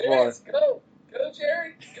thing so far. Go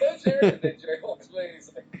Jerry, go Jerry. And then Jerry walks away and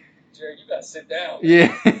he's like, Jerry, you gotta sit down.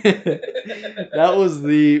 Yeah, that was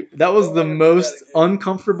the most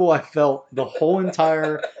uncomfortable I felt the whole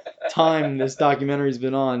entire time this documentary's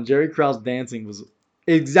been on. Jerry Krause dancing was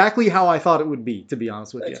exactly how I thought it would be, to be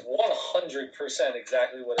honest with you. It's 100%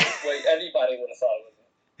 exactly what anybody would have thought it would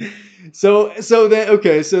be. So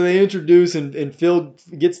they introduce and Phil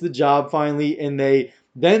gets the job finally, and they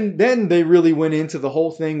really went into the whole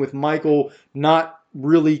thing with Michael not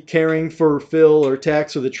really caring for Phil or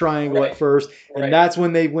Tex or the triangle at first, and that's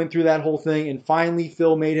when they went through that whole thing, and finally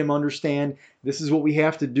Phil made him understand this is what we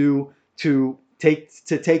have to do to take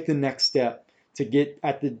the next step to get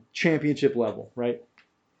at the championship level, right?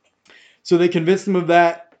 So they convinced him of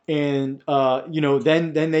that, and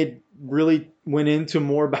then they really went into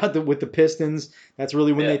more about with the Pistons. That's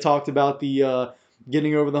really when they talked about the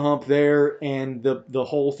getting over the hump there, and the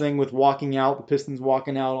whole thing with walking out, the Pistons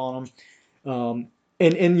walking out on them.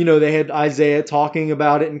 And they had Isaiah talking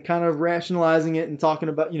about it and kind of rationalizing it and talking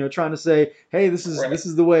about trying to say, hey, this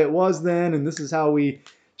is the way it was then, and this is how we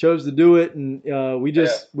chose to do it, and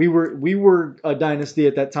we were a dynasty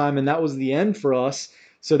at that time, and that was the end for us.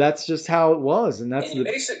 So that's just how it was, and that's. And he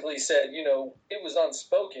basically said, it was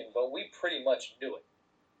unspoken, but we pretty much knew it.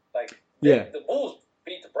 Like the Bulls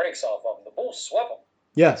beat the brakes off of them. The Bulls swept them.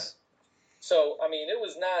 Yes. So I mean, it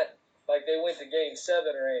was not like they went to Game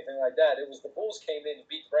 7 or anything like that. It was the Bulls came in and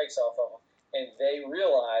beat the brakes off of them, and they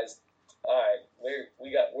realized, all right, we're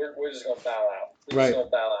just gonna bow out. We're just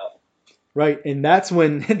gonna bow out. Right, and that's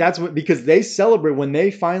when because they celebrate when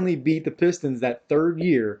they finally beat the Pistons that third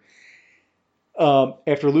year.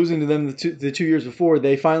 After losing to them the 2 years before,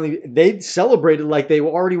 they celebrated like they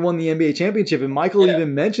already won the NBA championship, and Michael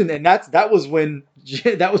even mentioned, and that was when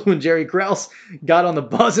Jerry Krause got on the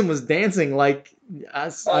bus and was dancing like.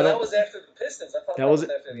 That was after the Pistons. I thought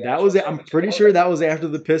that was. I'm pretty sure that was after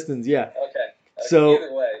the Pistons. Yeah. Okay. So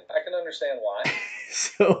either way, I can understand why.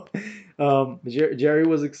 So, Jerry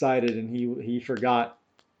was excited and he forgot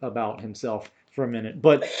about himself for a minute,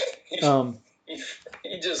 but.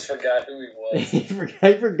 He just forgot who he was. He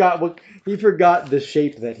forgot the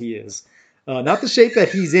shape that he is, not the shape that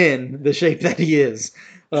he's in, the shape that he is.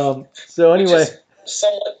 So anyway, which is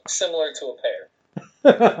somewhat similar to a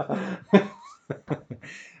pear.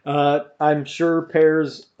 I'm sure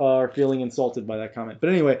pears are feeling insulted by that comment.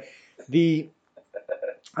 But anyway,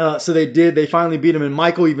 so they finally beat him, and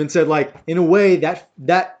Michael even said, like, in a way that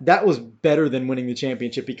was better than winning the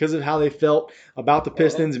championship because of how they felt about the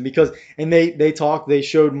Pistons, and they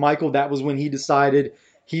showed Michael that was when he decided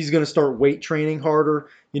he's going to start weight training harder.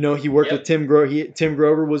 He worked with Tim Grover. Tim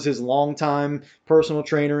Grover was his longtime personal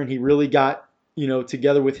trainer, and he really got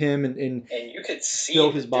together with him and you could see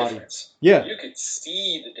build his body. Difference. Yeah, you could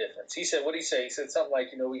see the difference. He said, what did he say? He said something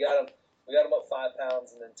like, we got him up 5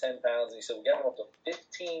 pounds and then 10 pounds. And he said, we got him up to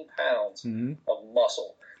 15 pounds of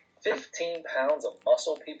muscle. 15 pounds of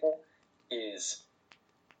muscle, people, is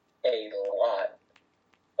a lot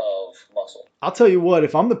of muscle. I'll tell you what,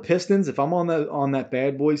 if I'm the Pistons, if I'm on that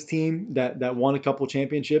Bad Boys team that won a couple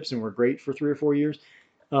championships and were great for 3 or 4 years,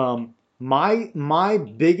 my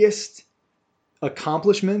biggest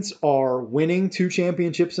accomplishments are winning 2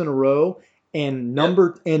 championships in a row. And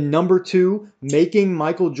number 2, making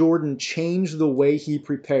Michael Jordan change the way he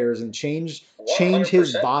prepares and change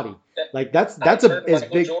his body. Like that's as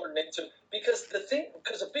big. Jordan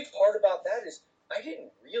because a big part about that is I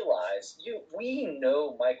didn't realize we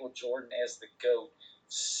know Michael Jordan as the GOAT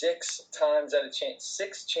 6 times out of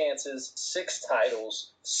 6 chances, 6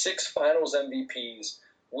 titles, 6 Finals MVPs,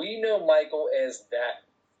 We know Michael as that.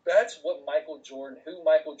 That's what who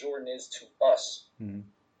Michael Jordan is to us,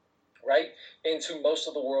 right? And to most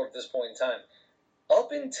of the world at this point in time.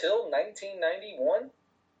 Up until 1991,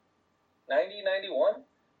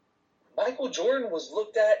 Michael Jordan was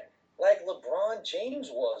looked at like LeBron James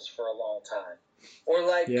was for a long time, or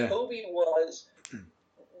like Kobe was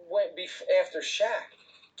after Shaq.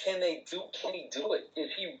 Can he do it?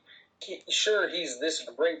 Sure, he's this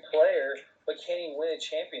great player, but can he win a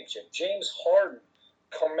championship? James Harden,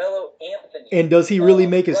 Carmelo Anthony, and does he really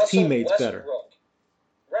make his teammates better?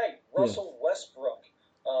 Right, Russell Westbrook,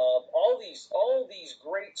 all these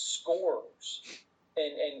great scorers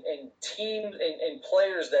and teams and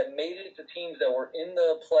players that made it to teams that were in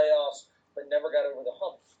the playoffs but never got over the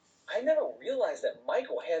hump. I never realized that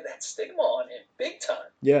Michael had that stigma on him big time.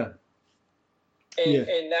 Yeah.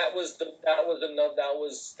 And that's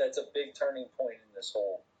a big turning point in this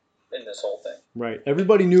whole thing. Right.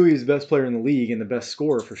 Everybody knew he was the best player in the league and the best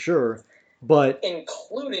scorer for sure, but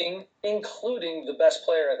including the best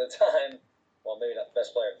player at the time. Well, maybe not the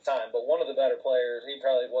best player at the time, but one of the better players. He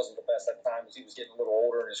probably wasn't the best at the time because he was getting a little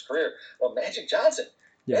older in his career. Well, Magic Johnson.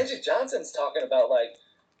 Yeah. Magic Johnson's talking about like,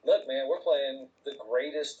 look, man, we're playing the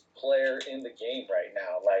greatest player in the game right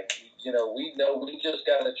now. Like, we just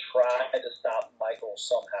got to try to stop Michael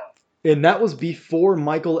somehow. And that was before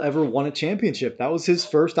Michael ever won a championship. That was his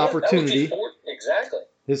first opportunity. Exactly.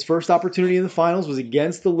 His first opportunity in the finals was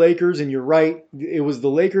against the Lakers, and you're right. It was the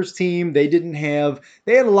Lakers team. They had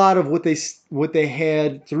a lot of what they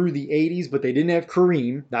had through the 80s, but they didn't have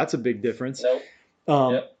Kareem. That's a big difference. Nope.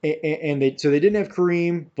 And they didn't have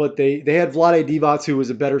Kareem, but they had Vlade Divac, who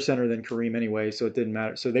was a better center than Kareem anyway, so it didn't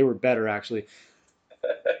matter. So they were better actually.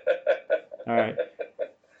 All right,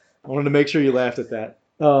 I wanted to make sure you laughed at that.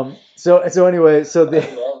 So anyway, I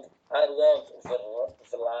loved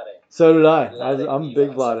Vlade. So did I. I'm a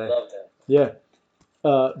big Vlade. I loved him. Yeah.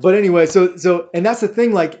 But anyway, so and that's the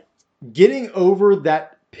thing, like getting over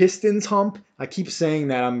that Pistons hump. I keep saying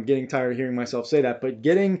that. I'm getting tired of hearing myself say that, but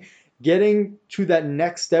getting to that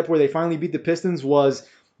next step where they finally beat the Pistons was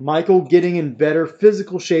Michael getting in better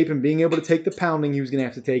physical shape and being able to take the pounding he was going to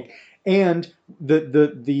have to take, and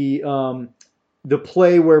the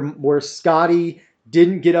play where Scottie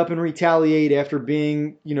didn't get up and retaliate after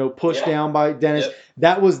being pushed down by Dennis. Yep.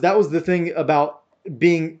 That was the thing about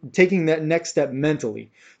taking that next step mentally.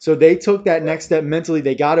 So they took that next step mentally.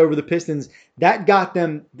 They got over the Pistons. That got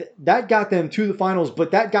them to the finals, but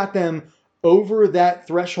that got them over that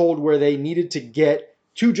threshold where they needed to get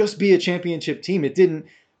to just be a championship team. It didn't.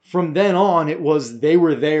 From then on, it was they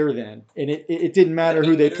were there then, and it didn't matter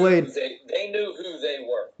who they played. They knew who they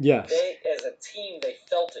were. Yes. They, as a team, they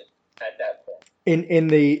felt it at that point.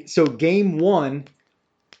 So game one,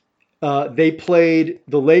 they played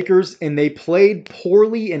the Lakers, and they played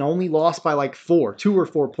poorly and only lost by like 2 or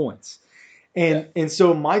 4 points. And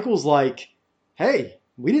so Michael's like, hey,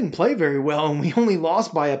 we didn't play very well, and we only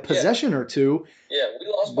lost by a possession or two. Yeah, we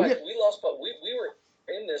lost by we were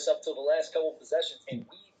in this up till the last couple of possessions, and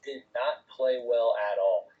we did not play well at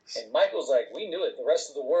all. And Michael's like, we knew it. The rest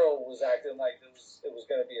of the world was acting like it was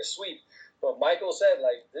going to be a sweep. But Michael said,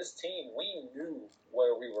 like, this team, we knew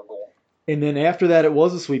where we were going. And then after that, it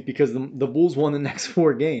was a sweep because the Bulls won the next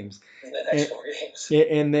 4 games.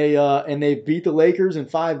 And they beat the Lakers in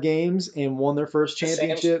 5 games and won their first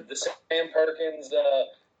championship. The Sam Perkins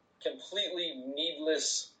completely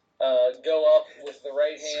needless go up with the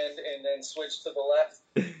right hand and then switch to the left.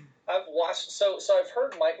 I've watched so I've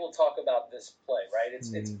heard Michael talk about this play, right?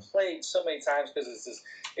 It's played so many times because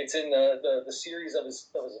it's in the series of his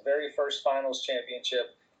very first finals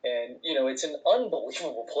championship, and it's an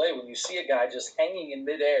unbelievable play when you see a guy just hanging in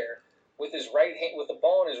midair with his right hand, with the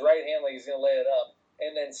ball in his right hand like he's going to lay it up,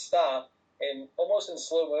 and then stop and almost in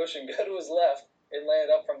slow motion go to his left and lay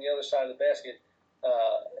it up from the other side of the basket.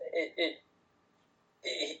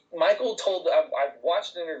 Michael I've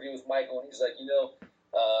watched an interview with Michael, and he's like,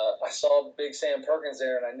 I saw Big Sam Perkins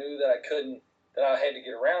there, and I knew that I had to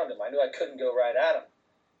get around him. I knew I couldn't go right at him.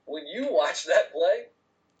 When you watch that play,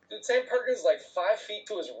 dude, Sam Perkins is like 5 feet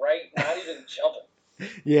to his right, not even jumping.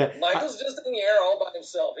 Yeah, Michael's just in the air all by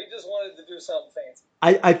himself. He just wanted to do something fancy.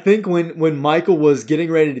 I think when Michael was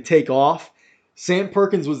getting ready to take off, Sam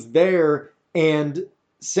Perkins was there, and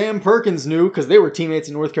Sam Perkins knew, because they were teammates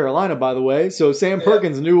in North Carolina, by the way, so Sam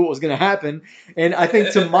Perkins knew what was going to happen. And I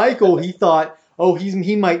think to Michael, he thought, oh,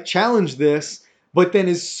 he might challenge this. But then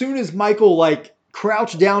as soon as Michael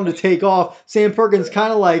crouched down to take off, Sam Perkins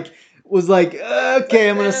kind of was like, okay,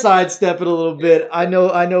 I'm going to sidestep it a little bit. I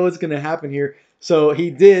know what's going to happen here. So he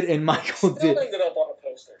did, and Michael Still did. ended up on a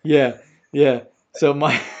poster. Yeah. So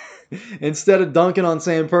Instead of dunking on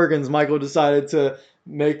Sam Perkins, Michael decided to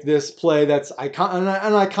make this play that's an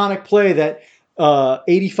iconic play that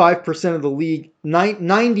 85% of the league,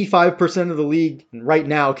 95% of the league right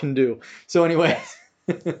now can do. So anyway.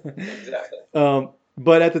 Exactly.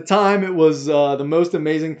 But at the time, it was the most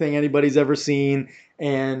amazing thing anybody's ever seen.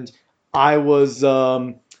 And I was,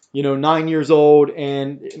 9 years old,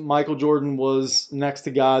 and Michael Jordan was next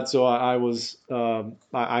to God. So I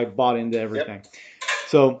bought into everything. Yep.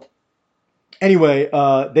 So anyway,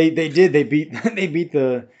 they beat they beat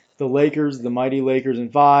the Lakers, the mighty Lakers in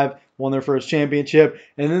 5, won their first championship,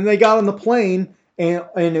 and then they got on the plane,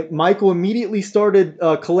 and Michael immediately started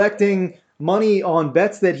collecting money on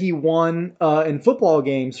bets that he won in football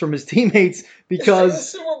games from his teammates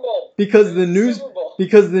because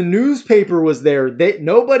the newspaper was there.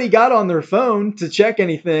 Nobody got on their phone to check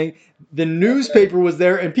anything. The newspaper was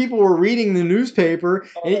there, and people were reading the newspaper.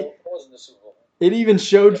 It wasn't the Super Bowl. It even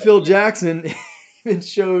showed Phil Jackson. Even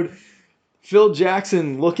showed Phil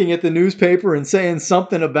Jackson looking at the newspaper and saying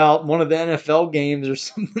something about one of the NFL games or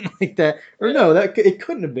something like that. Or no, it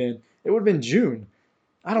couldn't have been. It would have been June.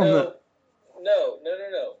 I don't know. No.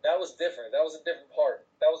 That was different. That was a different part.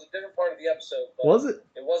 That was a different part of the episode. But was it?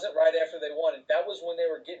 It wasn't right after they won it. That was when they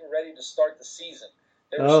were getting ready to start the season.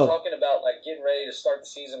 They were talking about like getting ready to start the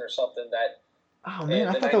season or something. Oh man,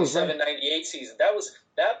 I thought that was right. 97-98 season. That was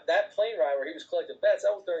that plane ride where he was collecting bets.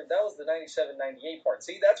 That was the 97-98 part.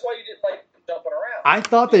 See, that's why you didn't like jumping around. I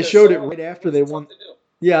thought they showed it right after they won.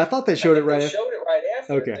 Yeah, I thought they showed it right after. They showed it right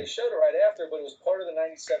after. Okay. They showed it right after, but it was part of the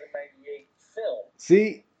 97-98 film.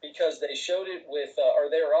 See? Because they showed it with, or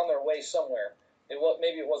they were on their way somewhere.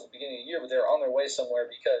 Maybe it wasn't the beginning of the year, but they were on their way somewhere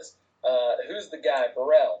because who's the guy?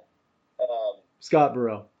 Burrell. Scott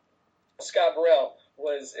Burrell. Scott Burrell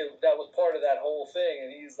that was part of that whole thing,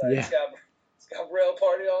 and he's like, yeah. Scott Burrell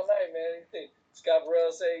party all night, man. Scott Burrell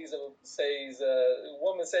a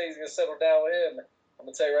woman says he's gonna settle down with him. I'm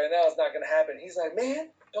gonna tell you right now, it's not gonna happen. He's like, man,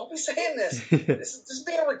 don't be saying this. This is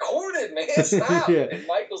being recorded, man. Stop. Yeah. And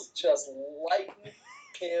Michael's just lighting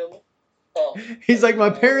him up. He's like, my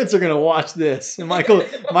parents are gonna watch this, and Michael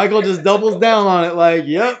just doubles down on it, like,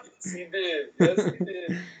 yep. Yes, he did.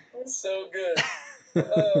 That's so good.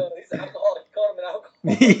 He's an alcoholic. You called him an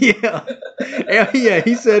alcoholic. Yeah.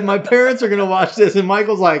 He said, my parents are gonna watch this, and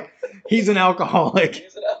Michael's like, he's an alcoholic.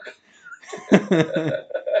 He's an alcoholic.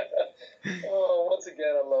 Once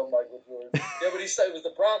again, I love Michael Jordan. Yeah, but he said it was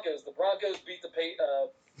the Broncos. The Broncos beat the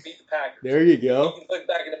Packers. There you go. He looked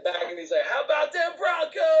back in the back and he's like, "How about them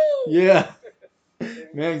Broncos?" Yeah.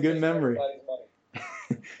 Man, good memory.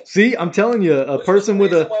 See, I'm telling you, a person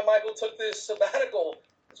with a. That's why Michael took this sabbatical.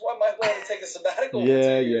 That's why Michael had to take a sabbatical.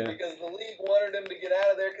 Yeah. Because the league wanted him to get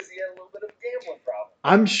out of there because he had a little bit of a gambling problem.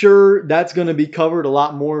 I'm sure that's going to be covered a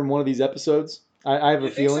lot more in one of these episodes. I have a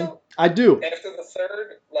feeling. So? I do. After the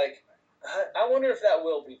third, I wonder if that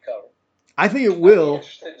will be covered. I think it will. I'm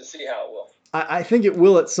interested to see how it will. I think it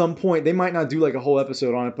will at some point. They might not do like a whole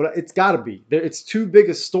episode on it, but it's got to be. It's too big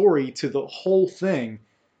a story to the whole thing.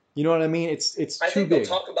 You know what I mean? It's too big. I think they'll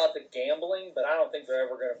talk about the gambling, but I don't think they're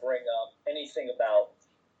ever going to bring up anything about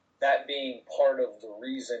that being part of the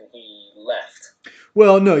reason he left.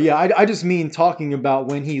 Well, no, yeah. I just mean talking about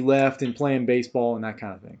when he left and playing baseball and that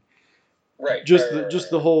kind of thing. Right.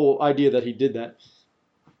 Just the whole idea that he did that.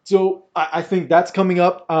 So I think that's coming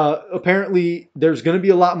up. Apparently, there's going to be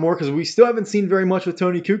a lot more because we still haven't seen very much with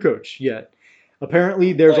Tony Kukoc yet.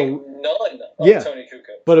 Apparently, there's none of Tony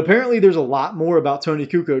Kukoc. But apparently, there's a lot more about Tony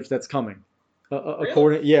Kukoc that's coming.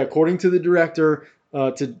 Really? According to the director,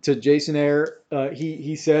 to Jason Ayre,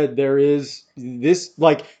 he said there is this.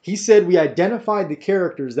 Like he said, we identified the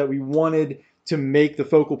characters that we wanted to make the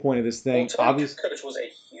focal point of this thing. Well, Tony Kukoc was a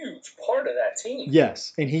huge part of that team.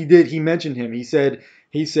 Yes, and he did. He mentioned him. He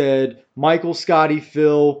said Michael, Scotty,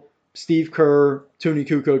 Phil, Steve Kerr, Tony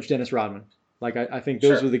Kukoc, Dennis Rodman. Like I think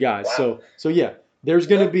those were the guys. Wow. So yeah, there's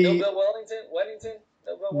going to be no Bill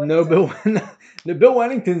Wennington. No Bill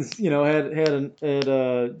Wennington's had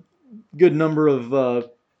a good number of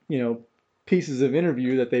pieces of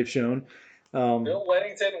interview that they've shown. Bill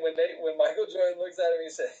Wennington, when Michael Jordan looks at him,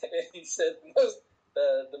 he said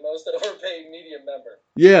the most overpaid media member.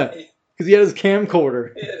 Yeah. Because he had his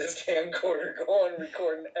camcorder. He had his camcorder going,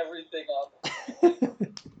 recording everything off.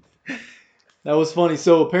 That was funny.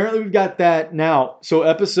 So apparently we've got that now. So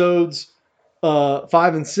episodes 5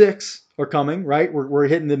 and 6 are coming, right? We're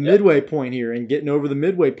hitting the midway point here and getting over the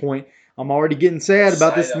midway point. I'm already getting sad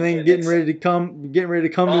about this thing getting ready to come to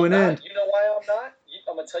an end. You know why I'm not?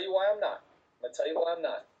 I'm gonna tell you why I'm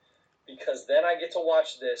not. Because then I get to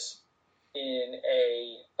watch this in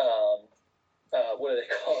a what do they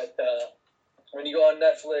call it? when you go on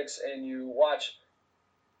Netflix and you watch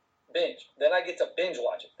binge. Then I get to binge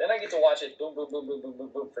watch it. Then I get to watch it boom, boom, boom, boom, boom, boom,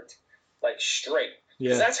 boom for like straight.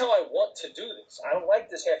 Because that's how I want to do this. I don't like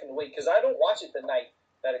this having to wait because I don't watch it the night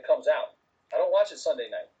that it comes out. I don't watch it Sunday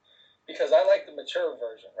night because I like the mature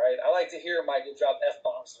version, right? I like to hear Michael drop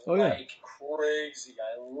F-bombs like crazy.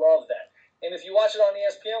 I love that. And if you watch it on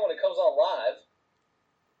ESPN when it comes on live,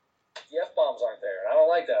 the F-bombs aren't there. And I don't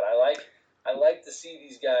like that. I like to see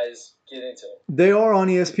these guys get into it. They are on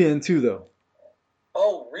ESPN too, though.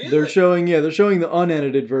 Oh, really? They're showing the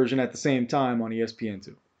unedited version at the same time on ESPN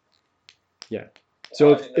too. Yeah.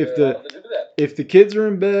 So if the kids are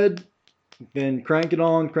in bed, then crank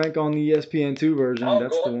on the ESPN2 version.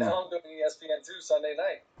 That's the one. Now I'm doing ESPN2 Sunday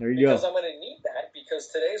night. There you go. Because I'm going to need that because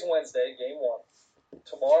today's Wednesday, game 1.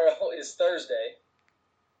 Tomorrow is Thursday,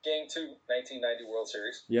 game 2, 1990 World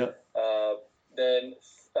Series. Yep. Then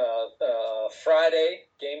Friday,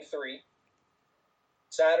 game 3.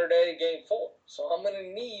 Saturday, game 4. So I'm going to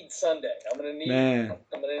need Sunday. I'm going to need a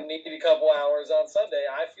couple hours on Sunday.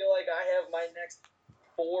 I feel like I have my next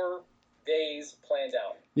 4 days planned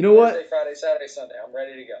out. You know what? Thursday, Friday, Saturday, Sunday. I'm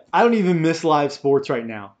ready to go. I don't even miss live sports right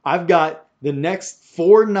now. I've got the next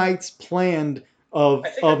 4 nights planned of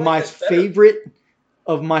my favorite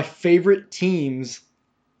teams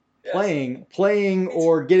playing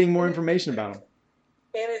or getting more information about them.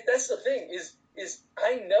 And that's the thing is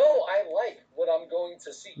I know I like what I'm going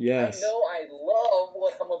to see. Yes. I know I love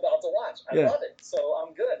what I'm about to watch. I love it. So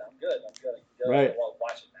I'm good. Right. I'll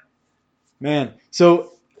watch it now. Man,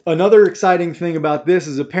 so another exciting thing about this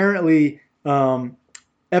is apparently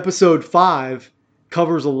episode 5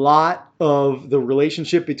 covers a lot of the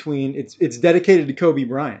relationship between it's dedicated to Kobe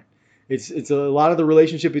Bryant. It's a lot of the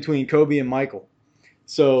relationship between Kobe and Michael.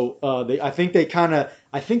 So I think they kind of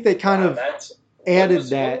added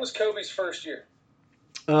that. When was Kobe's first year?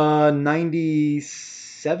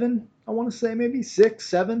 97, I want to say, maybe 6,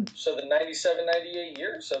 7. So the 97, 98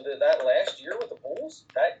 year. So that last year with the Bulls,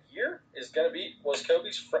 that year was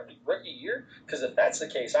Kobe's rookie year. Because if that's the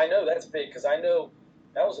case, I know that's big. Because I know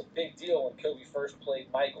that was a big deal when Kobe first played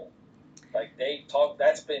Michael. Like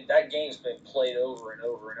that game's been played over and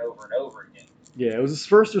over and over and over again. Yeah, it was his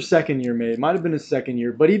first or second year, maybe. It might have been his second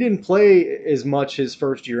year, but he didn't play as much his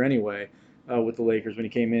first year anyway with the Lakers when he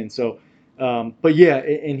came in. So, but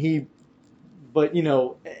you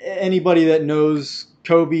know, anybody that knows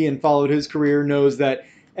Kobe and followed his career knows that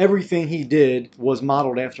everything he did was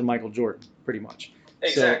modeled after Michael Jordan, pretty much.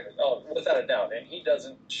 Exactly. So, without a doubt, and he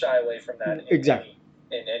doesn't shy away from that in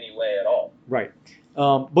any way at all. Right.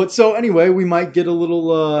 But so anyway, we might get a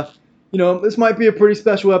little. This might be a pretty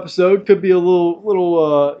special episode. Could be a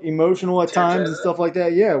little emotional at times and stuff like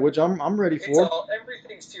that. Yeah, which I'm ready for.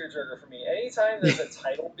 Everything's tearjerker for me. Anytime there's a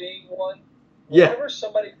title being won, whenever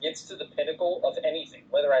somebody gets to the pinnacle of anything,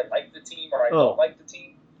 whether I like the team or I don't like the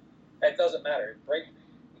team, it doesn't matter. Right?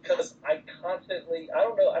 Because I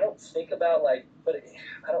don't think about I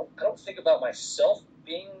don't think about myself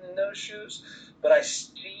being in those shoes, but I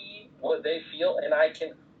see what they feel, and I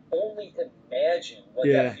can only imagine what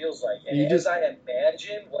that feels like. And as I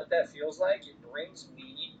imagine what that feels like, it brings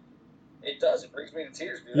me to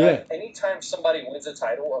tears, dude. Yeah. Anytime somebody wins a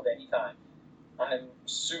title of any kind, I'm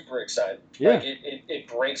super excited. Yeah. Like it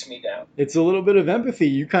breaks me down. It's a little bit of empathy.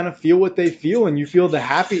 You kind of feel what they feel, and you feel the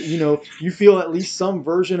happy, you feel at least some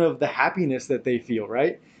version of the happiness that they feel,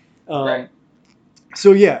 right? Right.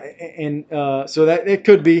 So yeah, and so that it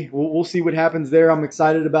could be. We'll see what happens there. I'm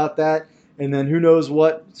excited about that. And then who knows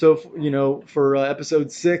what? So for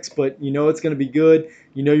episode 6, but it's going to be good.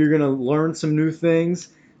 You're going to learn some new things.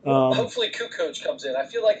 Hopefully, Kukoc comes in. I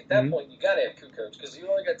feel like at that point you got to have Kukoc because you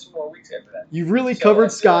only got 2 more weeks after that. You've really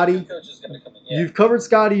covered Scotty. Like Kukoc is going to come in. Yeah. You've covered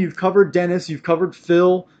Scotty. You've covered Dennis. You've covered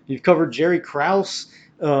Phil. You've covered Jerry Krause.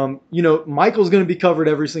 Michael's going to be covered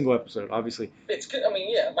every single episode, obviously. It's good. I mean,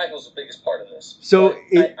 yeah, Michael's the biggest part of this. So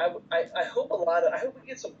I hope I hope we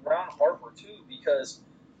get some Ron Harper too, because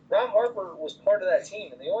Ron Harper was part of that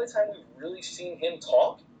team, and the only time we've really seen him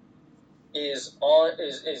talk is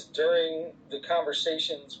during the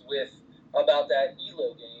conversations about that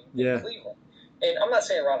ELO game in Cleveland. And I'm not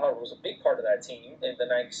saying Ron Harper was a big part of that team in the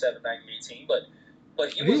 97-98 team, but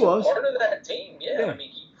he was part of that team. Yeah. I mean,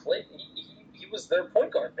 he played. He was their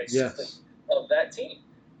point guard basically of that team.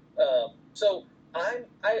 So I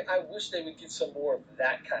wish they would get some more of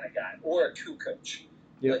that kind of guy or a Kukoc.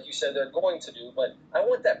 Yep. Like you said, they're going to do, but I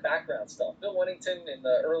want that background stuff. Bill Wennington and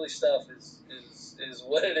the early stuff is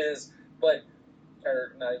what it is, or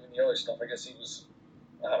not even the early stuff. I guess he was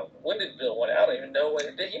when did Bill win? I don't even know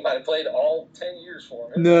when. He might have played all 10 years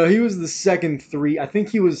for him. No, he was the second three. I think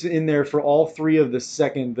he was in there for all three of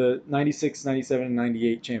the 96, 97, and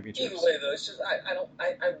 98 championships. Either way, though, it's just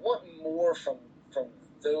I want more from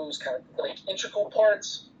those kind of like integral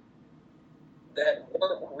parts that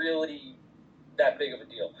weren't really that big of a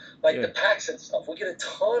deal. Like the Paxson stuff. We get a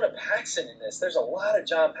ton of Paxson in this. There's a lot of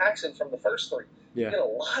John Paxson from the first three. Yeah. We get a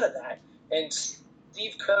lot of that. And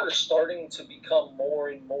Steve Kerr is starting to become more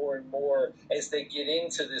and more and more as they get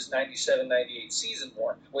into this 97-98 season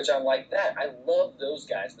more, which I like that. I love those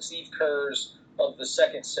guys. The Steve Kerrs of the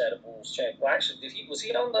second set of Bulls champ. Well, actually, did he win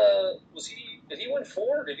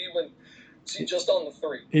four? Or did he win? Was he just on the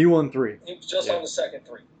three? He won three. He was just on the second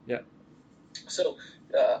three. Yeah. So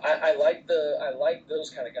I like those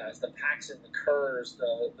kind of guys. The Paxson, the Kerrs,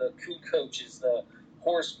 the Coup coaches, the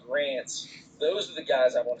Horace Grants. Those are the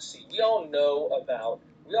guys I want to see. We all know about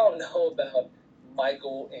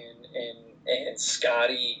Michael and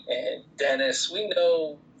Scotty and Dennis. We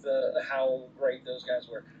know how great those guys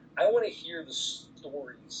were. I want to hear the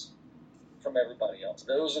stories from everybody else.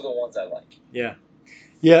 Those are the ones I like. Yeah.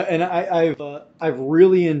 Yeah, and I've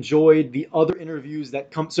really enjoyed the other interviews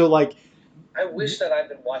that come. So like, I wish that I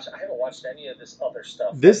haven't watched any of this other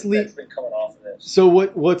stuff that's been coming off of this. So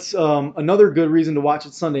what's another good reason to watch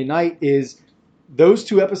it Sunday night is those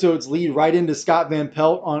two episodes lead right into Scott Van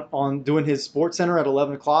Pelt on doing his Sports Center at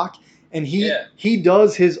 11 o'clock, and he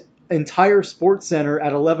does his entire Sports Center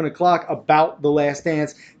at 11 o'clock about The Last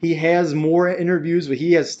Dance. He has more interviews, but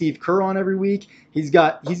he has Steve Kerr on every week. He's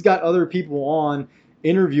got other people on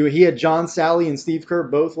interviewing. He had John Sally and Steve Kerr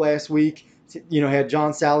both last week. Had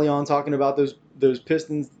John Sally on talking about those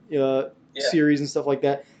Pistons series and stuff like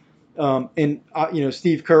that.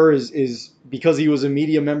 Steve Kerr is because he was a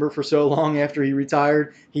media member for so long after he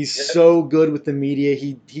retired. He's so good with the media.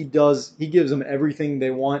 He gives them everything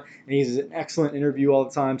they want, and he's an excellent interview all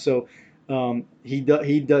the time. So he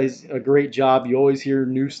does a great job. You always hear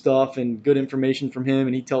new stuff and good information from him,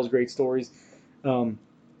 and he tells great stories.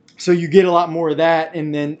 So you get a lot more of that,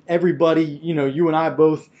 and then everybody, you and I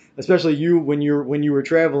both, especially you when you were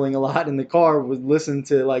traveling a lot in the car, would listen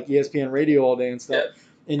to like ESPN radio all day and stuff.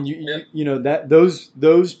 Yeah. And those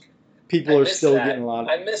people are still getting a lot of.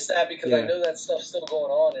 I miss that because I know that stuff's still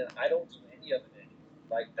going on, and I don't do any of it anymore.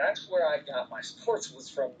 Like that's where I got my sports was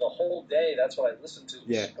from the whole day. That's what I listened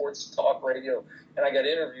to, sports talk radio, and I got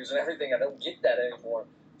interviews and everything. I don't get that anymore.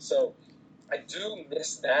 So I do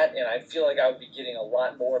miss that, and I feel like I would be getting a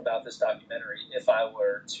lot more about this documentary if I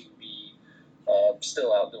were to be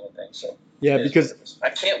still out doing things. So because I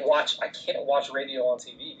can't watch radio on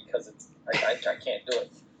TV because I can't do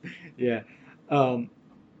it. Yeah,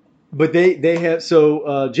 but they have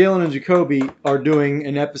Jalen and Jacoby are doing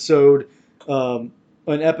an episode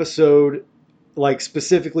like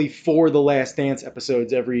specifically for the Last Dance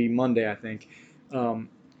episodes every Monday, I think.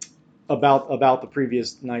 About the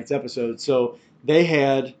previous night's episode. So they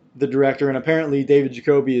had the director, and apparently David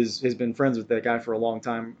Jacoby has been friends with that guy for a long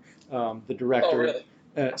time, the director. Oh, really?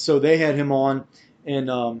 So they had him on, and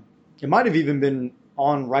it might have even been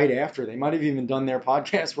on right after. They might have even done their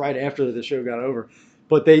podcast right after the show got over.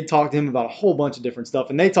 But they talked to him about a whole bunch of different stuff,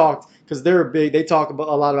 and they talked because they talk about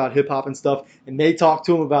a lot about hip hop and stuff, and they talked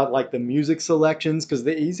to him about like the music selections because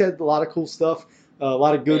he's had a lot of cool stuff. A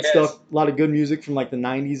lot of good stuff, a lot of good music from like the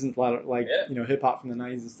 90s and a lot of hip hop from the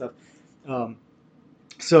 90s and stuff.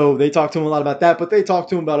 So they talked to him a lot about that, but they talked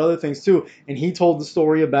to him about other things too. And he told the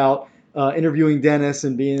story about interviewing Dennis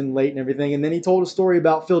and being late and everything. And then he told a story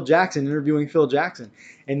about Phil Jackson, interviewing Phil Jackson.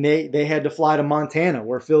 And they had to fly to Montana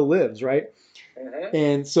where Phil lives, right? Mm-hmm.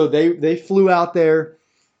 And so they flew out there,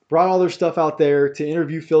 brought all their stuff out there to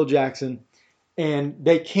interview Phil Jackson. And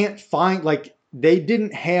they can't find,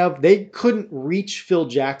 they couldn't reach Phil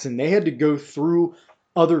Jackson. They had to go through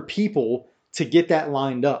other people to get that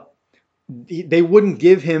lined up. They wouldn't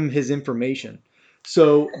give him his information.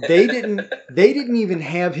 So they didn't even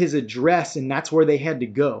have his address, and that's where they had to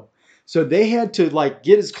go. So they had to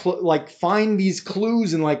get his find these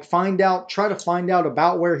clues and try to find out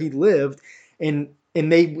about where he lived, and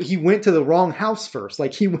he went to the wrong house first.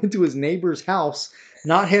 He went to his neighbor's house,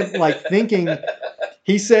 not thinking.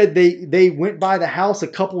 He said they went by the house a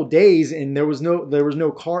couple of days and there were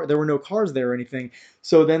no cars there or anything.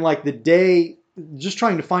 So then the day, just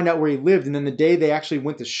trying to find out where he lived, and then the day they actually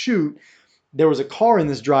went to shoot, there was a car in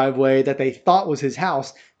this driveway that they thought was his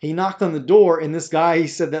house. He knocked on the door, and this guy, he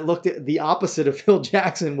said, that looked at the opposite of Phil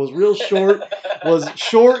Jackson, was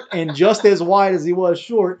short and just as wide as he was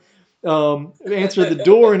short, answered the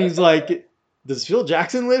door, and he's like, "Does Phil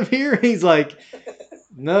Jackson live here?" And he's like,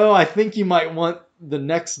 "No, I think you might want the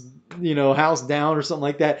next house down or something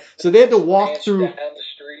like that. So they had to walk through. Down the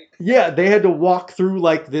street. Yeah, they had to walk through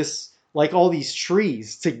like all these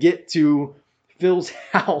trees to get to Phil's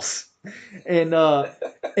house, and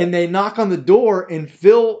they knock on the door, and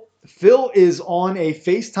Phil is on a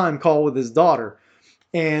FaceTime call with his daughter,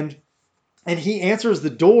 and he answers the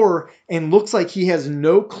door and looks like he has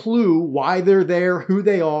no clue why they're there, who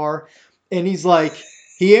they are, and he's like,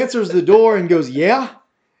 he answers the door and goes, yeah,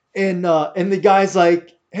 and the guy's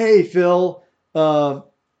like, hey Phil,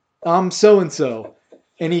 I'm so and so.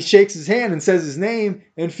 And he shakes his hand and says his name,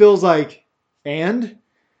 and Phil's like, and?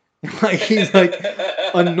 Like he's like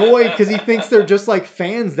annoyed because he thinks they're just like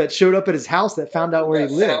fans that showed up at his house that found out where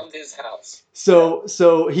he lived. Found his house.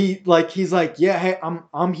 So he's like, yeah, hey,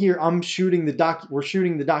 I'm here. We're shooting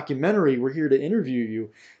the documentary. We're here to interview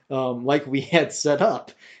you, like we had set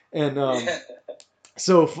up. And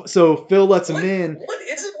so Phil lets him in. What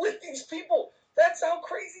is it with these people? That's how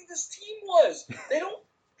crazy this team was. They don't.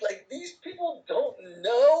 Like, these people don't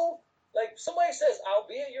know. Like, somebody says, I'll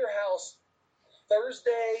be at your house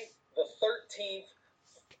Thursday the 13th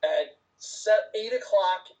at 8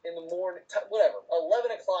 o'clock in the morning, whatever, 11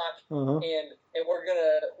 o'clock, and we're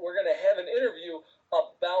gonna have an interview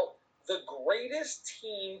about the greatest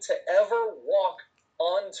team to ever walk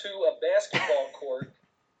onto a basketball court,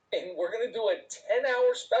 and we're gonna do a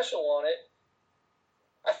 10-hour special on it.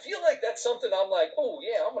 I feel like that's something I'm like, oh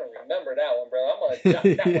yeah, I'm gonna remember that one, bro. I'm gonna jot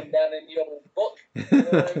that one down in the old book. You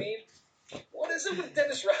know what I mean? What is it with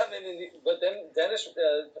Dennis Rodman? But then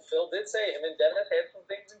Phil did say him and Dennis had some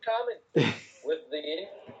things in common with the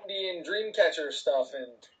Indian Dreamcatcher stuff and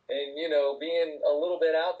being a little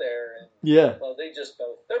bit out there. And, yeah. Well,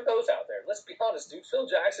 they're both out there. Let's be honest, dude. Phil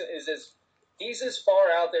Jackson he's as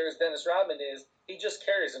far out there as Dennis Rodman is. He just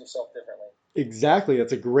carries himself differently. Exactly.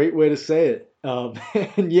 That's a great way to say it.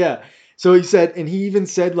 And yeah. So he said, and he even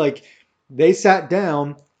said, like, they sat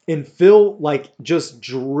down and Phil, like, just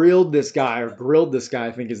grilled this guy,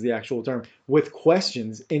 I think is the actual term, with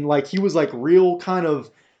questions. And, like, he was, like, real kind of,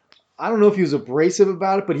 I don't know if he was abrasive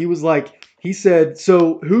about it, but he was like, he said,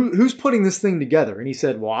 so who's putting this thing together? And he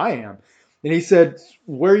said, well, I am. And he said,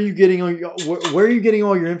 where are you getting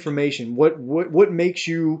all your information? What makes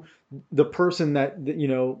you the person that to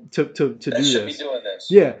do this? Should be doing this.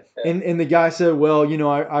 Yeah. And the guy said, well,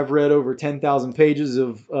 I've read over 10,000 pages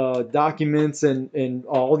of documents and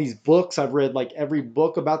all these books. I've read like every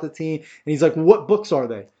book about the team. And he's like, well, what books are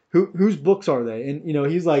they? Whose books are they? And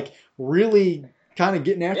he's like really kind of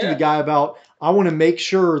getting after the guy about, I want to make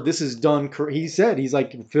sure this is done. He said, he's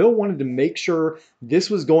like, Phil wanted to make sure this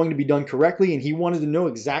was going to be done correctly. And he wanted to know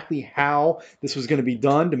exactly how this was going to be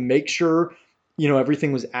done to make sure,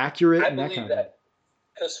 everything was accurate. I believe that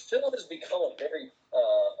because Phil has become a very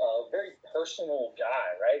personal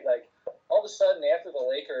guy, right? Like all of a sudden after the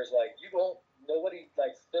Lakers, like Phil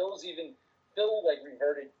like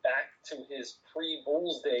reverted back to his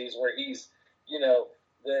pre-Bulls days where he's,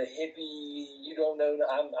 the hippie, you don't know,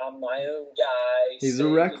 I'm my own guy. He's a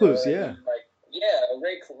recluse, a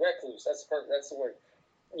recluse. That's the word.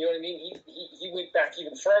 You know what I mean? He went back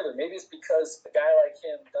even further. Maybe it's because a guy like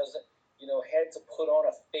him doesn't, had to put on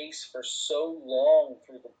a face for so long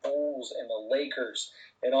through the Bulls and the Lakers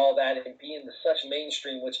and all that, and being such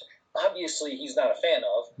mainstream, which obviously he's not a fan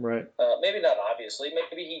of. Right. Maybe not obviously.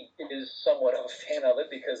 Maybe he is somewhat of a fan of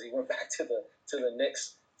it because he went back to the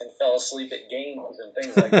Knicks and fell asleep at games and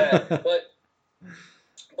things like that. but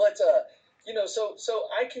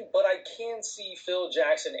I can see Phil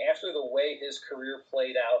Jackson after the way his career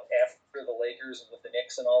played out after the Lakers and with the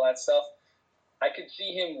Knicks and all that stuff. I could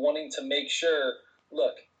see him wanting to make sure,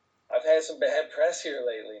 look, I've had some bad press here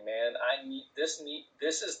lately, man. This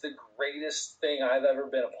is the greatest thing I've ever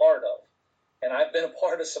been a part of. And I've been a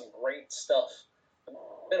part of some great stuff.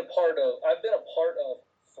 I've been a part of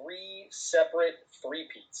 3 separate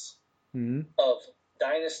three-peats of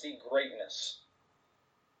dynasty greatness.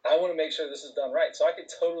 I want to make sure this is done right. So I could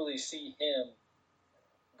totally see him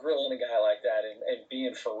grilling a guy like that and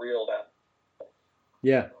being for real about it.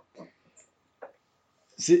 Yeah.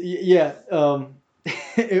 So, yeah.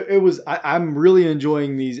 It was. I'm really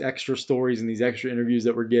enjoying these extra stories and these extra interviews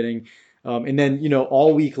that we're getting. And then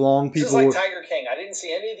all week long, people. This is like Tiger King. I didn't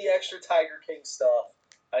see any of the extra Tiger King stuff.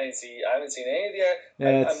 I haven't seen any of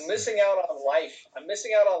the. I'm missing out on life. I'm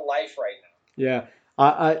missing out on life right now.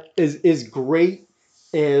 Yeah. As great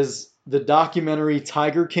as the documentary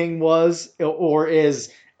Tiger King was, or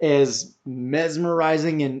as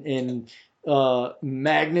mesmerizing and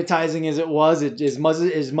magnetizing as it was, as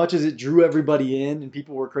much as it drew everybody in and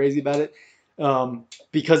people were crazy about it,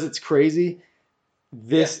 because it's crazy.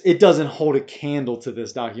 it doesn't hold a candle to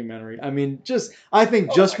this documentary. I mean, I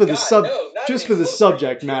think Oh just my for the God, no, not just even for the close.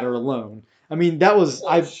 subject matter alone. I mean, that was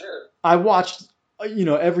Oh, sure. I watched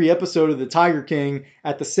every episode of the Tiger King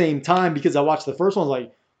at the same time because I watched the first one. I was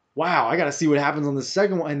like, wow, I got to see what happens on the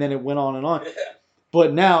second one, and then it went on and on. Yeah.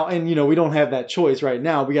 But now, and we don't have that choice right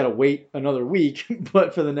now. We got to wait another week,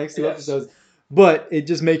 but for the next two episodes. But it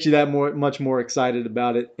just makes you much more excited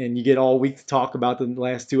about it, and you get all week to talk about the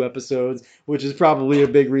last two episodes, which is probably a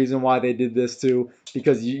big reason why they did this too,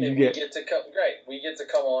 because you get to come We get to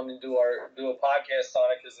come on and do a podcast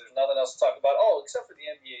on it because there's nothing else to talk about. Oh, except for the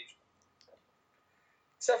NBA,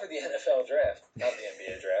 except for the NFL draft, not the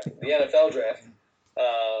NBA draft, the NFL draft,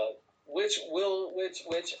 which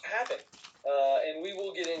happened, and we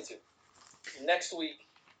will get into next week.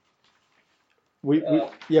 We've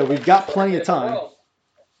got plenty of time.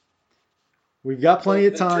 We've got plenty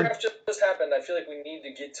of time. The draft just happened. I feel like we need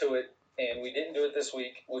to get to it, and we didn't do it this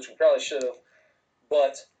week, which we probably should have.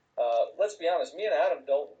 But let's be honest, me and Adam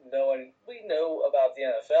don't know any. We know about the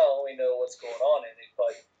NFL, we know what's going on in it,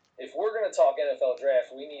 but if we're going to talk NFL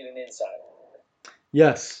draft, we need an insider.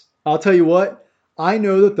 Yes. I'll tell you what. I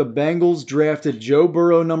know that the Bengals drafted Joe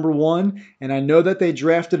Burrow #1, and I know that they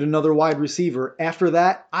drafted another wide receiver. After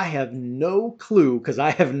that, I have no clue because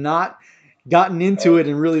I have not gotten into it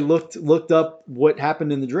and really looked up what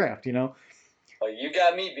happened in the draft, Well, you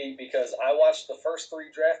got me beat because I watched the first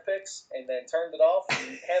 3 draft picks and then turned it off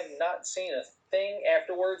and have not seen a thing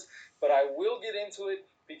afterwards, but I will get into it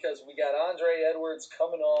because we got Andre Edwards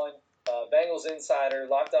coming on, Bengals Insider,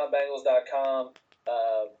 LockedOnBengals.com,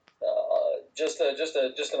 just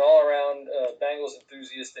an all-around Bengals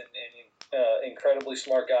enthusiast and incredibly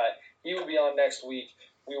smart guy. He will be on next week.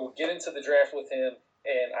 We will get into the draft with him,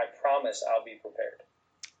 and I promise I'll be prepared.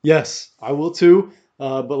 Yes, I will too.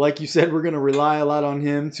 But like you said, we're going to rely a lot on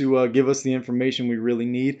him to give us the information we really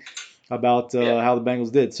need about how the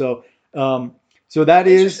Bengals did. So that I'm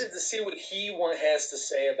interested to see what he has to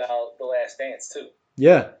say about The Last Dance too.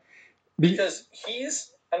 Yeah, because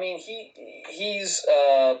he's he's he's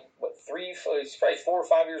probably 4 or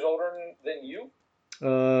 5 years older than you.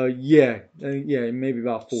 Maybe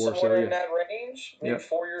about 4. Somewhere in that range, maybe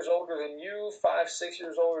 4 years older than you, 5, 6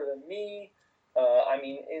 years older than me.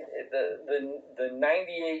 The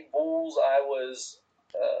 '98 Bulls, I was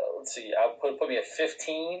put me at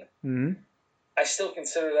 15. Mm-hmm. I still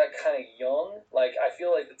consider that kind of young. Like, I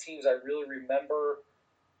feel like the teams I really remember,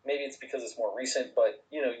 maybe it's because it's more recent, but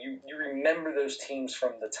you remember those teams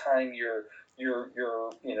from the time you're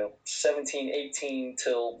 17, 18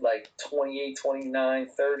 till like 28, 29,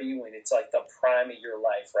 30, when it's like the prime of your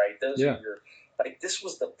life, right? Those are this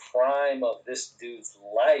was the prime of this dude's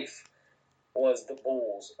life, was the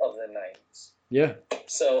Bulls of the 90s. Yeah.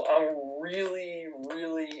 So I'm really,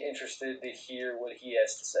 really interested to hear what he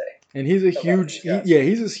has to say. And he's a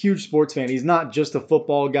he's a huge sports fan. He's not just a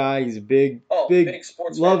football guy. He's a big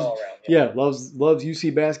sports fan all around. Loves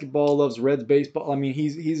UC basketball, loves Reds baseball. I mean,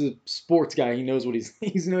 he's a sports guy. He knows what he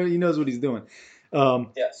knows what he's doing.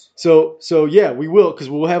 Yes. So yeah, we will, because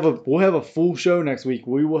we'll have a full show next week.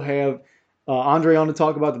 We will have Andre on to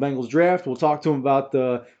talk about the Bengals draft. We'll talk to him about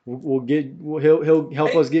he'll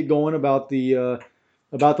help us get going about the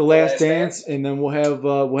Last Dance, and then we'll have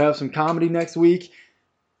some comedy next week.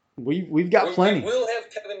 We've got plenty. We will have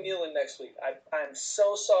Kevin Nealon next week. I'm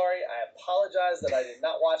so sorry. I apologize that I did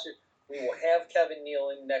not watch it. We will have Kevin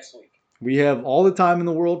Nealon next week. We have all the time in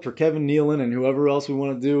the world for Kevin Nealon and whoever else we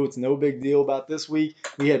want to do. It's no big deal about this week.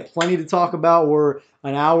 We had plenty to talk about. We're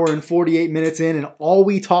an hour and 48 minutes in, and all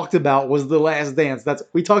we talked about was The Last Dance.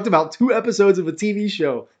 We talked about 2 episodes of a TV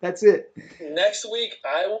show. That's it. Next week,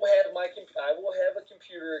 I will have a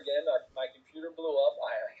computer again. My computer blew up.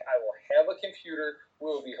 I will have a computer. We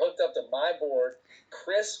will be hooked up to my board.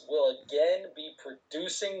 Chris will again be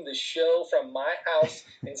producing the show from my house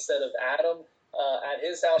instead of Adam at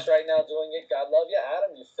his house right now doing it. God love you,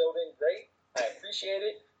 Adam. You filled in great. I appreciate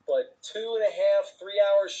it. But 2.5,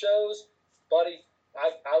 3-hour shows, buddy,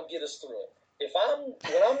 I'll get us through it.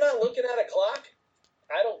 When I'm not looking at a clock,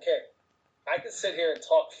 I don't care. I can sit here and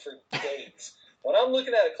talk for days. When I'm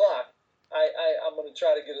looking at a clock, I'm going to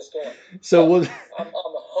try to get us going. So I'm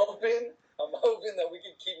hoping that we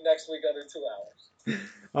can keep next week under 2 hours.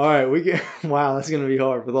 All right, wow, that's going to be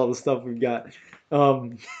hard with all the stuff we've got.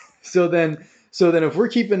 So then if we're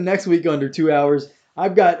keeping next week under 2 hours,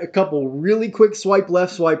 I've got a couple really quick swipe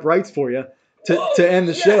left, swipe rights for you to end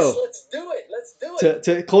the show. Let's do it.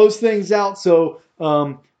 To close things out. So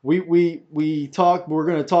we're going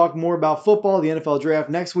to talk more about football, the NFL draft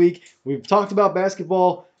next week. We've talked about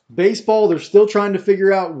basketball. Baseball, they're still trying to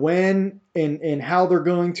figure out when and how they're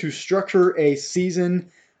going to structure a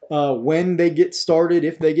season, when they get started,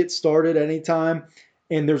 if they get started anytime.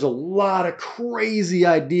 And there's a lot of crazy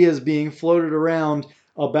ideas being floated around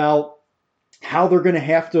about how they're going to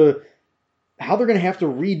have to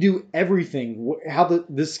redo everything. How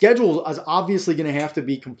the schedule is obviously going to have to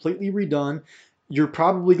be completely redone. You're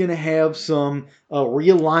probably going to have some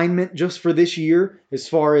realignment just for this year as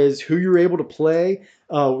far as who you're able to play.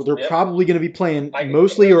 They're probably going to be playing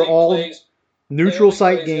mostly or all neutral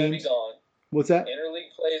site games. What's that?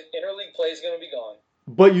 Interleague play is going to be gone.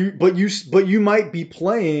 But you might be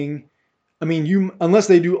playing. I mean, unless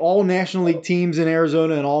they do all National League teams in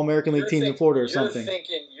Arizona and all American League teams in Florida or something.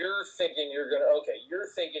 You're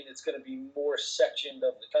thinking it's going to be more sectioned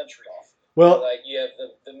of the country off. Well, like you have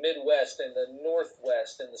the Midwest and the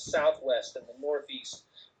Northwest and the Southwest and the Northeast,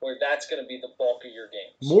 where that's going to be the bulk of your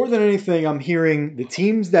games. More than anything, I'm hearing the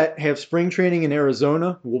teams that have spring training in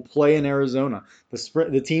Arizona will play in Arizona.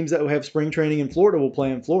 The teams that have spring training in Florida will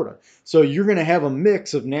play in Florida. So you're going to have a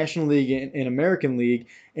mix of National League and American League,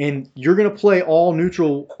 and you're going to play all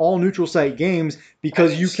neutral site games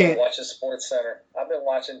because you can't watch a Sports Center. I've been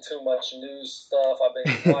watching too much news stuff.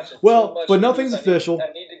 I've been watching too much. But nothing's official.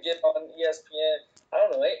 I need to get on ESPN. I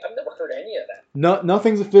don't know. I've never heard any of that.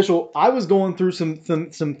 Nothing's official. I was going through some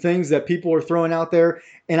things that people are throwing out there,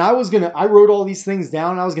 and I wrote all these things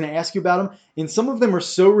down, and I was gonna ask you about them. And some of them are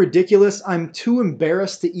so ridiculous, I'm too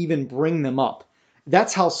embarrassed to even bring them up.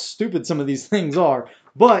 That's how stupid some of these things are.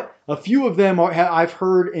 But a few of them I've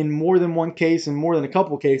heard in more than one case, and more than a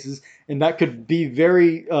couple of cases, and that could be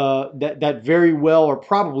that very well are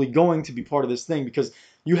probably going to be part of this thing because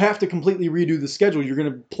you have to completely redo the schedule. You're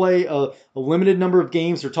going to play a limited number of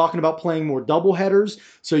games. They're talking about playing more doubleheaders,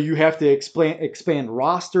 so you have to expand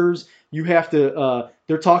rosters. You have to.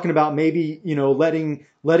 They're talking about maybe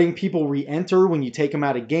letting people re-enter when you take them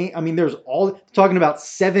out of game. I mean, talking about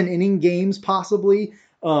 7-inning games possibly.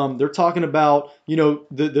 They're talking about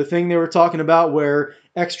the thing they were talking about where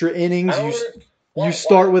extra innings you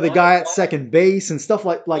start with a guy at second base and stuff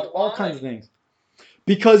like all kinds of things.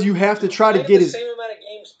 Because you have to try to get the same amount of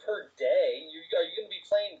games per day. Are you going to be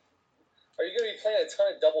playing? Are you going to be playing a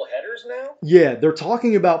ton of double headers now? Yeah, they're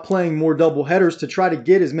talking about playing more double headers to try to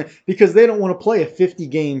get as many because they don't want to play a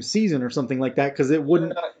 50-game season or something like that because it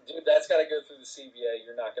wouldn't. Dude, that's got to go through the CBA.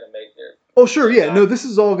 You're not going to make there. Oh sure, yeah, no, this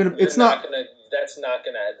is all going to. It's not. That's not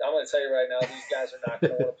going to. I'm going to tell you right now, these guys are not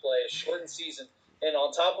going to want to play a shortened season, and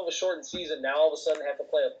on top of a shortened season, now all of a sudden have to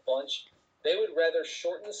play a bunch. They would rather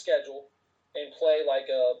shorten the schedule and play like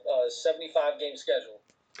a 75-game schedule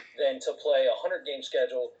than to play a 100-game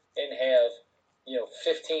schedule and have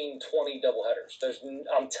 15, 20 doubleheaders.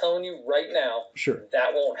 I'm telling you right now, sure,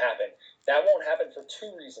 that won't happen. That won't happen for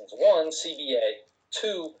two reasons. One, CBA.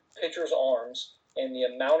 Two, pitchers' arms and the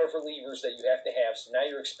amount of relievers that you have to have. So now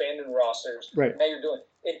you're expanding rosters. Right. Now you're doing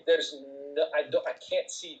it. I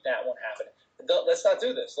can't see that one happening. Let's not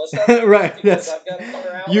do this. Let's not do right. Because I've got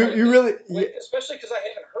another hour. You really, especially because I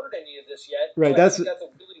haven't heard any of this yet. Right. So I got to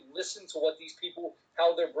really listen to what these people,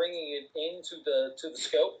 how they're bringing it into the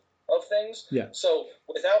scope of things. Yeah. So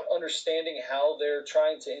without understanding how they're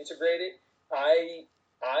trying to integrate it,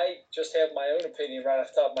 I just have my own opinion right off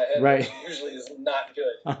the top of my head, right. which usually is not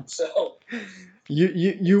good. So you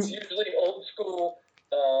it's usually old school,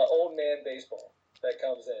 old man baseball that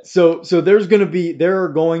comes in. So there are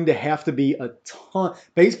going to have to be a ton.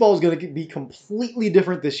 Baseball is going to be completely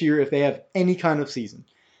different this year if they have any kind of season.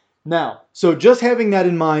 Now, so just having that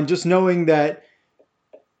in mind, just knowing that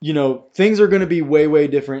things are going to be way, way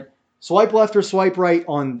different. Swipe left or swipe right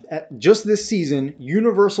on just this season,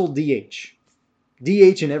 universal DH.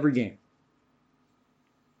 DH in every game.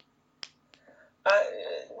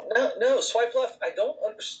 No, swipe left. I don't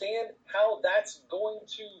understand how that's going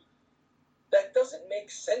to. That doesn't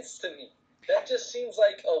make sense to me. That just seems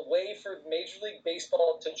like a way for Major League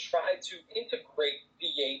Baseball to try to integrate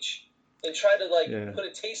DH and try to put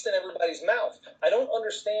a taste in everybody's mouth. I don't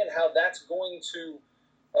understand how that's going to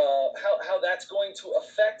how that's going to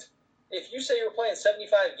affect. If you say you're playing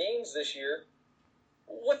 75 games this year,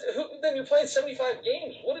 then you're playing 75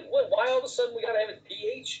 games. Why all of a sudden we got to have a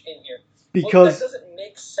DH in here? Because that doesn't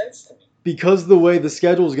make sense to me. Because the way the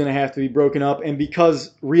schedule is going to have to be broken up, and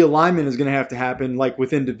because realignment is going to have to happen, like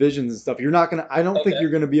within divisions and stuff. I don't think you're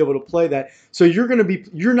going to be able to play that. So you're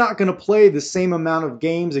not going to play the same amount of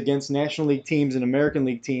games against National League teams and American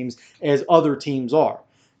League teams as other teams are.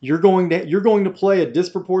 You're going to play a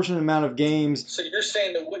disproportionate amount of games. So you're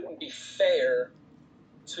saying it wouldn't be fair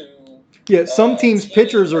to. Yeah, some teams'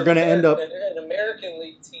 pitchers are going to end up. An American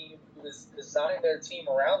League team who has designed their team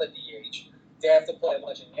around the DH to have to play a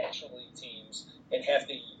bunch of National League teams and have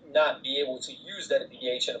to not be able to use that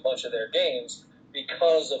DH in a bunch of their games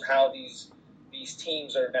because of how these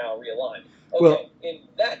teams are now realigned. Okay, well, in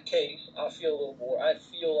that case, I feel a little more. I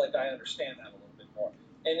feel like I understand that a little bit more.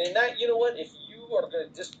 And in that, you know what? If you are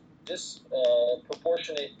going to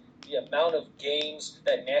disproportionate the amount of games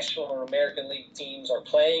that National or American League teams are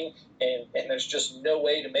playing, and there's just no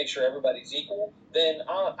way to make sure everybody's equal, then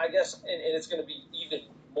I guess, and it's going to be even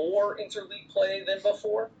more interleague play than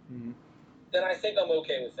before, then I think I'm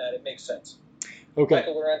okay with that. It makes sense. Okay.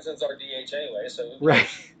 Michael Lorenzen's our DH anyway, so right.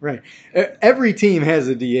 Every team has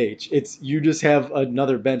a DH. It's you just have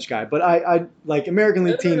another bench guy. But I like American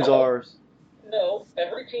League teams are. No,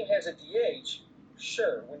 every team has a DH.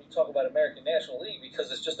 Sure, when you talk about American National League,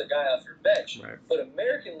 because it's just a guy off your bench. Right. But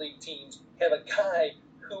American League teams have a guy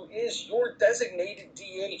who is your designated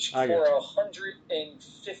DH for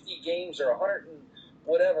 150 games or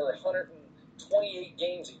 128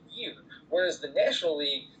 games a year. Whereas the National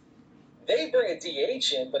League, they bring a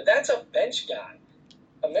DH in, but that's a bench guy.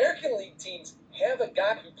 American League teams have a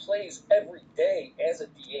guy who plays every day as a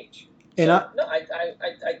DH. And I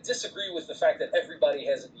disagree with the fact that everybody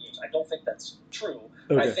has a DH. I don't think that's true.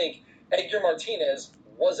 Okay. I think Edgar Martinez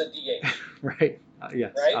was a DH. Right.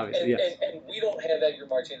 Yes. Right. Obviously, and we don't have Edgar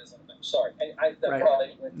Martinez on the bench. Sorry. And that right.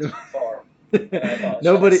 probably went too far.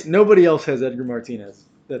 Nobody else has Edgar Martinez.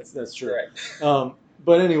 That's true. Right.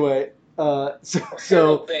 But anyway,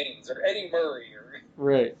 so Baines or Eddie Murray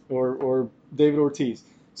or David Ortiz.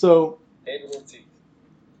 So David Ortiz.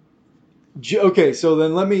 Okay, so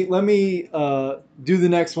then let me do the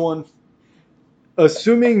next one.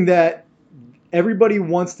 Assuming that everybody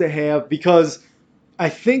wants to have, because I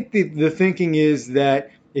think the thinking is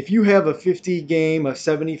that if you have a 50 game, a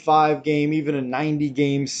 75 game, even a 90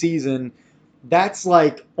 game season, that's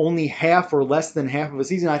like only half or less than half of a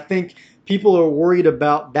season. I think people are worried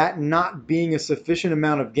about that not being a sufficient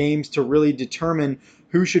amount of games to really determine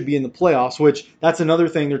who should be in the playoffs, which that's another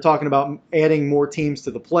thing. They're talking about adding more teams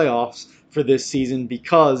to the playoffs for this season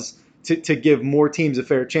because to give more teams a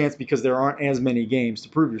fair chance because there aren't as many games to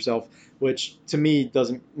prove yourself, which to me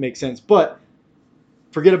doesn't make sense. But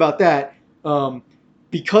forget about that.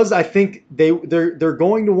 Because I think they're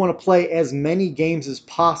going to want to play as many games as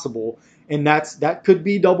possible, and that could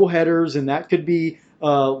be double headers, and that could be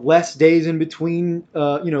less days in between,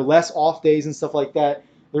 less off days and stuff like that.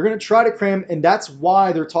 They're going to try to cram, and that's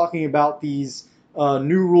why they're talking about these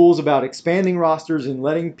new rules about expanding rosters and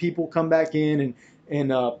letting people come back in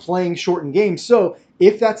and playing shortened games. So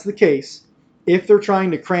if that's the case, if they're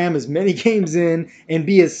trying to cram as many games in and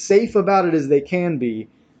be as safe about it as they can be,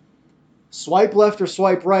 swipe left or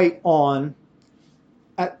swipe right on,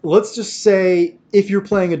 let's just say if you're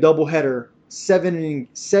playing a doubleheader,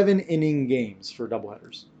 7-inning games for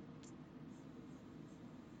doubleheaders.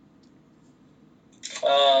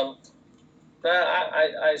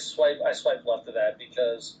 I swipe left of that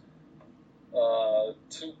because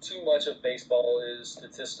too much of baseball is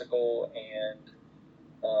statistical, and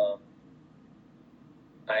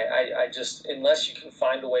I just, unless you can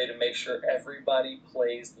find a way to make sure everybody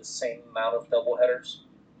plays the same amount of doubleheaders.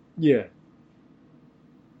 Yeah.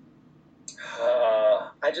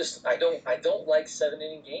 I don't like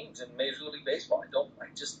 7-inning games in Major League Baseball. I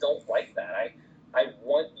just don't like that. I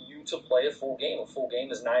want you to play a full game. A full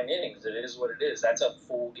game is 9 innings. It is what it is. That's a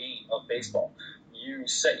full game of baseball. You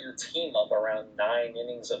set your team up around 9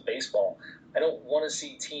 innings of baseball. I don't want to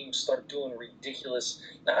see teams start doing ridiculous.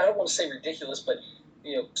 Now, I don't want to say ridiculous, but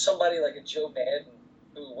somebody like a Joe Madden,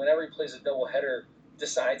 who whenever he plays a doubleheader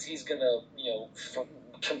decides he's gonna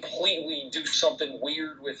completely do something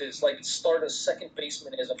weird with his, like, start a second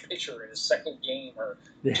baseman as a pitcher in his second game, or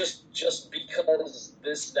just because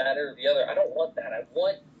this, that, or the other. I don't want that.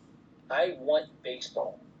 I want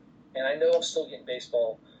baseball, and I know I'm still getting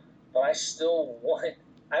baseball, but I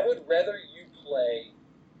would rather you play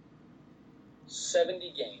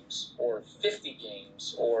 70 games or 50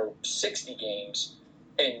 games or 60 games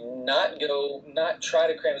and not try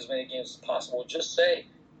to cram as many games as possible. Just say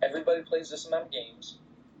everybody plays this amount of games,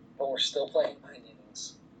 but we're still playing 9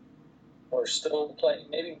 innings. We're still playing.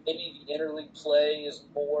 Maybe the interleague play is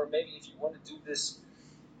more. Maybe if you want to do this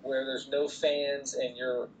where there's no fans and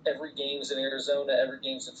every game's in Arizona, every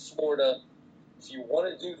game's in Florida. If you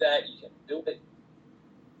want to do that, you can do it.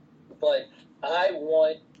 But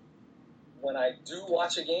when I do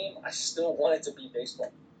watch a game, I still want it to be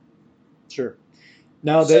baseball. Sure.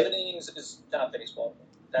 Now 7 innings is not baseball.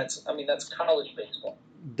 That's college baseball.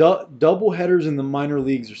 Double headers in the minor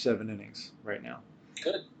leagues are 7 innings right now.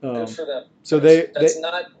 Good for them. So that's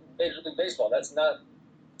not Major League Baseball. That's not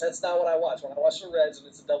That's not what I watch. When I watch the Reds and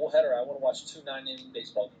it's a doubleheader, I want to watch 2 9-inning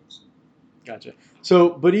baseball games. Gotcha. So,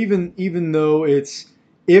 but even though it's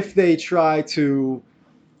if they try to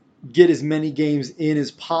get as many games in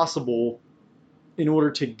as possible in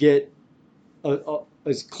order to get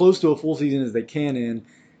as close to a full season as they can in.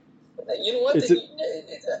 You know what?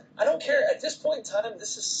 I don't care. At this point in time,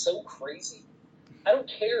 this is so crazy. I don't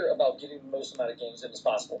care about getting the most amount of games in as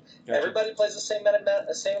possible. Gotcha. Everybody plays the same amount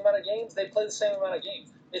of games. They play the same amount of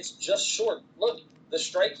games. It's just short. Look, the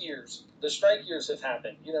strike years have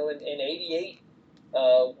happened. You know, in 88,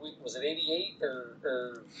 was it 88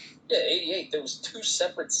 or 88? There was 2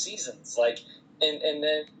 separate seasons. And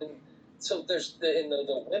then. So there's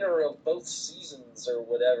the winner of both seasons or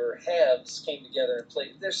whatever halves came together and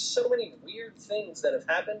played. There's so many weird things that have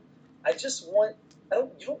happened.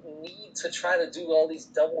 You don't need to try to do all these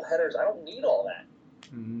double headers. I don't need all that.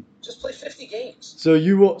 Mm-hmm. Just play 50 games.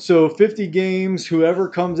 So 50 games. Whoever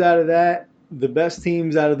comes out of that, the best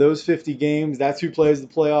teams out of those 50 games, that's who plays the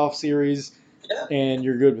playoff series. Yeah. And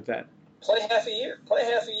you're good with that. Play half a year,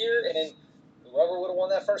 and whoever would have won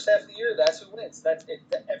that first half of the year, that's who wins. That's it.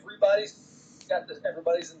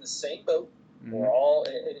 Everybody's in the same boat. Mm-hmm. We're all.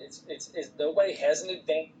 It's nobody has an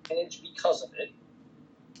advantage because of it.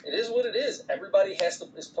 It is what it is. Everybody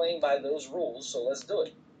is playing by those rules, so let's do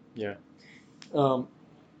it. Yeah.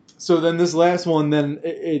 So then this last one, then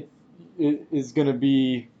it is going to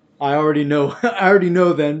be. I already know. I already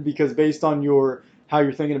know then because based on how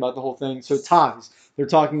you're thinking about the whole thing. So ties. They're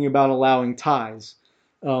talking about allowing ties.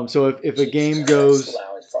 So if a game goes,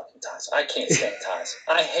 allowing fucking ties. I can't stand ties.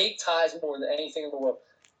 I hate ties more than anything in the world.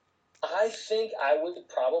 I think I would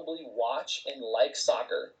probably watch and like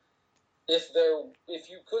soccer if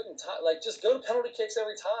you couldn't tie, just go to penalty kicks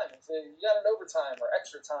every time. If you got an overtime or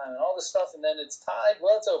extra time and all this stuff, and then it's tied,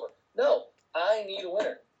 well, it's over. No, I need a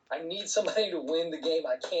winner. I need somebody to win the game.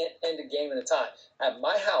 I can't end a game in a tie. At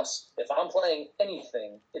my house, if I'm playing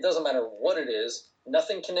anything, it doesn't matter what it is,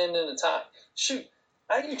 nothing can end in a tie. Shoot.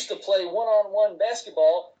 I used to play one-on-one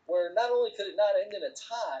basketball where not only could it not end in a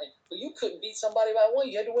tie, but you couldn't beat somebody by 1.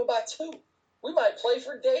 You had to win by 2. We might play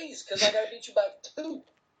for days because I got to beat you by 2.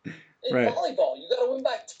 In volleyball, you got to win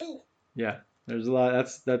by 2. Yeah, there's a lot.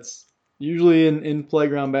 That's usually in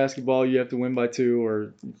playground basketball, you have to win by 2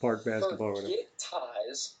 or park basketball. Forget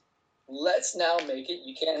ties. Let's now make it.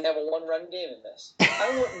 You can't have a 1-run game in this. I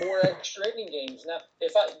want more extra inning games. Now, you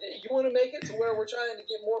want to make it to where we're trying to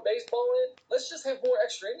get more baseball in, let's just have more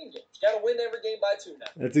extra inning games. You got to win every game by 2 now.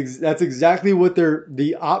 That's exactly what they're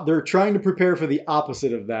trying to prepare for the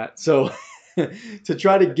opposite of that. So to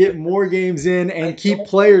try to get more games in and keep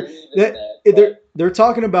players they're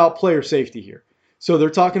talking about player safety here. So they're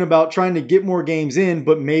talking about trying to get more games in,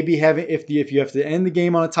 but maybe having if you have to end the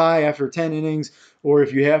game on a tie after 10 innings, or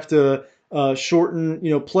if you have to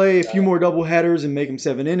shorten, play a few more double headers and make them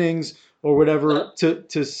 7 innings or whatever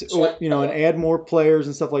and add more players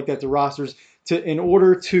and stuff like that to rosters in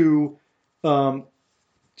order to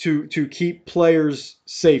keep players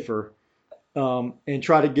safer and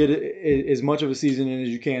try to get as much of a season in as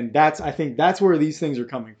you can. I think that's where these things are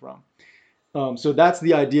coming from. So that's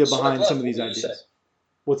the idea behind some of these ideas.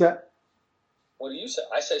 What's that? What do you say?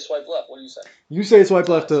 I say swipe left. What do you say? You say swipe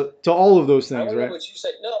left to all of those things, right? I know what you say.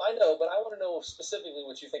 No, I know, but I want to know specifically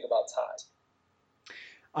what you think about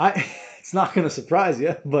ties. It's not going to surprise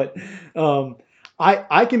you, but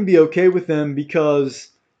I can be okay with them because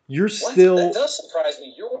you're still. That does surprise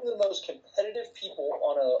me. You're one of the most competitive people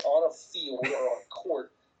on a field or on a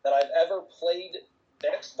court that I've ever played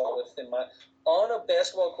basketball with on a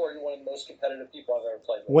basketball court. You're one of the most competitive people I've ever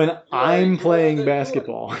played with. When I'm playing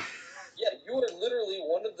basketball. Yeah, you are literally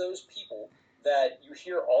one of those people that you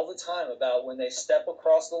hear all the time about when they step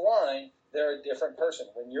across the line, they're a different person.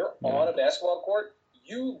 When you're on a basketball court,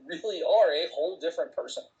 you really are a whole different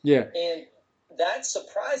person. Yeah. And that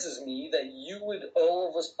surprises me that you would all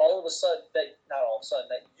of a sudden, that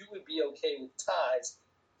you would be okay with ties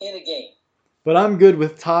in a game. But I'm good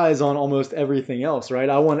with ties on almost everything else, right?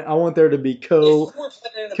 I want there to be co-MVPs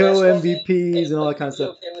and all that kind of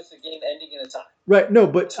stuff. Okay with the game ending in a tie. Right, no,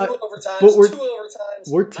 but two overtimes.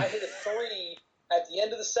 I hit a 3 at the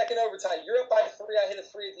end of the second overtime. You're up by 3. I hit a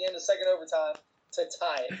 3 at the end of the second overtime to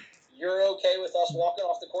tie it. You're okay with us walking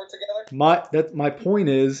off the court together? My point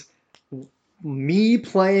is, me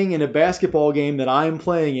playing in a basketball game that I'm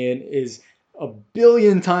playing in is a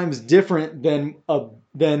billion times different than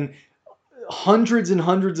hundreds and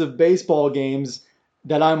hundreds of baseball games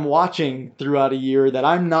that I'm watching throughout a year that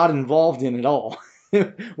I'm not involved in at all.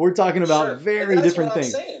 We're talking about very different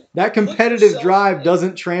things. That competitive drive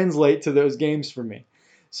doesn't translate to those games for me.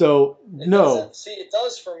 So, no. See, it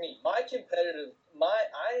does for me. My competitive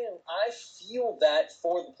I feel that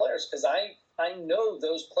for the players because I know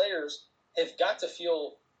those players have got to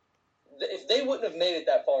feel if they wouldn't have made it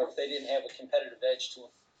that far if they didn't have a competitive edge to them,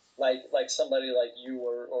 like somebody like you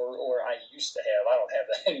or I used to have. I don't have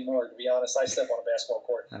that anymore, to be honest. I step on a basketball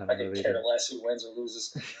court. I could care less who wins or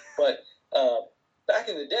loses. But back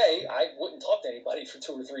in the day, I wouldn't talk to anybody for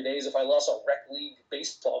 2 or 3 days if I lost a rec league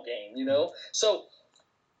baseball game, you know? So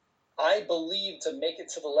I believe to make it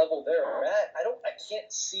to the level they're at, I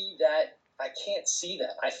can't see that.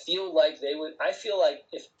 I feel like they would. I feel like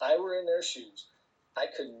if I were in their shoes, I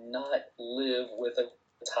could not live with a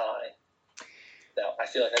tie. Now, I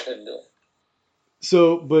feel like I couldn't do it.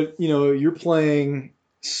 So, but you're playing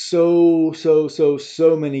so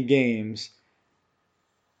many games,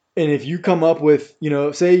 and if you come up with,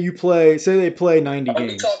 say they play 90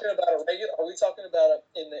 games. Are we talking about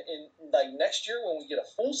in like next year when we get a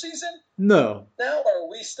full season? No. Now, or are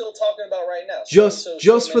we still talking about right now? Just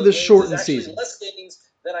for the shortened season. Less games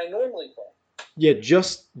than I normally play. Yeah,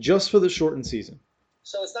 just for the shortened season.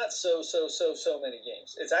 So it's not so many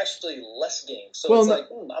games. It's actually less games. So it's like,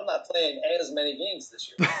 I'm not playing as many games this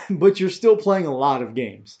year. But you're still playing a lot of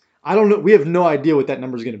games. I don't know. We have no idea what that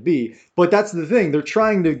number is going to be. But that's the thing. They're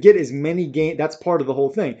trying to get as many games. That's part of the whole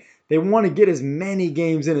thing. They want to get as many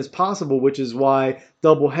games in as possible, which is why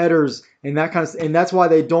double headers and that kind of and that's why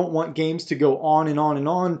they don't want games to go on and on and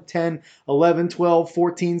on 10, 11, 12,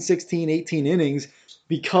 14, 16, 18 innings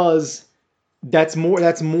because that's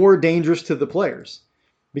more dangerous to the players.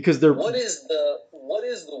 Because they're what is the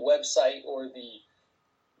website or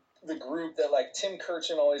the group that like Tim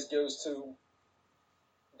Kirchin always goes to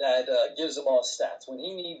that gives them all stats. When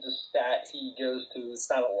he needs a stat, he goes to, it's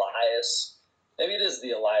not Elias. Maybe it is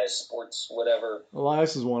the Elias Sports, whatever.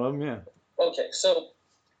 Elias is one of them, yeah. Okay, so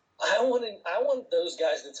I want those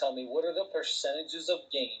guys to tell me what are the percentages of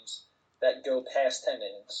games that go past 10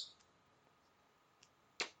 innings.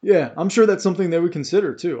 Yeah, I'm sure that's something they would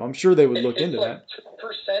consider too. I'm sure they would look into that.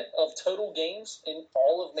 2% of total games in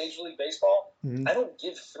all of Major League Baseball. Mm-hmm. I don't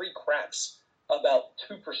give 3 craps about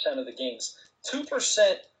 2% of the games.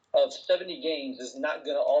 2% of 70 games is not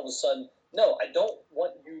going to all of a sudden. No, I don't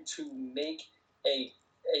want you to make a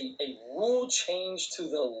rule change to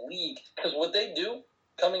the league because what they do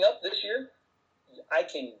coming up this year, I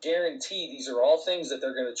can guarantee these are all things that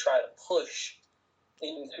they're going to try to push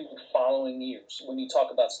into following years. When you talk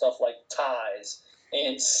about stuff like ties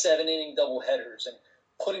and 7-inning doubleheaders and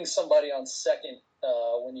putting somebody on second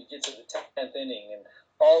when you get to the 10th inning and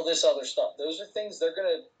all this other stuff, those are things they're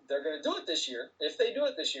gonna do it this year. If they do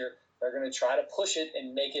it this year, they're gonna try to push it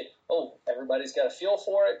and make it. Oh, everybody's got a feel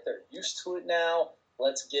for it. They're used to it now.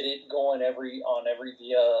 Let's get it going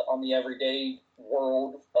on the everyday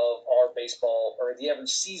world of our baseball or the every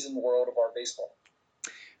season world of our baseball.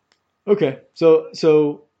 Okay, so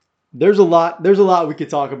there's a lot we could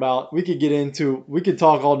talk about. We could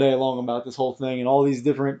talk all day long about this whole thing and all these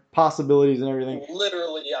different possibilities and everything.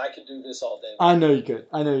 Literally, I could do this all day. I know you could.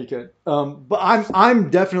 But I'm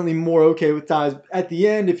definitely more okay with ties. At the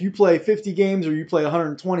end, if you play 50 games or you play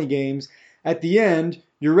 120 games, at the end,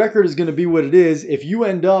 your record is going to be what it is. If you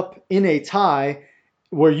end up in a tie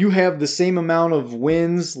where you have the same amount of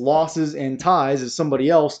wins, losses, and ties as somebody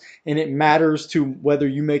else, and it matters to whether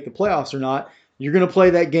you make the playoffs or not, you're going to play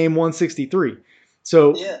that game 163.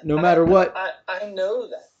 So no matter what, I know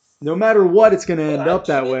that. No matter what, it's going to end up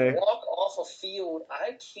that way. I can't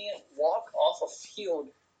walk off a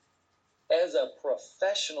field as a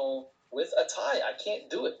professional with a tie. I can't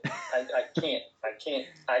do it. I can't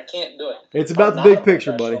do it. It's about the big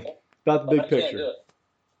picture, buddy. About the big picture. I can't do it.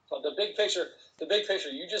 So the big picture,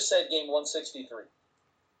 you just said game 163.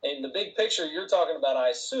 And the big picture you're talking about, I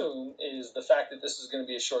assume, is the fact that this is going to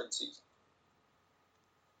be a shortened season.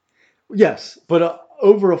 Yes, but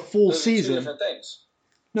over a full season. Those are two different things.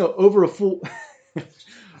 No, over a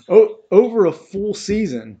full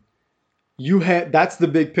season, that's the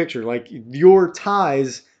big picture. Like your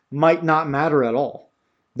ties might not matter at all.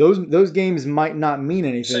 Those games might not mean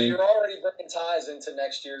anything. So you're already bringing ties into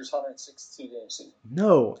next year's 162 game season.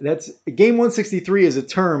 No, that's game 163 is a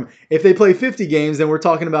term. If they play 50 games, then we're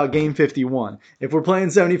talking about game 51. If we're playing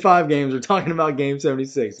 75 games, we're talking about game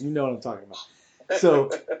 76. You know what I'm talking about. So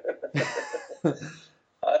we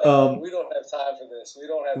don't have time for this.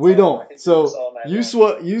 We don't. So you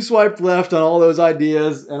swiped left on all those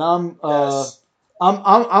ideas, and I'm going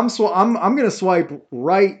to swipe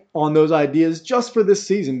right on those ideas just for this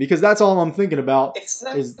season because that's all I'm thinking about. It's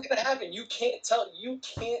not going to happen. You can't tell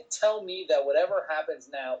me that whatever happens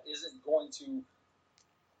now isn't going to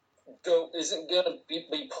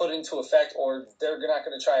be put into effect, or they're not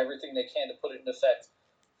going to try everything they can to put it in effect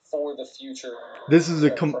for the future. This is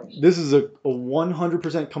a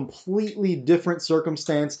 100% completely different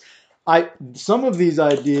circumstance. Some of these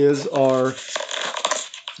ideas are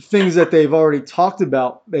things that they've already talked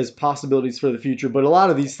about as possibilities for the future, but a lot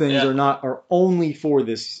of these things are only for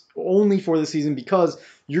this season, because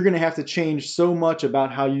you're going to have to change so much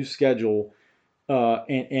about how you schedule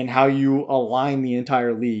and how you align the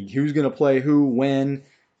entire league, who's going to play who, when,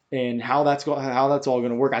 and how that's all going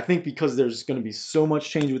to work. I think because there's going to be so much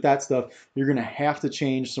change with that stuff, you're going to have to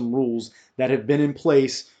change some rules that have been in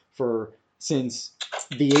place since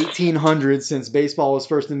the 1800s, since baseball was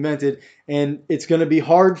first invented, and it's going to be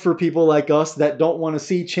hard for people like us that don't want to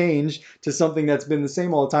see change to something that's been the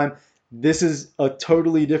same all the time. This is a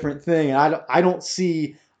totally different thing. I don't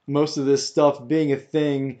see most of this stuff being a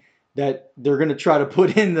thing that they're going to try to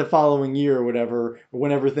put in the following year or whatever, or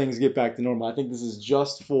whenever things get back to normal. I think this is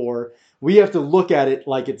we have to look at it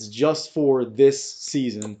like it's just for this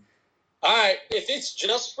season. All right, if it's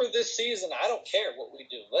just for this season, I don't care what we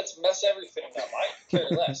do. Let's mess everything up. I care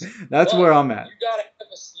less. That's where I'm at. You gotta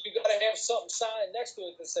have something signed next to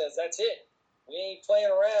it that says that's it. We ain't playing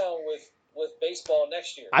around with baseball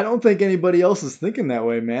next year. I don't think anybody else is thinking that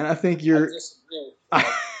way, man. I think you're. I disagree.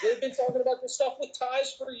 They've been talking about this stuff with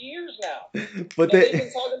ties for years now. But they've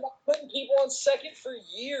been talking about putting people on second for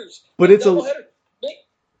years. But it's minor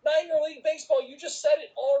league baseball. You just said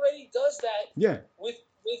it already does that. Yeah. With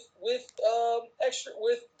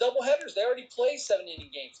doubleheaders, they already play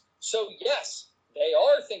 7-inning games. So yes, they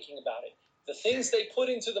are thinking about it. The things they put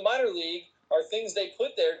into the minor league are things they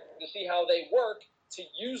put there to see how they work, to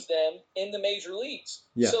use them in the major leagues.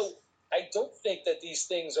 Yes. So I don't think that these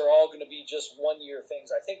things are all going to be just one-year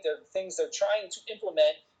things. I think they're things they're trying to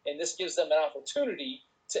implement, and this gives them an opportunity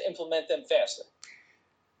to implement them faster.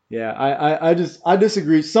 Yeah, I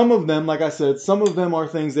disagree. Some of them, like I said, some of them are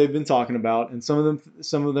things they've been talking about, and some of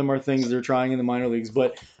them are things they're trying in the minor leagues.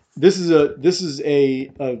 But this is a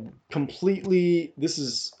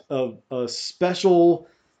special.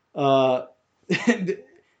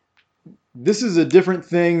 This is a different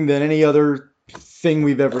thing than any other thing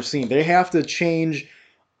we've ever seen. They have to change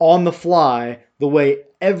on the fly the way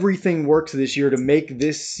everything works this year to make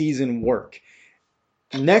this season work.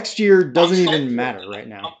 Next year doesn't even matter right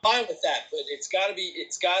now. I'm fine with that, but it's got to have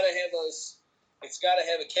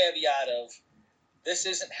a caveat of this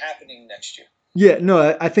isn't happening next year. Yeah,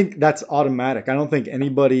 no, I think that's automatic. I don't think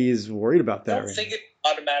anybody is worried about that. I don't think it's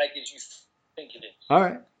automatic as you think it is. All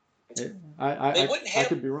right. They wouldn't have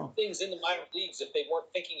could be wrong. Things in the minor leagues if they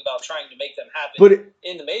weren't thinking about trying to make them happen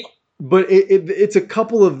in the major. But it's a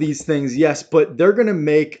couple of these things, yes, but they're going to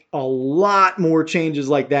make a lot more changes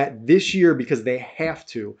like that this year because they have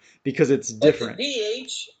to, because it's different. But the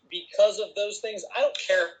DH, because of those things, I don't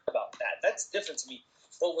care about that. That's different to me.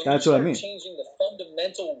 But when That's you what start I mean. changing the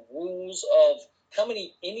fundamental rules of how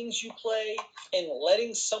many innings you play and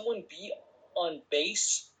letting someone be on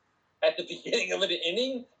base at the beginning of an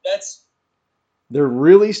inning, they're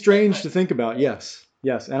really strange to think about, yes.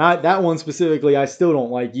 Yes, and that one specifically, I still don't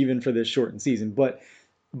like, even for this shortened season. But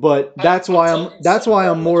that's why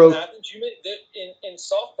I'm more. In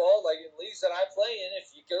softball, like in leagues that I play in,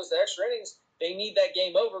 if it goes to extra innings, they need that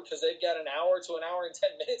game over because they've got an hour to an hour and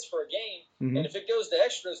 10 minutes for a game. Mm-hmm. And if it goes to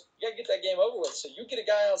extras, you got to get that game over with. So you get a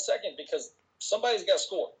guy on second because somebody's got to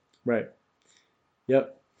score. Right.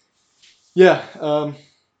 Yep. Yeah.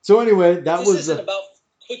 So anyway, this isn't about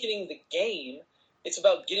quickening the game. It's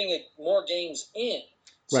about getting more games in.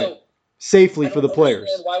 Right. So safely for the players.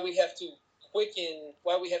 Why we have to make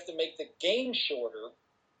the game shorter?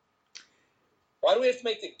 Why do we have to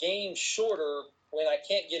make the game shorter when I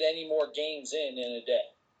can't get any more games in a day?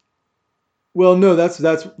 Well, no, that's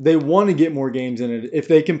they want to get more games in it. If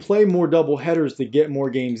they can play more double headers to get more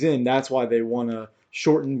games in, that's why they want to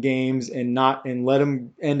shorten games and let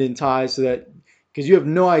them end in ties, so that, because you have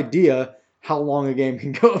no idea how long a game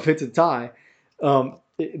can go if it's a tie.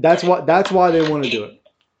 That's why they want to do it.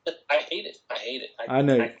 I hate it. I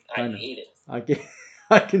know. I hate it.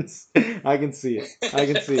 I can see it.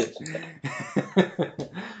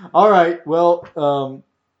 All right. Well,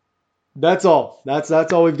 that's all. That's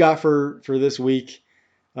all we've got for this week.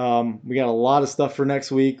 We got a lot of stuff for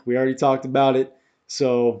next week. We already talked about it,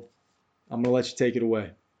 so I'm gonna let you take it away.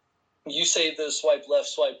 You saved those swipe left,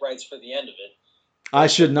 swipe rights for the end of it. I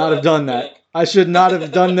should not have done that. I should not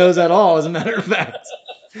have done those at all, as a matter of fact.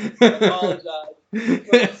 I apologize.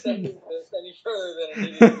 Any further than it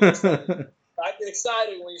needed to be extended. I get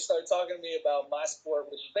excited when you start talking to me about my sport,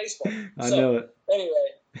 which is baseball. I know it.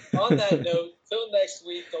 Anyway, on that note, till next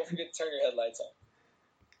week, don't forget to turn your headlights on.